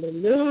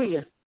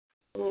 Hallelujah.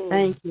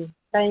 Thank you.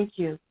 Thank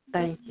you.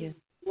 Thank you.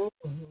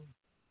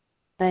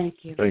 Thank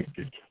you. Thank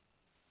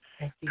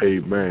you.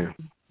 Amen.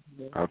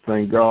 I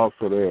thank God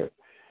for that.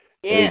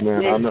 Yes,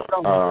 Amen. I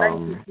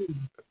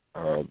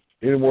know,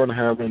 anyone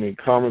have any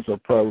comments or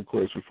prayer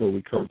requests before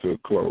we come to a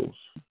close?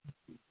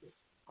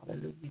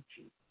 Hallelujah,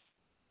 Jesus.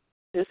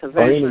 This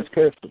evangelist.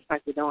 How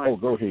you doing? Oh,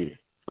 go ahead.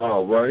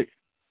 All right.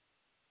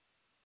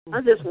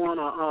 I just want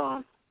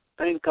to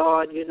thank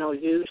God. You know,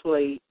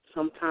 usually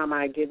sometime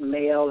I get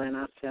mail and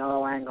I say,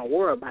 oh, I ain't going to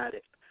worry about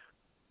it.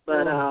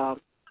 But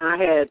I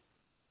had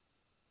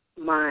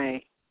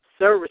my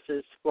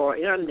services for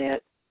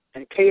internet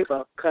and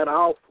cable cut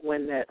off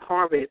when that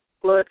Harvey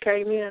flood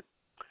came in.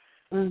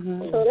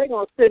 Mm-hmm. So they're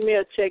going to send me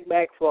a check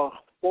back for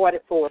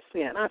 44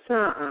 cents. I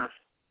said,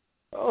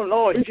 oh,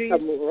 Lord, there's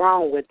something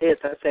wrong with this.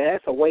 I said,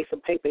 that's a waste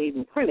of paper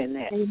even printing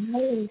that.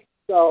 Mm-hmm.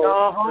 So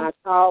I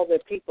called the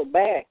people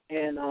back,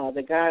 and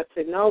the guy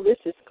said, no, this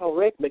is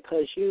correct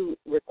because you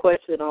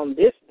requested on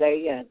this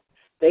day, and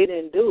they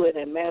didn't do it.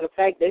 And matter of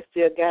fact, they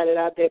still got it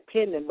out there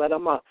pending, but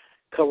I'm going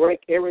to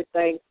correct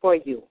everything for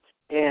you.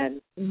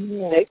 And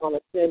they're going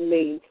to send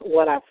me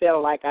what I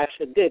felt like I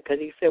should get. Because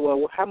he said,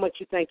 well, how much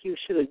you think you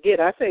should get?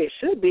 I say it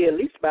should be at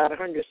least about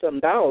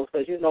 $100-something.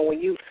 Because, you know, when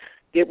you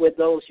get with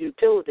those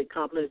utility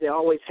companies, they're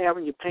always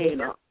having you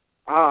paying a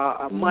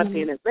month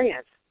in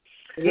advance.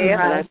 Yeah,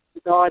 and I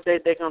thought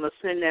that they're going to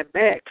send that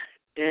back.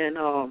 And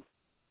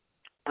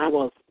I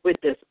was with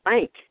this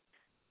bank.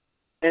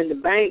 And the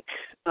bank,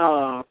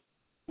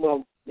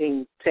 well,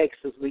 in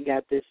Texas, we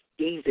got this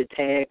easy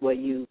tag where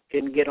you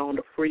can get on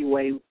the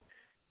freeway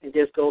and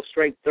just go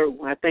straight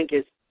through. I think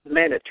it's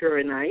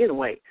mandatory now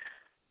anyway.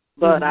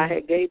 But I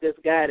had gave this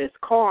guy this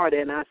card,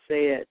 and I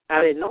said,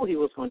 I didn't know he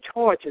was going to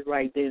charge it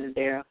right then and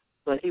there,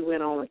 but he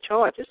went on and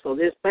charged it. So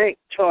this bank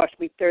charged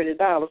me $30.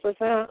 I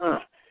said,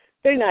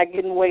 they're not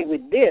getting away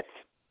with this.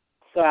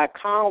 So I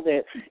called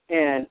it,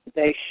 and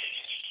they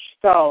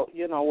saw,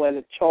 you know, where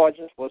the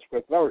charges was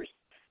reversed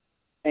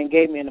and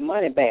gave me the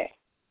money back.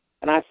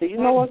 And I said, you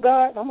know what,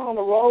 God, I'm on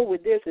the road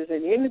with this. Is there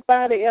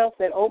anybody else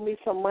that owe me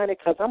some money?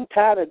 Because I'm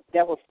tired of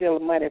devil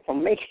stealing money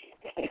from me.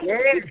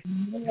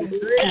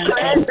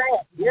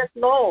 Yes,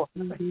 Lord.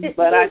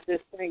 But I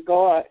just thank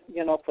God,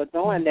 you know, for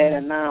doing that,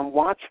 and now I'm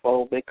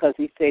watchful because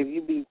he said if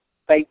you be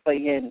faithful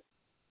in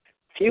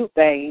few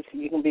things,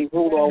 you can be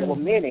ruled over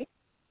many.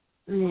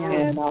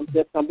 And I'm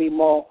just going to be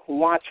more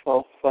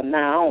watchful from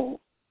now on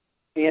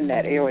in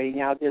that area.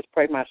 Y'all just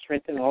pray my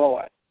strength in the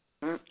Lord.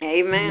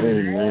 Amen.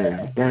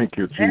 Amen. Thank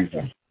you,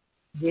 Jesus.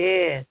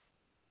 Yes.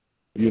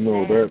 You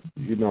know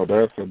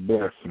that's a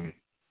blessing.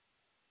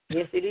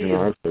 Yes, it is. You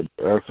know,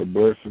 that's a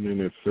blessing in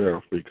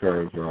itself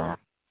because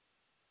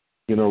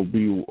you know,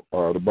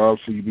 the Bible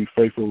says you be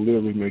faithful to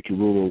live and make you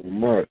rule over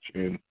much.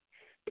 And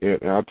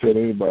I tell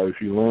anybody, if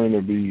you learn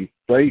to be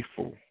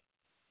faithful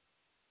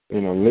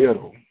in a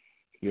little,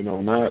 you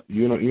know, not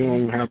you don't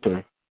even have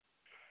to,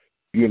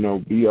 you know,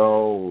 be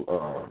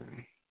all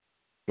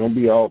don't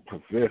be all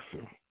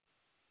possessive.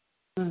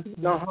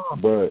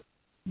 But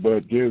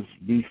just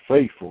be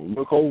faithful.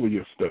 Look over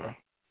your stuff.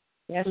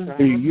 That's right.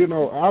 See, you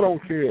know, I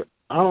don't care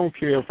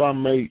if I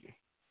make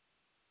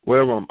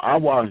whatever. I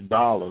watch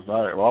dollars.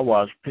 I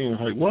watch pennies.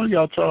 Like, what are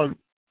y'all charging?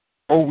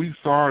 Oh, we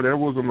sorry, that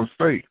was a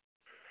mistake.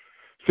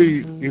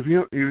 See, if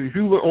you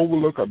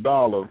overlook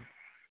 $1,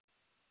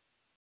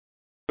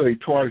 say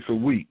twice a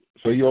week.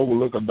 So you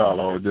overlook $1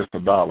 or just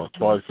 $1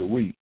 twice a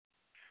week.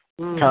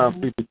 Times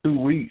 52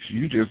 weeks,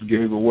 you just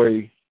gave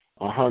away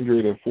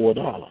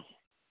 $104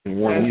 in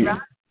 1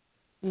 year.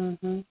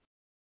 Right.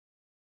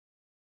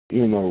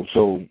 You know,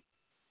 so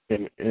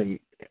and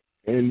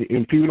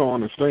people don't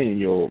understand.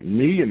 Your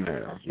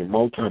millionaires, your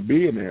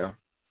multi-billionaires,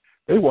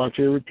 they watch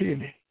every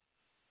penny.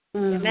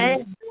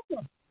 Amen.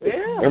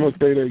 Yeah. I'm going to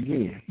say that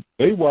again.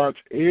 They watch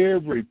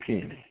every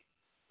penny.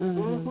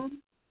 Mm-hmm.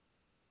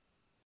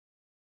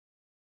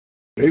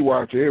 They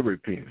watch every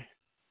penny.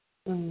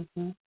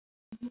 Mm-hmm.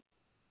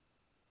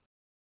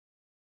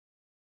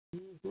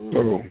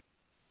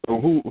 So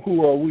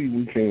who are we?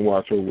 We can't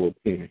watch over a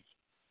penny.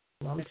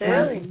 I'm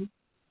telling you.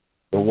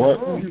 So what?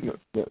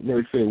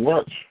 They say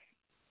watch.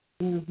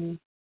 Mm-hmm.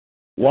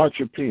 Watch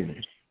your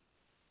pennies.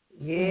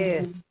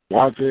 Yeah.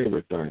 Watch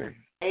everything.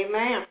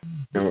 Amen.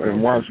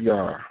 And watch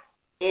God.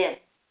 Yes.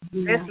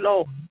 That's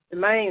Lord. The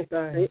main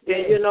thing.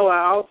 And, you know,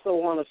 I also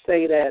want to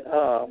say that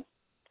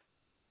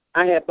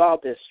I had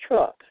bought this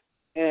truck,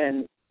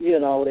 and, you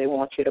know, they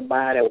want you to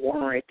buy that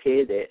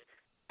warranty, that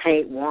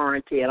paint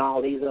warranty, and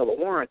all these other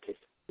warranties.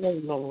 No,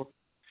 Lord.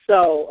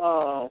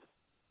 So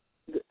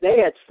they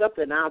had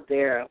something out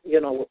there, you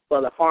know,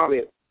 for the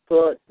Harvey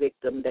flood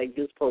victim that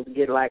you're supposed to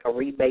get like a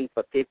rebate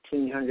for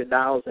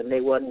 $1,500, and they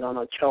wasn't going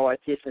to charge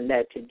this and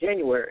that to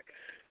January.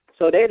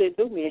 So they didn't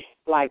do me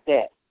like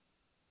that.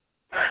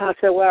 I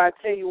said, well, I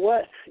tell you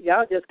what,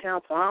 y'all just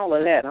cancel all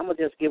of that. I'm going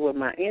to just get with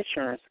my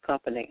insurance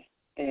company.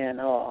 And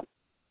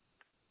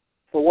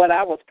for what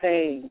I was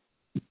paying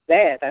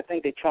that, I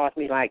think they charged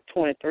me like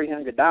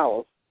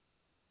 $2,300.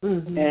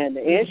 Mm-hmm. And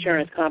the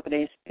insurance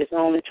company is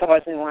only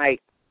charging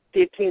like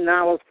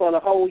 $15 for the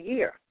whole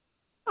year.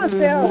 I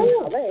said,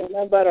 oh, that ain't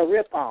nothing but a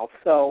ripoff.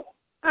 So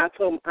I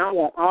told them I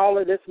want all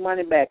of this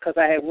money back because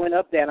I had went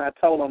up there and I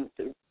told them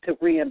to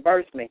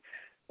reimburse me,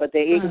 but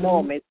they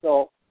ignored me.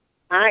 So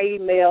I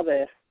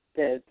emailed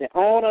the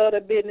owner of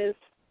the business,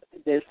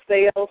 the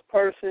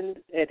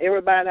salesperson, and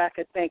everybody I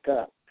could think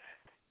of.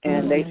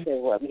 And they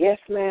said, well, yes,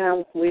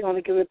 ma'am, we're going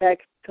to give it back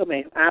to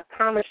me. I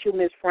promise you,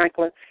 Miss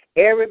Franklin,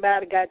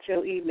 everybody got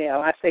your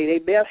email. I say they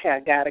better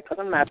have got it because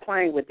I'm not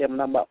playing with them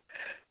no more.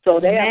 So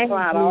they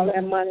applied all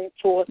that money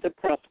towards the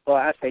principal.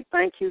 I say,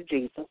 thank you,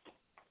 Jesus.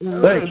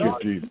 Thank you,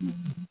 Jesus.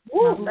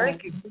 Ooh,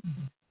 thank you.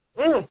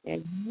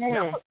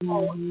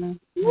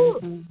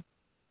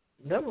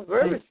 That was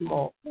very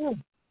small.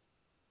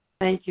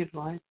 Thank you,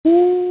 Lord.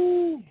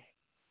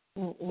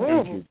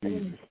 Thank you,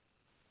 Jesus.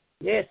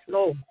 Yes,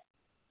 Lord.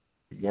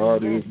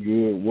 God is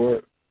good.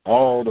 What?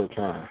 All the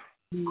time.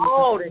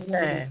 All the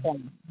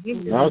time.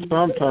 Not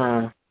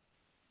sometimes.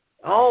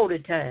 All the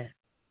time.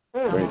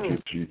 Thank you,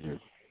 Jesus.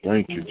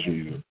 Thank you,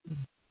 Jesus.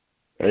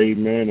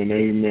 Amen and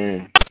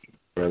amen.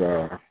 But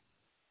I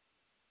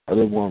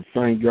just want to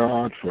thank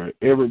God for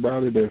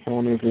everybody that's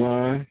on this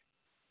line.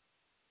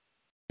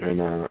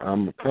 And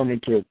I'm coming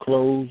to a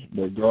close,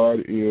 but God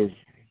is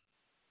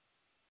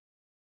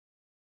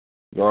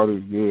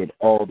good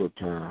all the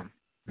time.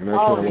 And that's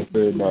what I'm going to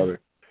say about it.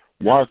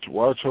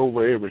 Watch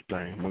over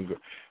everything. I'm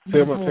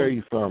going to tell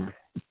you something.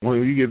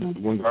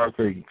 When God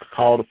says,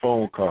 call the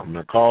phone company,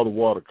 or call the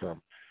water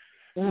company,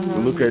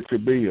 look at your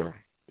bill.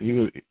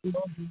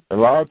 A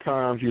lot of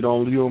times you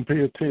don't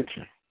pay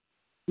attention.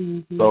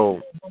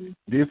 So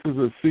this is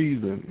a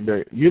season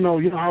that you know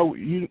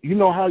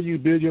how you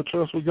build your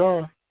trust with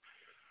God.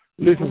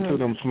 Listen to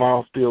them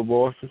small, still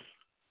voices.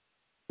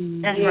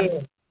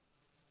 Amen.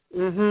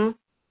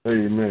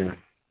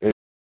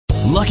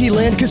 Lucky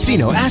Land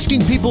Casino,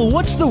 asking people,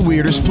 what's the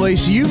weirdest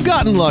place you've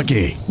gotten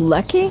lucky?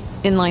 Lucky?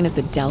 In line at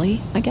the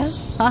deli, I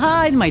guess?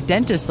 Aha, in my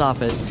dentist's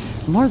office.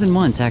 More than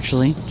once,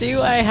 actually.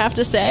 Do I have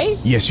to say?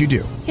 Yes, you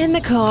do. In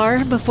the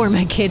car before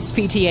my kids'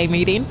 PTA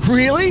meeting.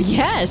 Really?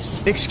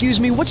 Yes. Excuse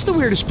me, what's the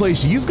weirdest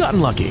place you've gotten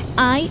lucky?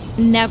 I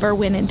never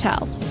win and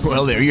tell.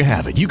 Well, there you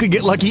have it. You can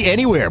get lucky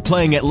anywhere,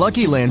 playing at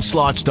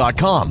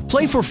LuckyLandSlots.com.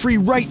 Play for free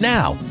right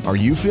now. Are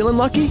you feeling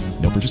lucky?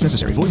 No purchase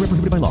necessary. Void where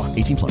prohibited by law.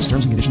 18+.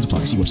 Terms and conditions apply.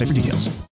 See website for details.